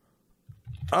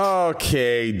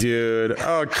 Okay, dude.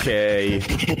 Okay.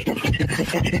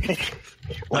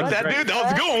 Like that, dude. That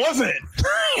was a good one, wasn't it?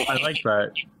 I like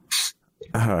that.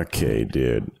 Okay,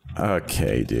 dude.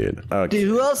 Okay. Dude,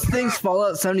 who else thinks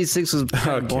Fallout 76 was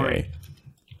boring?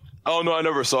 Oh no, I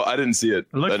never saw. I didn't see it.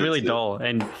 It looks really dull,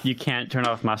 and you can't turn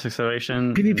off mouse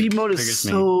acceleration. PvP mode is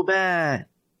so bad.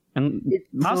 And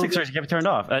mouse acceleration kept turned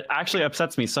off. It actually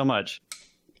upsets me so much.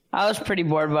 I was pretty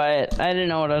bored by it. I didn't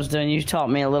know what I was doing. You taught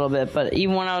me a little bit, but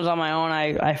even when I was on my own,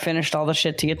 I finished all the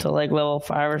shit to get to like level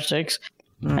 5 or 6,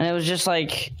 and it was just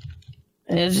like,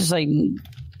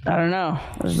 I don't know.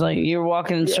 It was like you're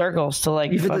walking in circles to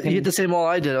like. You hit the same wall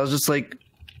I did. I was just like,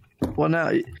 what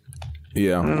now?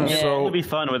 Yeah. So it would be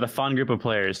fun with a fun group of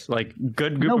players. Like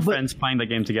good group of friends playing the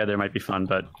game together might be fun,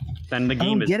 but then the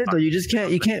game is. Get it though. You just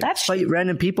can't. You can't fight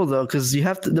random people though, because you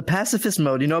have the pacifist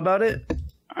mode. You know about it?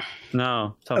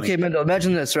 No. Okay, Mendel.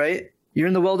 Imagine this, right? You're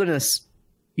in the wilderness.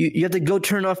 You have to go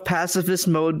turn off pacifist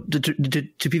mode to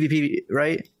PvP,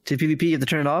 right? To PvP, you have to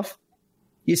turn it off.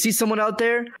 You see someone out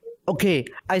there? Okay,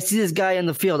 I see this guy in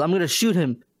the field. I'm gonna shoot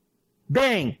him.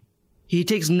 Bang! He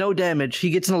takes no damage. He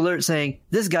gets an alert saying,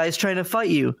 this guy is trying to fight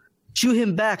you. Shoot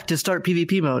him back to start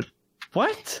PvP mode.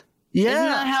 What? Isn't Yeah.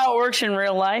 that how it works in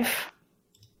real life?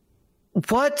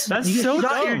 What? That's you so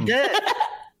shot, dumb. you're dead.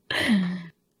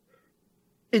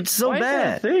 It's so Why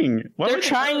bad. Is that a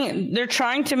thing? They're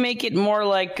trying to make it more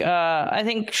like I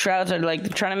think Shrouds are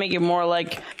like trying to make it more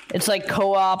like it's like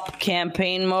co-op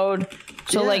campaign mode.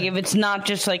 So like if it's not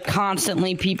just like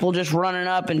constantly people just running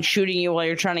up and shooting you while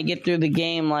you're trying to get through the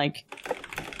game, like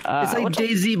it's like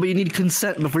DayZ, but you need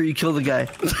consent before you kill the guy.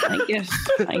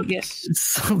 I guess it's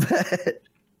so bad.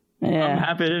 Yeah. I'm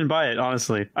happy I didn't buy it,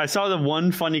 honestly. I saw the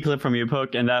one funny clip from you,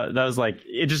 Poke, and that was like,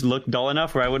 it just looked dull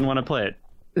enough where I wouldn't want to play it.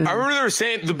 I remember they were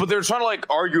saying, but they were trying to like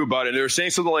argue about it. They were saying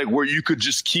something like where you could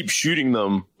just keep shooting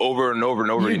them over and over and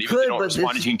over again. Even if they don't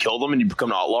respond, you can kill them and you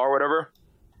become an outlaw or whatever.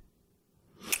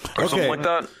 Or something like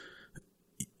that.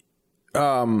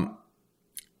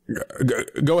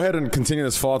 Go ahead and continue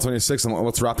this Fallout 26, and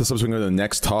let's wrap this up so we can go to the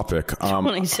next topic.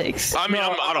 26. I mean, I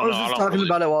don't know. I was just talking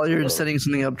about it while you were setting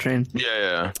something up, Train.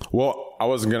 Yeah. Well, I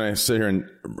wasn't gonna sit here and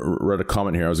read a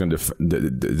comment here. I was gonna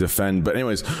defend, but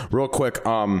anyways, real quick.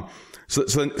 So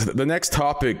the next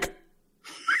topic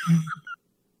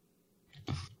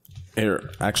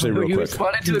here, actually, real quick. You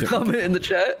responded to the comment in the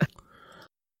chat.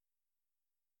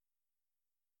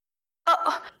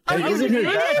 I didn't do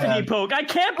that to me, Poke. I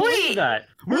can't believe that.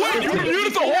 What? You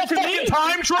muted the whole fucking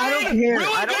time, Train? I don't hear it.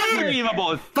 I don't believe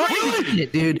it. Fuck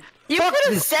it, dude. You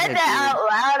could have said that out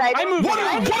loud. What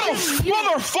a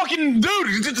motherfucking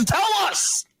dude! Tell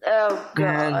us. Oh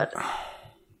god.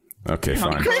 Okay,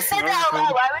 fine. You could have said that out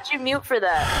loud. Why would you mute for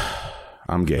that?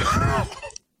 I'm gay.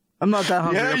 I'm not that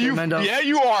hungry. Yeah,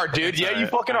 you are, dude. Yeah, you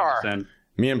fucking are.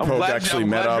 Me and Poke actually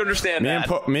met up.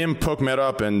 Me and Poke met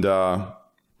up, and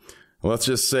let's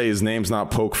just say his name's not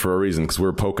Poke for a reason because we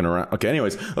were poking around. Okay,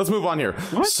 anyways, let's move on here.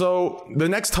 What? So the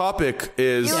next topic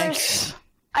is.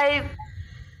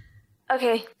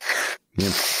 Okay.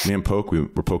 Me and Poke, we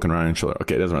were poking around each other.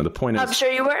 Okay, it doesn't matter. The point is. I'm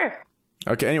sure you were.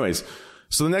 Okay, anyways.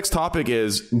 So the next topic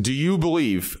is, do you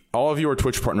believe, all of you are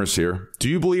Twitch partners here, do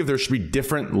you believe there should be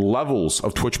different levels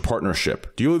of Twitch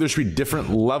partnership? Do you believe there should be different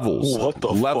levels? What the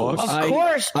levels? fuck? Of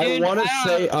course, dude.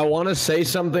 I want to say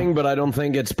something, but I don't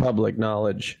think it's public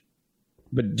knowledge.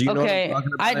 But do you know what I'm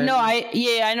talking about? I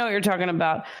know what you're talking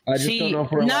about. I just don't know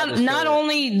if we're not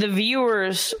only the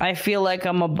viewers, I feel like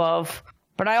I'm above,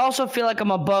 but I also feel like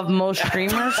I'm above most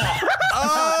streamers. So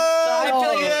I feel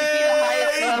like it should be the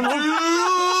highest level.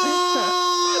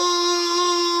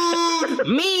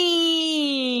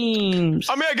 Memes.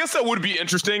 I mean, I guess that would be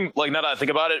interesting. Like, now that I think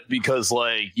about it, because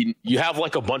like you have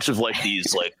like a bunch of like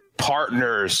these like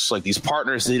partners, like these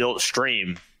partners, they don't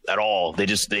stream at all. They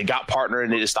got partner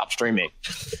and they just stopped streaming,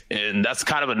 and that's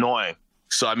kind of annoying.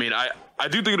 So I mean, I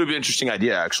do think it would be an interesting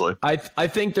idea, actually. I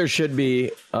think there should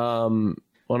be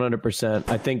 100%.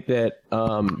 I think that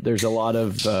there's a lot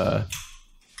of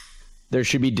there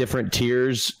should be different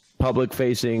tiers, public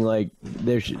facing. Like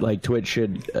like Twitch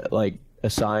should like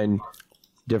assign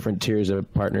different tiers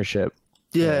of partnership.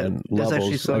 Yeah, and that's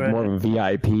actually levels, so like right. more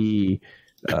VIP,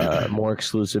 more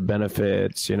exclusive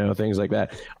benefits, things like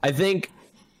that. I think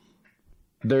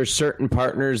there's certain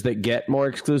partners that get more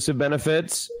exclusive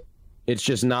benefits. It's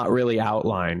just not really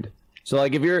outlined. So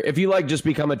like if you like just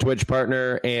become a Twitch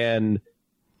partner and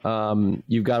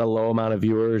you've got a low amount of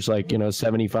viewers, like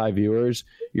 75 viewers,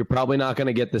 you're probably not going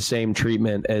to get the same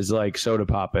treatment as like Soda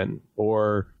Poppin'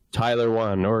 or Tyler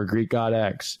One or Greek God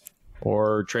X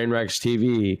or Trainwrecks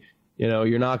TV.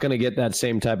 You're not going to get that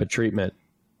same type of treatment.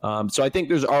 So I think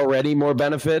there's already more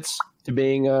benefits to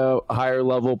being a higher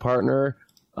level partner,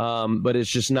 but it's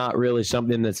just not really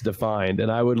something that's defined.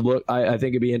 And I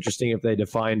think it'd be interesting if they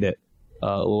defined it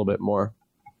a little bit more.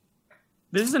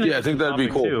 This is I think that'd be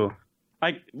cool. Too.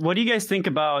 Like, what do you guys think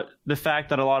about the fact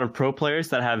that a lot of pro players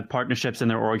that have partnerships in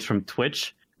their orgs from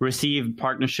Twitch receive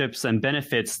partnerships and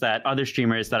benefits that other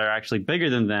streamers that are actually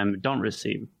bigger than them don't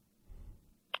receive?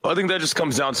 I think that just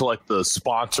comes down to like the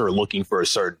sponsor looking for a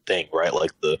certain thing, right?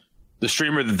 Like the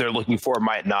streamer that they're looking for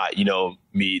might not,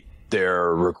 meet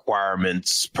their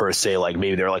requirements per se. Like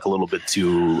maybe they're like a little bit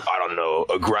too, I don't know,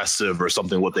 aggressive or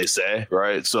something, what they say,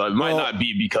 right? So it might not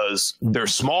be because they're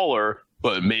smaller,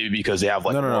 but maybe because they have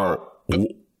like No.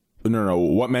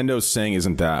 What Mendo's saying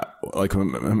isn't that. Like,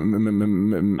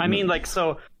 I mean, like,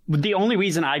 so the only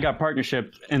reason I got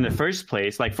partnership in the first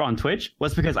place, like on Twitch,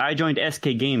 was because I joined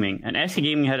SK Gaming, and SK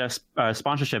Gaming had a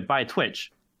sponsorship by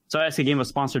Twitch. So SK Gaming was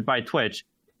sponsored by Twitch,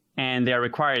 and they are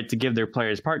required to give their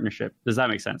players partnership. Does that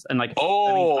make sense? And like,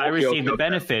 I received the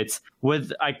benefits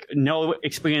with like no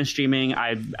experience streaming.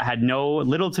 I had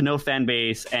little to no fan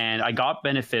base, and I got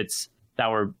benefits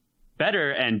that were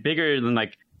better and bigger than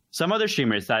like some other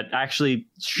streamers that actually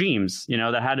streams,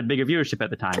 that had a bigger viewership at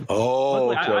the time.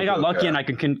 I got lucky and I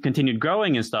continued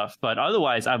growing and stuff, but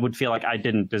otherwise I would feel like I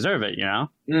didn't deserve it,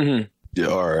 Mm-hmm. Yeah,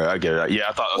 all right, I get it. Yeah,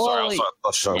 I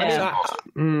thought. Sorry.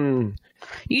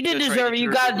 You did deserve it.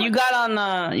 You got on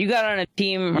a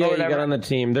team. Yeah, you got on the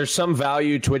team. There's some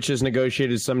value. Twitch has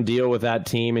negotiated some deal with that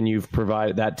team, and you've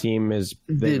provided that team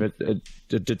they've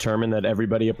determined that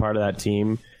everybody a part of that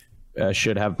team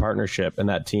should have partnership, and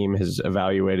that team has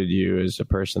evaluated you as a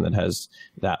person that has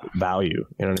that value.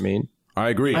 You know what I mean? I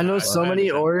agree. I know so many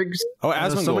orgs. Oh,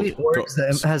 Asmongold. So many orgs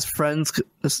that has friends.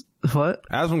 What?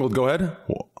 Asmongold, go ahead.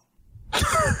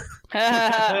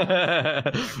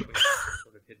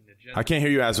 I can't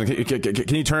hear you, Asmon.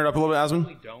 Can you turn it up a little bit,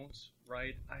 Asmon? Don't,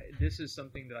 right? This is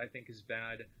something that I think is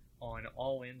bad on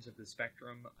all ends of the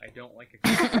spectrum. I don't like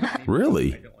a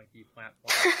Really? I don't like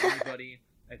deplatforming anybody.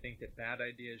 I think that bad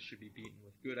ideas should be beaten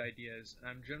with good ideas. And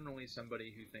I'm generally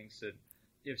somebody who thinks that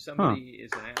if somebody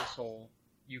is an asshole,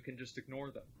 you can just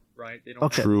ignore them, right? They don't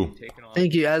have to be taken on.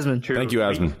 Thank you, Asmon. Thank you,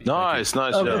 Asmon. Nice.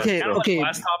 Okay.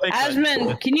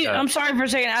 Asmon, can you? I'm sorry for a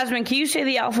second. Asmon, can you say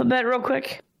the alphabet real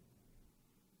quick?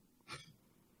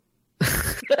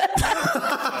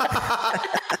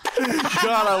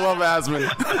 God, I love Asmon.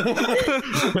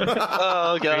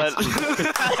 Oh God.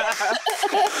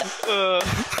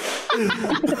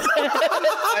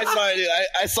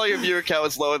 I saw your viewer count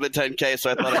was lower than 10K,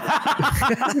 so I thought I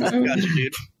got you,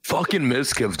 dude. Fucking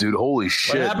Miskiv, dude. Holy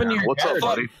shit. What happened to your What's hair? up,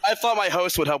 buddy? I thought my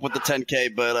host would help with the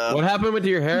 10K, but what happened with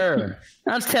your hair?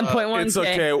 That's 10.1K. It's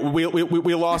okay.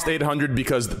 We lost 800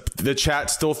 because the chat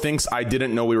still thinks I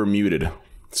didn't know we were muted.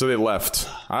 So they left.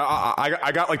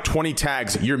 I got like 20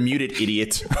 tags. You're muted,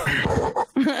 idiot.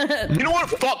 You know what?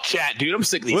 Fuck chat, dude. I'm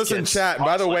sick of these Listen, kids. chat.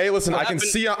 By the way, listen. I can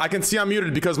see I'm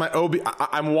muted because my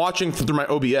I'm watching through my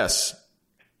OBS.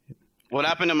 what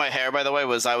happened to my hair, by the way,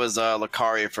 was I was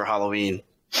Lucario for Halloween.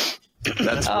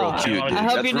 That's real cute. I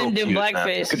hope you didn't do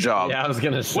blackface. Good job. Yeah, I was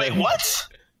gonna say. Wait, what?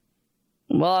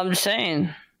 Well, I'm just saying.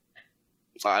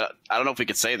 I don't know if we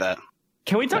could say that.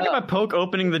 Can we talk about Poke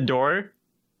opening the door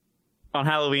on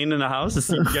Halloween in the house?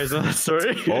 You guys know that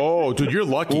story? Oh, dude, you're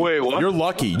lucky. Wait, what? You're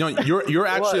lucky. No, you're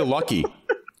actually lucky.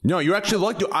 No, you're actually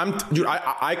lucky. Dude.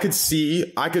 I could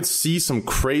see some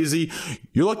crazy.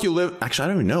 You're lucky you live. Actually, I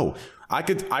don't even know. I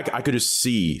could just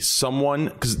see someone,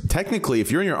 because technically,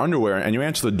 if you're in your underwear and you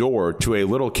answer the door to a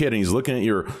little kid and he's looking at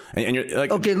your and you're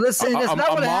like, okay, listen, that's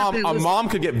not what happened. A mom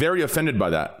could get very offended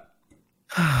by that.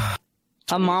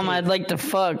 A mom I'd like to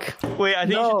fuck. Wait, I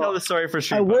think you should tell the story for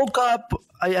sure. I woke up.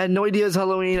 I had no idea it's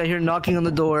Halloween. I hear knocking on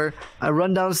the door. I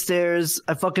run downstairs.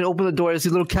 I fucking open the door. I see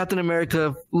little Captain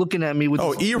America looking at me with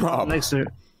E-Rob next to her.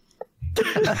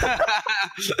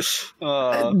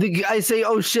 I say,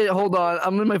 "Oh shit, hold on!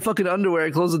 I'm in my fucking underwear."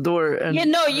 I close the door. And Yeah,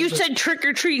 no, you said trick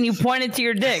or treat and you pointed to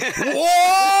your dick.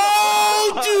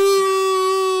 Whoa,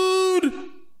 dude!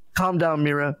 Calm down,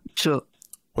 Mira. Chill.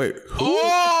 Wait.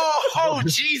 Oh,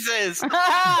 Jesus! Wait,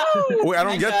 I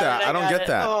don't get that. I don't get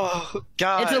that. Oh,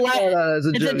 God. It's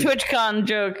a TwitchCon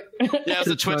joke. Yeah, it's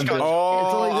a TwitchCon.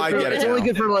 Oh, I get it. It's only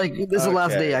good for like this is the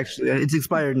last day. Actually, it's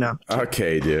expired now.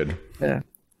 Okay, dude. Yeah.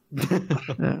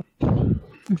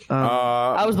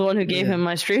 I was the one who gave him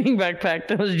my streaming backpack.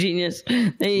 That was genius.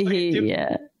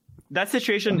 Yeah. That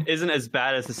situation isn't as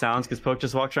bad as it sounds because Poke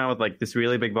just walked around with like this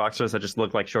really big boxers that just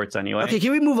look like shorts anyway. Okay,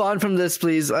 can we move on from this,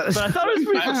 please? But I thought it was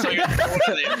pretty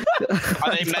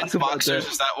Are they men's boxers?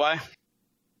 Is that why?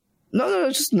 No,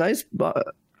 it's just nice.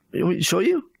 Show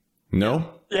you? No.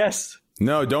 Yes.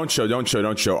 No, don't show.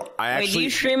 Wait, do you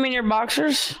stream in your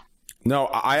boxers? No,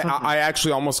 I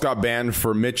actually almost got banned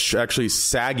for Mitch actually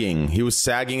sagging. He was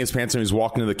sagging his pants and he was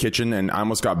walking to the kitchen, and I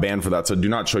almost got banned for that. So do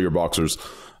not show your boxers.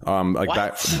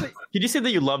 That. Did you say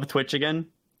that you love Twitch again?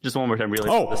 Just one more time, really.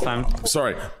 Oh, this time.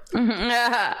 Sorry.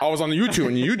 I was on the YouTube,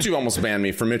 and YouTube almost banned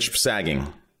me for Mitch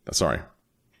sagging. Sorry.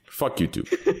 Fuck YouTube.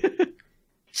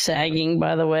 Sagging,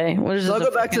 by the way. What is? So I'll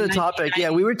go back to the topic. Yeah,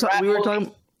 we were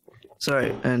talking.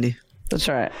 Sorry, Andy. That's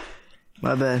all right.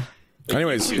 My bad.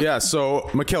 Anyways, yeah. So,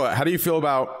 Michaela, how do you feel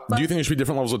about? Do you think there should be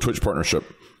different levels of Twitch partnership?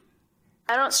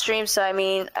 I don't stream, so I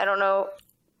mean, I don't know.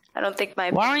 I don't think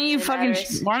my. Why don't you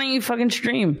fucking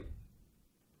stream?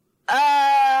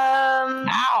 Ow!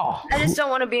 I just don't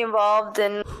want to be involved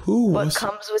in what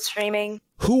comes with streaming.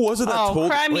 Who was it that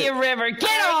told? Cry me a river. Get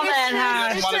on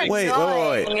that house. Wait.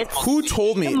 Who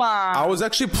told me? I was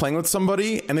actually playing with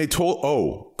somebody, and they told.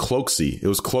 Oh, Cloaksy. It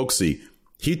was Cloaksy.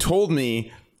 He told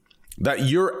me that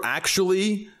you're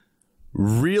actually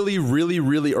really,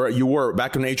 or you were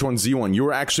back in H1Z1. You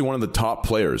were actually one of the top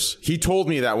players. He told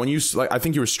me that when you, I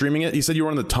think you were streaming it. He said you were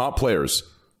one of the top players.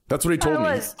 That's what he told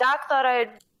me. Doc thought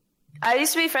I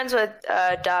used to be friends with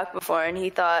Doc before, and he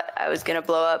thought I was gonna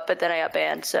blow up, but then I got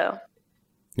banned. So.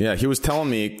 Yeah, he was telling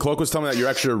me. Cloak was telling me that you're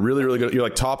actually really good. You're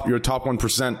like top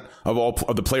 1% of all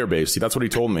of the player base. That's what he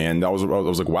told me, and I was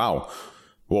like, wow.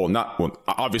 Well,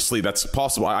 obviously that's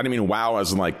possible. I didn't mean wow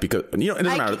as in like, because it doesn't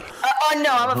matter.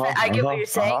 No, I get what you're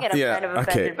saying, and I'm kind of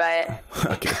offended by it.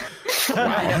 Okay.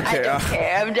 I don't care.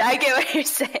 I get what you're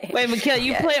saying. Wait, Michaela,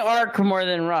 you play Ark more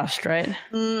than Rust, right?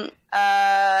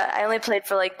 I only played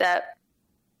for like that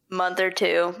month or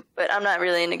two, but I'm not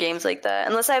really into games like that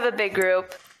unless I have a big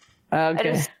group.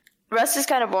 Okay. Rust is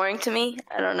kind of boring to me.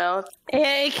 I don't know.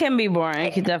 Yeah, it can be boring.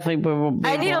 It can definitely be boring.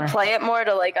 I need to play it more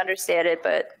to like understand it,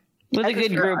 but with a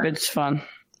good group, it's fun.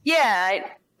 Yeah,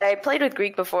 I played with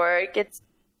Greek before. It gets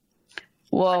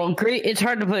Greek. It's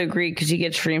hard to play with Greek because he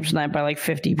gets stream sniped by like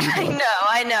 50 people.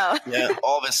 I know. Yeah,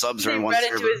 all of his subs are in one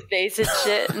server. server. Into his base and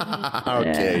shit.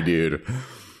 Okay, dude.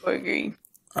 Poor Greek.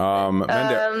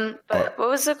 But what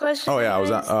was the question? Oh yeah, I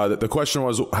was. The question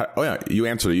was. Oh yeah, you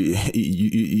answered.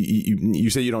 You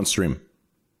say you don't stream.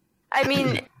 I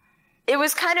mean, it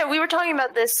was kind of. We were talking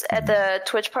about this at the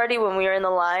Twitch party when we were in the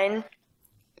line.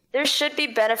 There should be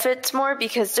benefits more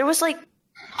because there was like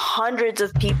hundreds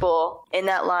of people in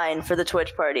that line for the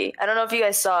Twitch party. I don't know if you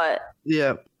guys saw it.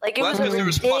 Yeah. Like it was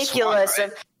ridiculous.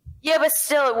 Right? Yeah, but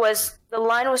still, it was. The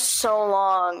line was so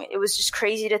long. It was just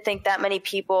crazy to think that many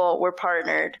people were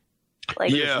partnered.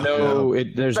 Like,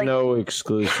 there's no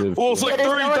exclusive. Well, it's like Yeah,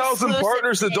 there's 30,000 no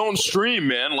partners that don't stream,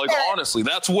 man. Like, honestly,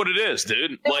 that's what it is,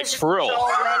 dude. Like, for real.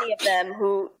 So many of them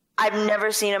who I've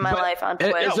never seen in my life on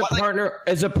Twitch.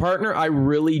 As a partner, I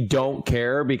really don't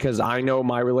care because I know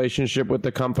my relationship with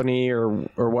the company or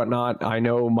whatnot. I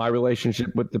know my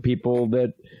relationship with the people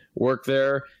that work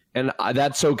there. And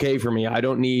that's okay for me. I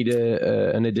don't need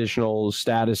an additional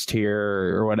status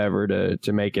tier or whatever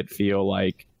to make it feel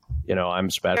like, I'm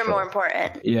special. You're more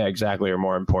important. Yeah, exactly. Or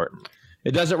more important.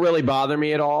 It doesn't really bother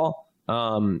me at all.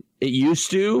 It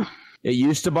used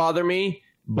to bother me,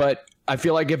 but I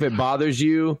feel like if it bothers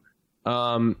you,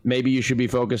 maybe you should be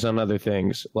focused on other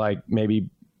things, like maybe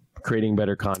creating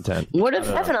better content. What if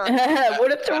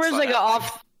what if there was like an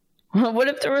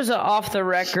off the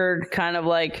record kind of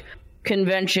like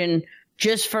convention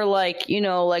just for like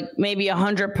maybe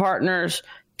 100 partners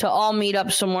to all meet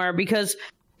up somewhere, because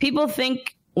people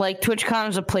think like TwitchCon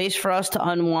is a place for us to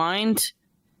unwind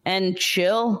and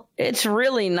chill. It's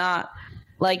really not.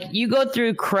 Like, you go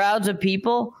through crowds of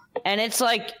people and it's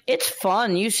like, it's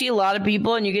fun. You see a lot of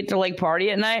people and you get to like party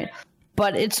at night,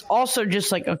 but it's also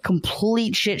just like a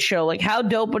complete shit show. Like, how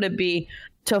dope would it be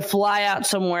to fly out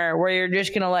somewhere where you're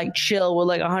just gonna like chill with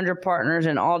like 100 partners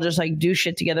and all just like do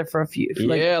shit together for a few.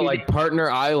 Like Partner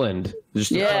Island.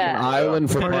 Just an island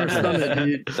for partners.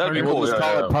 That'd be cool. We'll just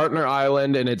call it Partner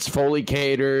Island, and it's fully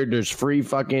catered. There's free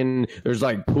there's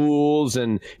like pools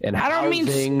and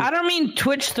housing. I don't mean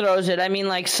Twitch throws it. I mean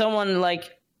like someone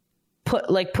like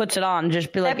puts it on.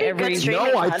 Just be like every.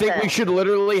 No, I think we should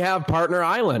literally have Partner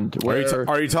Island. Where...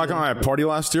 Are you talking about a party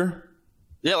last year?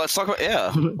 Yeah, let's talk about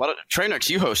Trainwreck,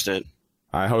 you hosted.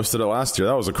 I hosted it last year.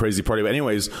 That was a crazy party. But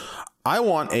anyways, I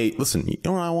want listen, you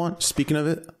know what I want? Speaking of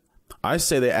it, I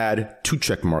say they add 2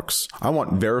 check marks. I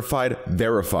want verified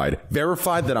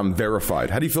that I'm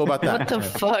verified. How do you feel about that? What the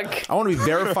fuck? I want to be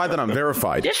verified that I'm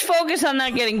verified. Just focus on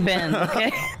not getting banned,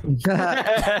 okay?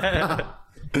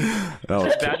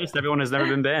 Just everyone has never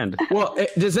been banned. Well,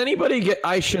 does anybody get?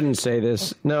 I shouldn't say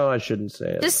this. No, I shouldn't say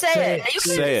it. Just say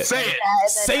it.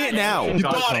 Say it now. You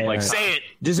got it. Like, say it.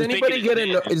 Does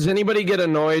anybody get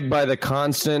annoyed by the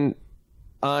constant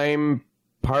I'm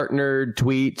partnered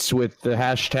tweets with the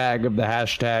hashtag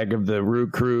of the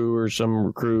Root Crew or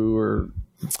some crew or?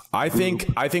 I think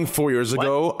 4 years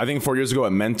ago. I think 4 years ago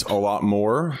it meant a lot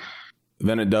more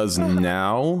than it does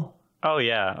now. Oh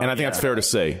yeah, and I think that's fair to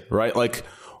say, right? Like.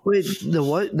 Wait, the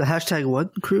what? The hashtag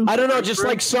what crew? I don't know, just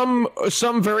like some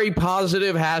very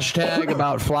positive hashtag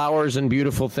about flowers and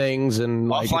beautiful things and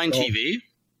offline TV.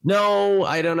 No,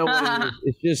 I don't know what it is.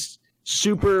 It's just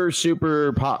super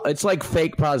it's like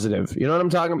fake positive. You know what I'm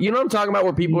talking about? You know what I'm talking about,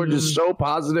 where people are just so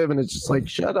positive and it's just like,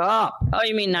 shut up. Oh,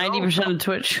 you mean 90% of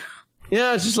Twitch?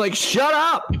 Yeah, it's just like, shut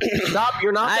up. Stop.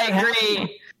 You're not that agree.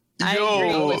 happy. I agree.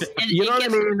 You know what I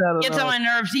mean? It gets on my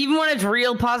nerves, even when it's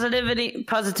real positivity.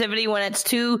 When it's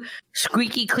too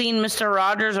squeaky clean, Mr.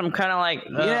 Rogers, I'm kind of like,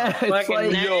 it's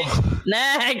like,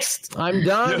 next. I'm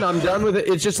done. I'm done with it.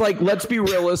 It's just like, let's be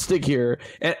realistic here.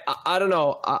 And I don't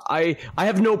know. I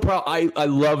have no problem. I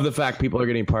love the fact people are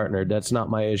getting partnered. That's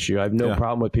not my issue. I have no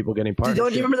problem with people getting partnered.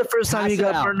 Don't you remember the first time you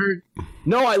got partnered?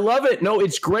 No, I love it. No,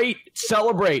 it's great.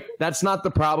 Celebrate. That's not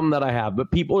the problem that I have. But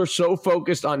people are so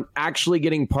focused on actually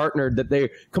getting partnered that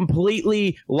they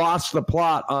completely lost the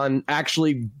plot on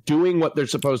actually doing what they're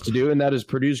supposed to do, and that is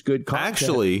produce good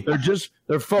content.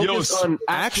 They're focused on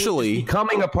actually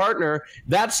becoming a partner.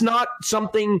 That's not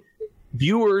something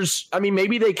viewers, I mean,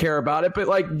 maybe they care about it, but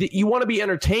like, you want to be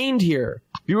entertained here.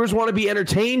 Viewers want to be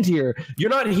entertained here. You're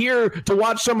not here to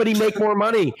watch somebody make more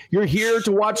money. You're here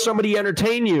to watch somebody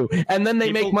entertain you, and then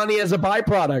they make money as a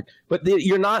byproduct. But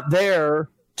you're not there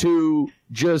to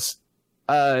just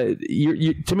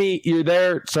you to me, you're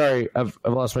there. Sorry, I've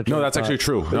lost my train. No, that's actually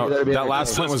true. No, that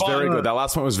last point was very good. That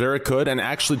last point was very good. And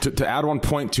actually, to add one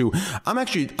point to, I'm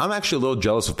actually a little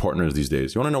jealous of partners these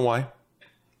days. You want to know why?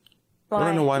 I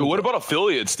don't know why. What about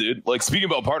affiliates, dude? Like, speaking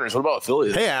about partners, what about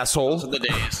affiliates? Hey, asshole. Those are the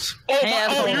days. You're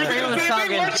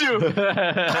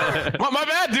my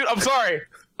bad, dude. I'm sorry.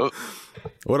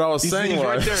 What I was saying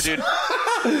was... He's right there,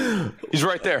 dude. He's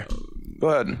right there. Go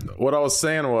ahead. What I was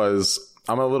saying was,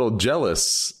 I'm a little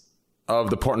jealous of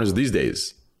the partners these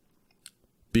days.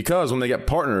 Because when they get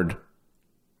partnered,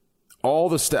 all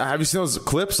the staff, have you seen those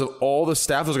clips of all the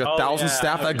staff? There's like 1,000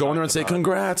 staff that go in there and say,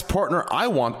 congrats, partner. I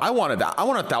wanted that. I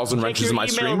want 1,000 wrenches in my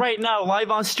stream. Right now,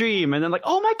 live on stream. And then like,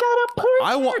 oh my God,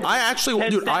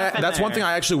 that's one thing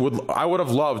I would have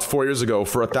loved 4 years ago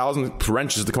for 1,000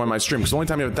 wrenches to come on my stream. Because the only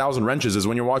time you have 1,000 wrenches is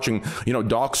when you're watching,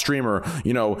 Doc stream or,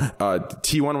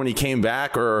 T1 when he came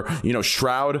back or,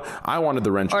 Shroud. I wanted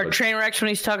the wrench. Or Trainwreck when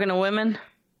he's talking to women.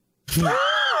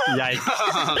 Yikes.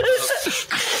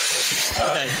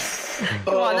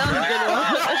 Oh, that was a good one.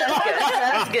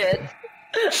 That's good.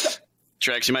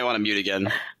 Trex, you might want to mute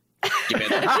again. Yeah,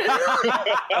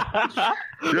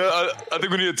 I think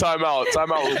we need a timeout.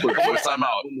 Timeout real quick.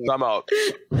 Timeout.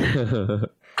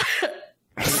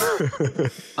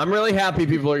 I'm really happy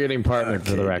people are getting partnered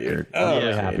for the record. I'm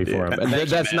really happy for them. And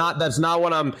that's not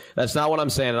what I'm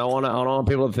saying. I don't want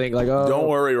people to think like, oh, don't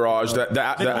worry, Raj.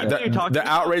 The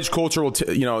outrage culture will,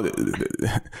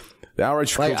 the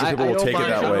outrage culture people will take it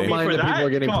that way. I don't mind that people are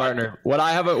getting partnered. What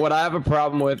I have a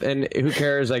problem with, and who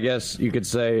cares? I guess you could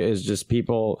say is just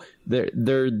people.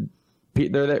 The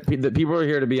people are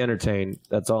here to be entertained.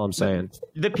 That's all I'm saying.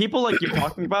 The people like you're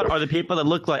talking about are the people that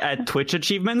look like at Twitch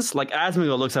achievements, like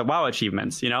Asmongold looks at WoW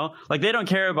achievements. Like they don't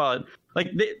care about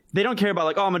they don't care about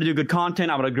like, oh, I'm gonna do good content,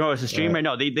 I'm gonna grow as a streamer. Yeah.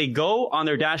 No, they go on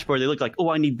their dashboard. They look like, oh,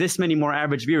 I need this many more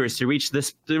average viewers to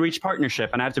reach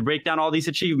partnership, and I have to break down all these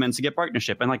achievements to get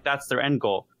partnership, and like that's their end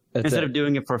goal. Instead of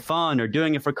doing it for fun or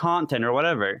doing it for content or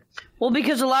whatever. Well,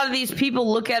 because a lot of these people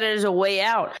look at it as a way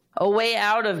out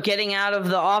of getting out of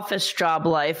the office job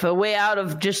life, a way out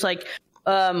of just like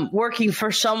working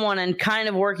for someone and kind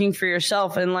of working for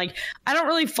yourself. And like, I don't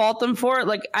really fault them for it.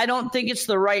 Like, I don't think it's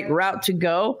the right route to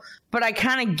go, but I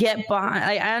kind of get behind.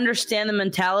 I understand the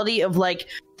mentality of like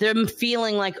them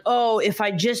feeling like, oh, if I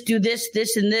just do this,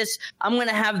 this, and this, I'm going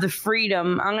to have the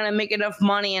freedom. I'm going to make enough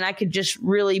money and I could just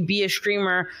really be a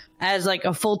streamer as like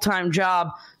a full-time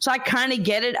job. So I kind of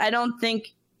get it. I don't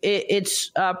think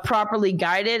it's properly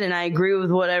guided, and I agree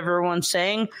with what everyone's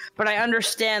saying, but I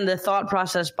understand the thought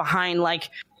process behind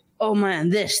like, oh man,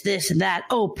 this, and that.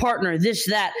 Oh, partner, this,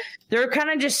 that. They're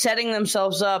kind of just setting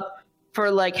themselves up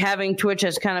for like having Twitch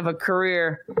as kind of a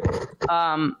career.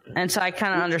 And so I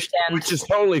kind of understand. Which is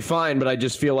totally fine, but I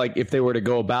just feel like if they were to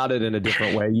go about it in a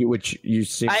different way, which you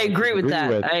seem I agree with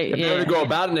that. If they were to go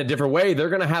about it in a different way, they're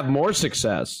going to have more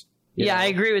success. Yeah, I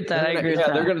agree with that.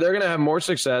 They're gonna have more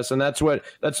success, and that's what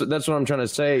I'm trying to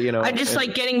say. I just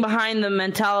like getting behind the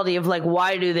mentality of like,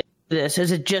 why do they do this?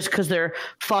 Is it just because they're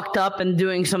fucked up and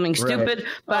doing something stupid? Right.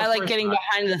 But I like getting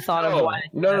behind the thought of why.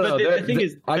 No. The thing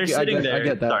is, they're sitting there. I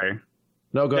get that. Sorry.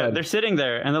 No, go ahead. They're sitting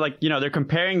there and they're like, they're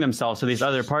comparing themselves to these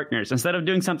other partners instead of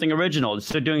doing something original.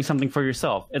 They're doing something for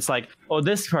yourself. It's like, oh,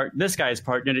 this guy's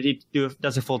partner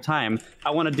does it full time. I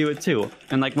want to do it too.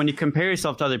 And like when you compare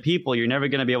yourself to other people, you're never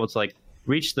going to be able to like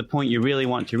reach the point you really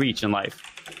want to reach in life,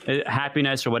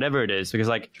 happiness or whatever it is. Because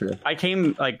like I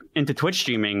came like into Twitch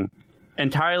streaming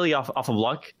entirely off of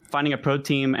luck, finding a pro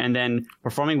team and then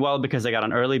performing well because I got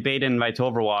an early beta invite to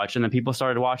Overwatch, and then people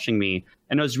started watching me,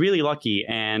 and I was really lucky.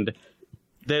 And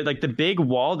the big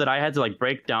wall that I had to like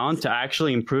break down to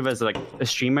actually improve as like a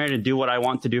streamer, to do what I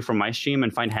want to do for my stream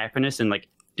and find happiness in like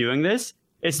doing this,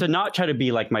 is to not try to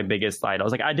be like my biggest idol. I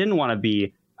was like,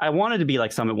 I wanted to be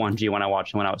like Summit 1G when I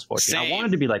watched him when I was 14. Same. I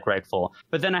wanted to be like Redfall,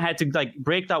 but then I had to like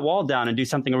break that wall down and do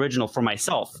something original for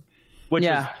myself, which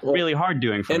is really hard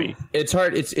doing for me. It's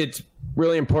hard. It's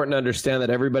really important to understand that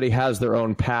everybody has their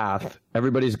own path.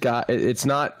 Everybody's got, it's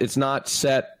not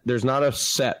set. There's not a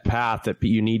set path that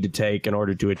you need to take in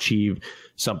order to achieve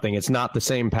something. It's not the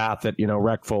same path that,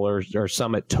 Redfall or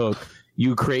Summit took.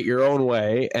 You create your own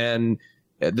way, and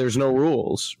there's no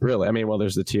rules really. I mean, well,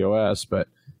 there's the TOS, but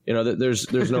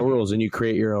there's no rules, and you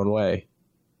create your own way.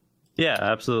 Yeah,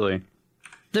 absolutely.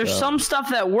 There's some stuff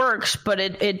that works, but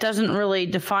it doesn't really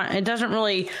define. It doesn't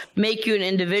really make you an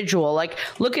individual. Like,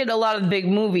 look at a lot of big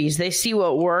movies. They see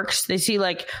what works. They see,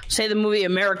 like, say the movie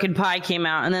American Pie came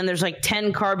out, and then there's like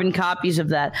 10 carbon copies of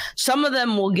that. Some of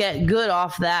them will get good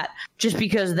off that just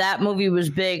because that movie was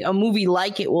big. A movie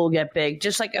like it will get big.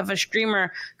 Just like if a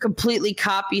streamer completely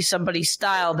copies somebody's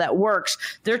style that works,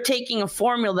 they're taking a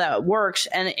formula that works,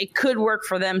 and it could work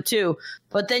for them too.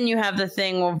 But then you have the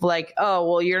thing of like, oh,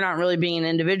 well, you're not really being an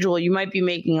individual. You might be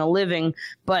making a living,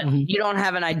 but you don't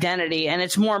have an identity. And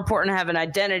it's more important to have an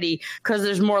identity because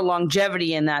there's more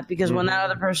longevity in that. Because when that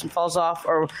other person falls off,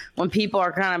 or when people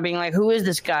are kind of being like, who is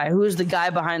this guy? Who is the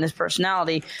guy behind this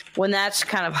personality? When that's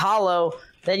kind of hollow,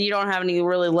 then you don't have any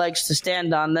really legs to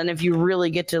stand on. Then if you really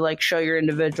get to like show your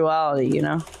individuality, you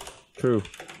know? True.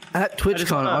 At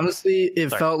TwitchCon, honestly, it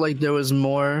felt like there was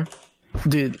more,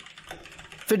 dude,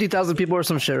 50,000 people or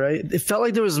some shit, right? It felt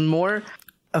like there was more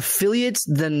affiliates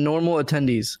than normal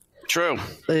attendees. True.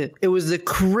 It was the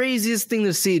craziest thing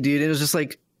to see, dude. It was just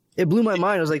like, it blew my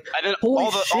mind. I was like, holy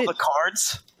all shit. the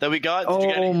cards that we got.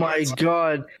 Oh my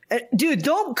god, dude!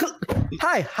 Don't.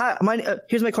 Hi.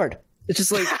 Here's my card. It's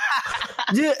just like,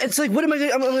 dude. It's like, what am I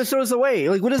doing? I'm gonna throw this away.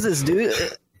 Like, what is this, dude?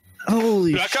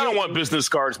 Holy I kind of want business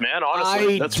cards, man.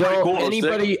 Honestly, that's pretty cool.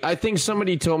 I think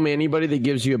somebody told me anybody that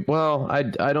gives you I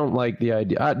don't like the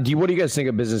idea. What do you guys think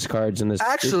of business cards in this?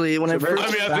 Actually, when I first,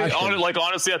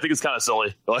 honestly, I think it's kind of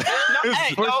silly. Like,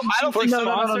 I don't think so.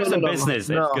 Sponsors and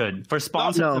business, it's good. For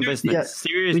sponsors and business,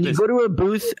 serious when business. you go to a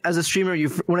booth as a streamer,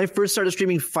 when I first started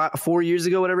streaming 4 years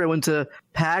ago, whatever, I went to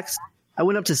PAX. I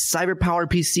went up to CyberPower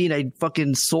PC and I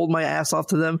fucking sold my ass off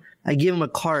to them. I gave them a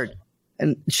card.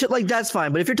 And shit like that's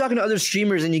fine, but if you're talking to other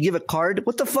streamers and you give a card,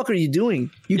 what the fuck are you doing?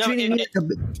 You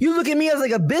look at me as like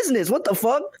a business. What the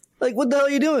fuck? Like, what the hell are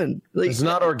you doing? Like, it's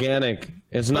not organic.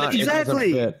 It's not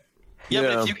exactly. It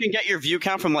but if you can get your view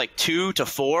count from like 2 to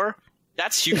 4,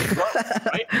 that's huge,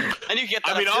 right? And you get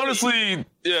that. I mean, honestly,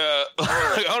 yeah,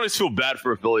 I always feel bad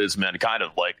for affiliates, man. Kind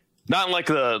of like not in like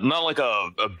a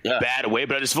bad way,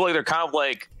 but I just feel like they're kind of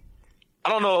like, I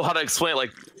don't know how to explain it,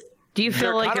 like. Do you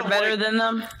feel like you're better than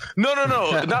them? No,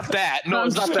 not that. No,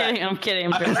 it's not that. I'm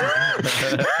kidding. Yeah,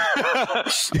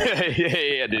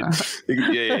 dude.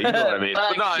 Yeah, you know what I mean.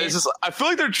 But no, it's just I feel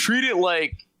like they're treated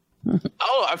like.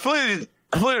 Oh, I feel like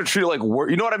they're treated like work.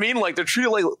 You know what I mean? Like they're treated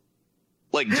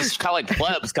like just kind of like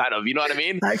plebs, kind of. You know what I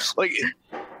mean? Like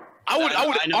I would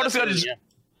honestly,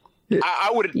 I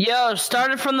would. Yo,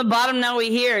 started from the bottom. Now we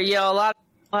here. Yo, a lot of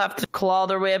people have to claw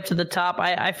their way up to the top.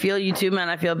 I feel you too, man.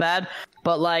 I feel bad.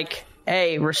 But like,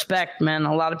 hey, respect, man.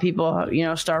 A lot of people,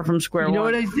 start from square one. You know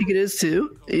what I think it is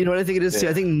too? I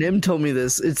think Nim told me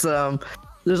this. It's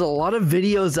there's a lot of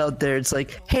videos out there. It's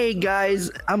like, hey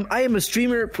guys, I am a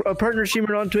streamer, a partner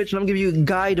streamer on Twitch, and I'm gonna give you a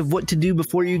guide of what to do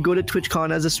before you go to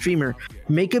TwitchCon as a streamer.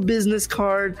 Make a business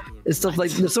card and stuff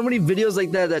like. There's so many videos like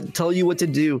that tell you what to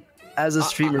do as a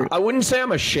streamer. I wouldn't say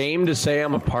I'm ashamed to say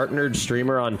I'm a partnered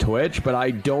streamer on Twitch, but I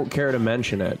don't care to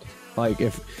mention it. Like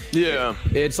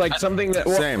it's like something that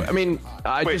same. I mean,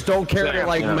 I just don't care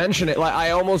to mention it. Like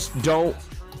I almost don't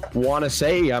want to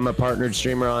say I'm a partnered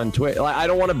streamer on Twitch. Like I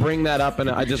don't want to bring that up, and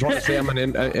I just want to say I'm a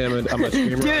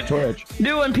streamer on Twitch.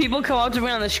 Dude, when people come up to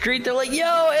me on the street, they're like,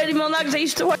 "Yo, Eddie Molnax, I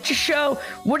used to watch your show.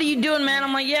 What are you doing, man?"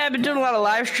 I'm like, "Yeah, I've been doing a lot of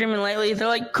live streaming lately." They're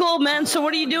like, "Cool, man. So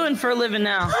what are you doing for a living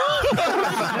now?"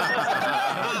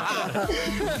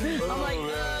 I'm like,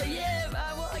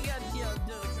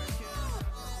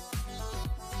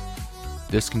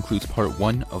 This concludes part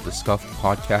 1 of the Scuffed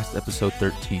Podcast, episode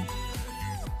 13.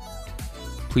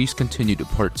 Please continue to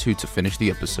part 2 to finish the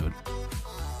episode.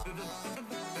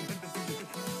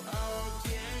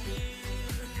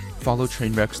 Follow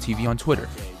Trainwrecks TV on Twitter,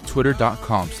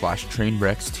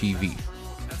 twitter.com/TrainwrecksTV.